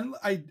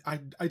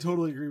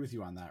totally agree with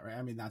you on that. Right.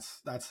 I mean,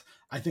 that's,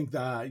 I think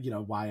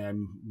why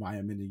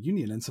I'm in a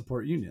union and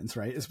support unions,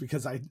 right. Is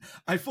because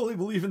I fully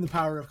believe in the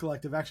power of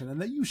collective action and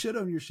that you should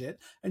own your shit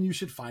and you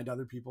should find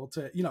other people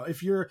to,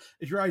 if your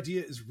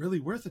idea is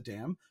really worth a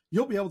damn,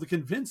 you'll be able to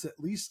convince at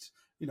least,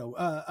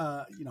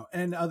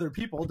 and other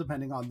people,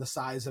 depending on the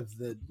size of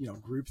the,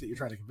 group that you're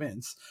trying to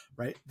convince,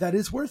 right. That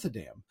is worth a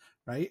damn.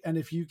 Right. And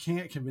if you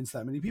can't convince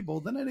that many people,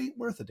 then it ain't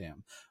worth a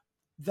damn.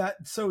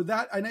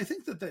 And I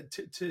think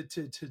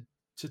that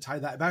to tie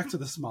that back to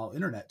the small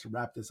internet, to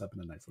wrap this up in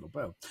a nice little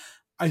bow,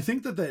 I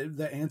think that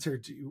the answer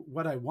to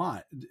what I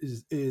want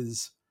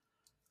is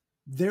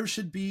there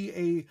should be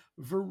a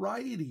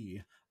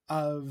variety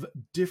of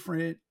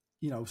different,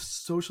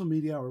 social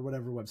media or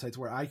whatever websites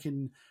where I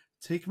can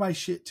take my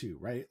shit to,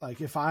 right?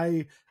 Like if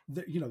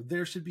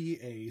there should be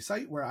a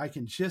site where I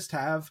can just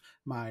have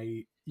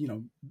my,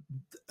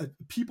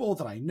 people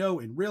that I know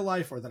in real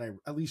life or that I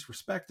at least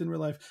respect in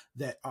real life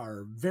that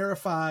are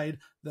verified,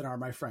 that are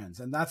my friends.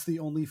 And that's the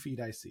only feed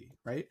I see.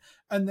 Right.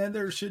 And then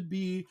there should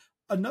be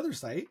another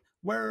site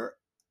where,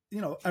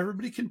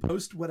 everybody can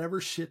post whatever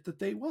shit that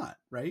they want.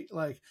 Right.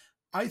 Like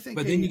I think,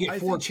 but then you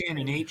get 4chan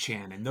and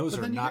 8chan and those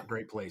are not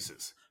great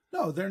places.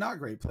 No, they're not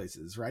great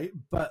places. Right.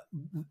 But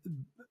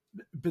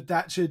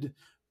that should,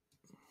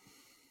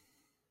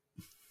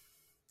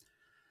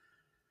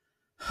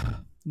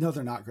 No,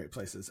 they're not great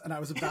places. And I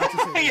was about to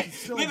say,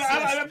 still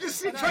I'm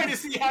just trying to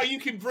see how you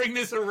can bring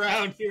this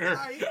around here.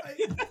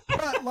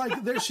 But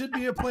like, there should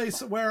be a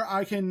place where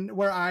I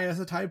as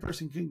a Thai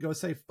person can go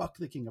say, fuck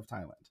the King of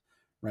Thailand,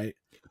 right?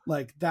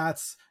 Like that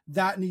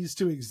needs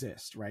to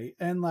exist, right?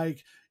 And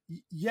like,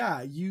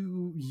 yeah,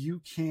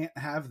 you can't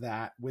have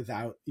that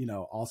without,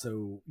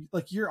 also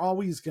like you're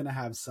always going to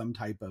have some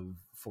type of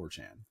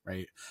 4chan,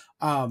 right?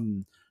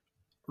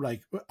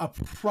 Like a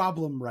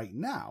problem right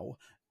now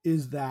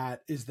is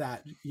that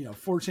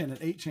 4chan and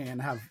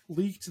 8chan have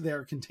leaked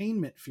their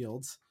containment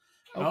fields.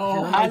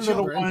 Hi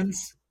little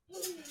ones.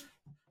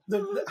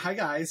 Hi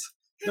guys.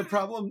 The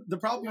problem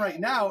right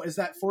now is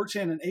that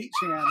 4chan and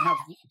 8chan have.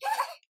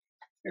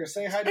 Here,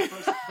 say hi to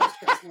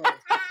first world.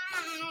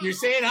 You're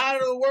saying hi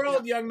to the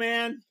world, young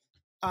man.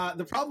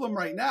 The problem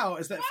right now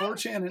is that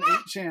 4chan and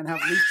 8chan have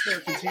leaked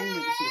their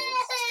containment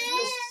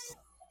fields.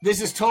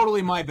 This is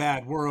totally my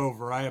bad. We're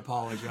over. I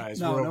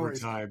apologize. We're over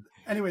time.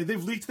 Anyway,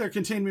 they've leaked their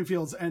containment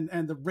fields,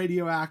 and the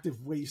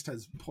radioactive waste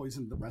has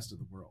poisoned the rest of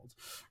the world.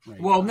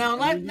 Right? Well, now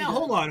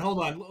hold on.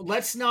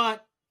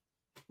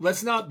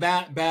 Let's not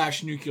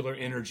bash nuclear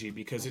energy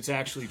because it's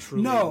actually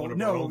truly one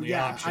of our only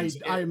options.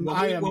 I am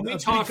a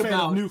big fan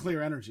of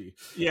nuclear energy.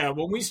 Yeah,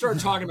 when we start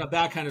talking about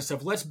that kind of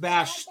stuff, let's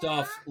bash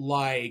stuff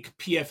like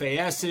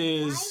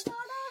PFASs,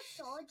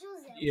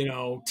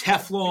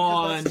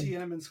 Teflon. That's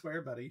Tiananmen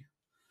Square, buddy.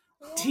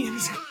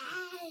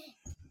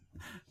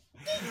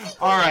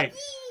 All right.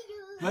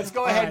 Let's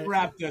go ahead and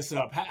wrap this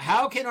up.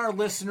 How can our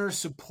listeners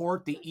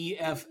support the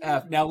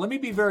EFF? Now, let me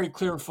be very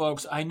clear,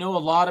 folks. I know a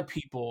lot of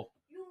people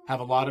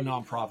have a lot of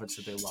nonprofits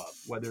that they love,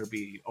 whether it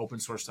be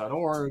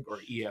opensource.org or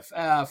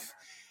EFF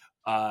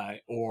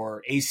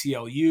or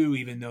ACLU,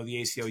 even though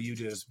the ACLU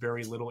does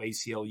very little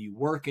ACLU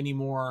work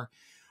anymore.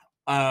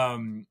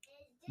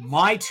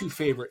 My two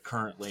favorite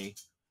currently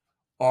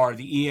are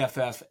the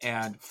EFF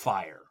and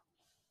FIRE.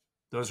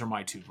 Those are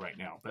my two right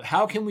now. But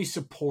how can we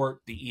support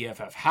the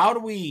EFF? How do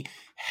we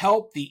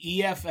help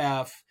the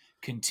EFF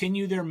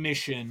continue their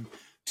mission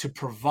to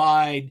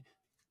provide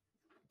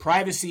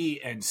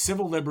privacy and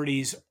civil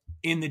liberties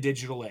in the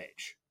digital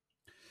age?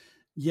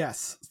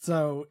 Yes.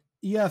 So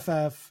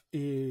EFF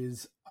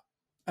is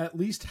at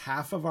least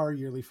half of our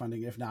yearly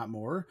funding, if not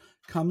more,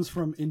 comes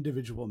from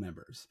individual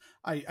members.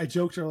 I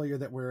joked earlier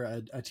that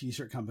we're a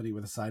t-shirt company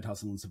with a side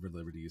hustle and civil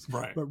liberties,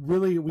 right? But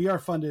really we are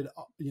funded,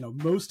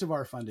 most of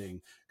our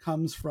funding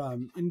comes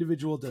from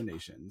individual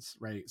donations,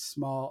 right?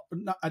 Small,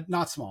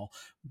 not small,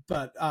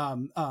 but,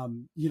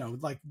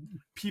 like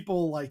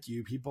people like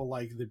you, people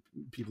like the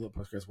people at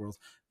Postgres World,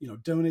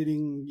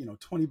 donating,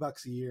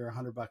 $20 a year,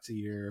 $100 a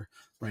year,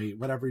 right?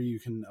 Whatever you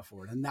can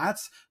afford. And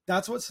that's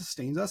what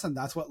sustains us. And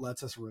that's what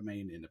lets us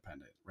remain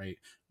independent, right?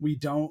 We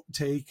don't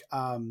take,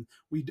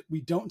 we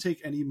don't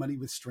take any money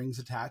with strings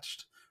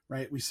attached,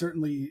 right? We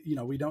certainly,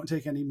 we don't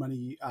take any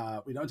money.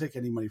 We don't take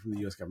any money from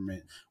the U.S.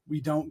 government.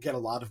 We don't get a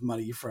lot of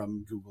money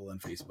from Google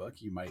and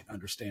Facebook. You might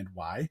understand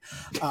why.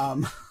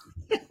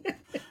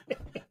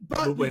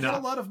 But we get a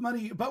lot of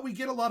money. But we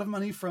get a lot of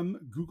money from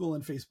Google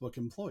and Facebook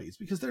employees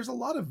because there's a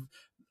lot of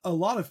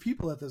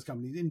people at those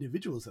companies,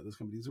 individuals at those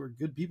companies who are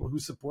good people who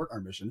support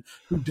our mission,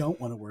 who don't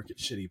want to work at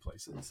shitty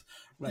places.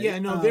 Right? Yeah,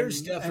 no,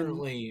 there's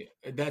definitely,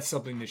 that's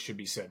something that should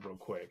be said real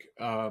quick.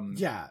 A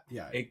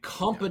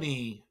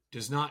company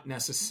does not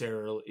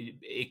necessarily,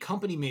 a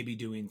company may be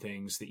doing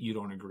things that you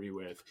don't agree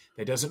with.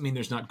 That doesn't mean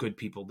there's not good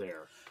people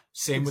there.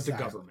 Same with the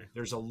government.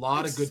 There's a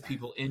lot of good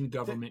people in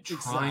government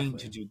trying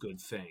to do good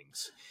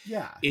things.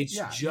 Yeah. It's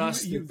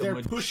just that the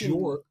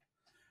majority...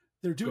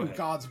 They're doing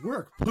God's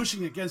work,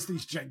 pushing against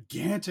these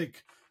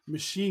gigantic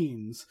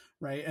machines,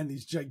 right? And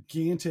these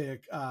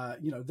gigantic,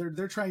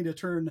 they're trying to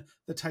turn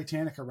the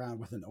Titanic around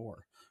with an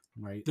oar,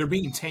 right? They're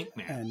being tank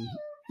man. And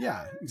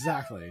yeah,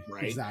 exactly.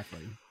 Right?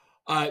 Exactly.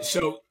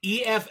 So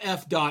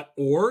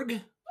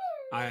EFF.org.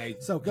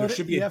 There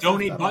should be a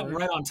donate button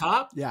right on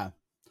top.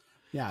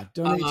 Yeah,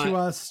 donate to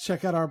us.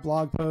 Check out our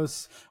blog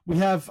posts. We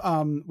have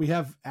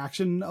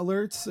action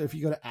alerts. If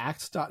you go to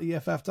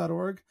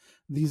act.eff.org,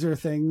 these are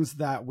things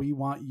that we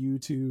want you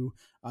to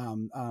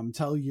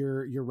tell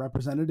your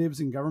representatives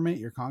in government,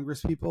 your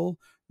Congress people,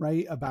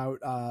 right, about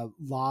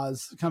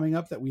laws coming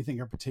up that we think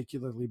are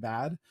particularly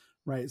bad.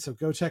 Right. So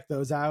go check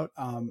those out.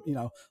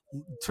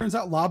 Turns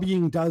out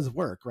lobbying does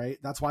work. Right.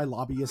 That's why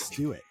lobbyists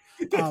do it.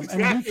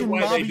 Exactly, and we can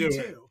lobby too.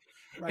 It.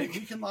 Right.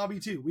 We can lobby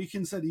too. We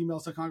can send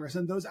emails to Congress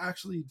and those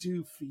actually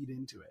do feed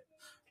into it.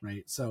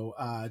 Right. So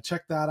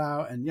check that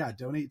out and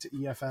donate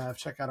to EFF,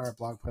 check out our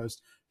blog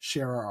post,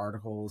 share our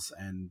articles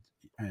and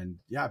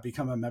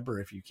become a member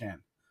if you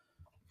can.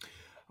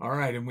 All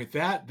right. And with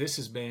that, this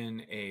has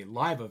been a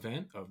live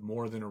event of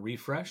More Than a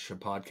Refresh, a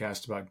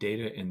podcast about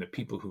data and the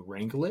people who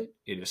wrangle it.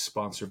 It is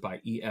sponsored by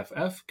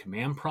EFF,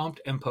 Command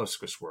Prompt, and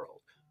Postgres World.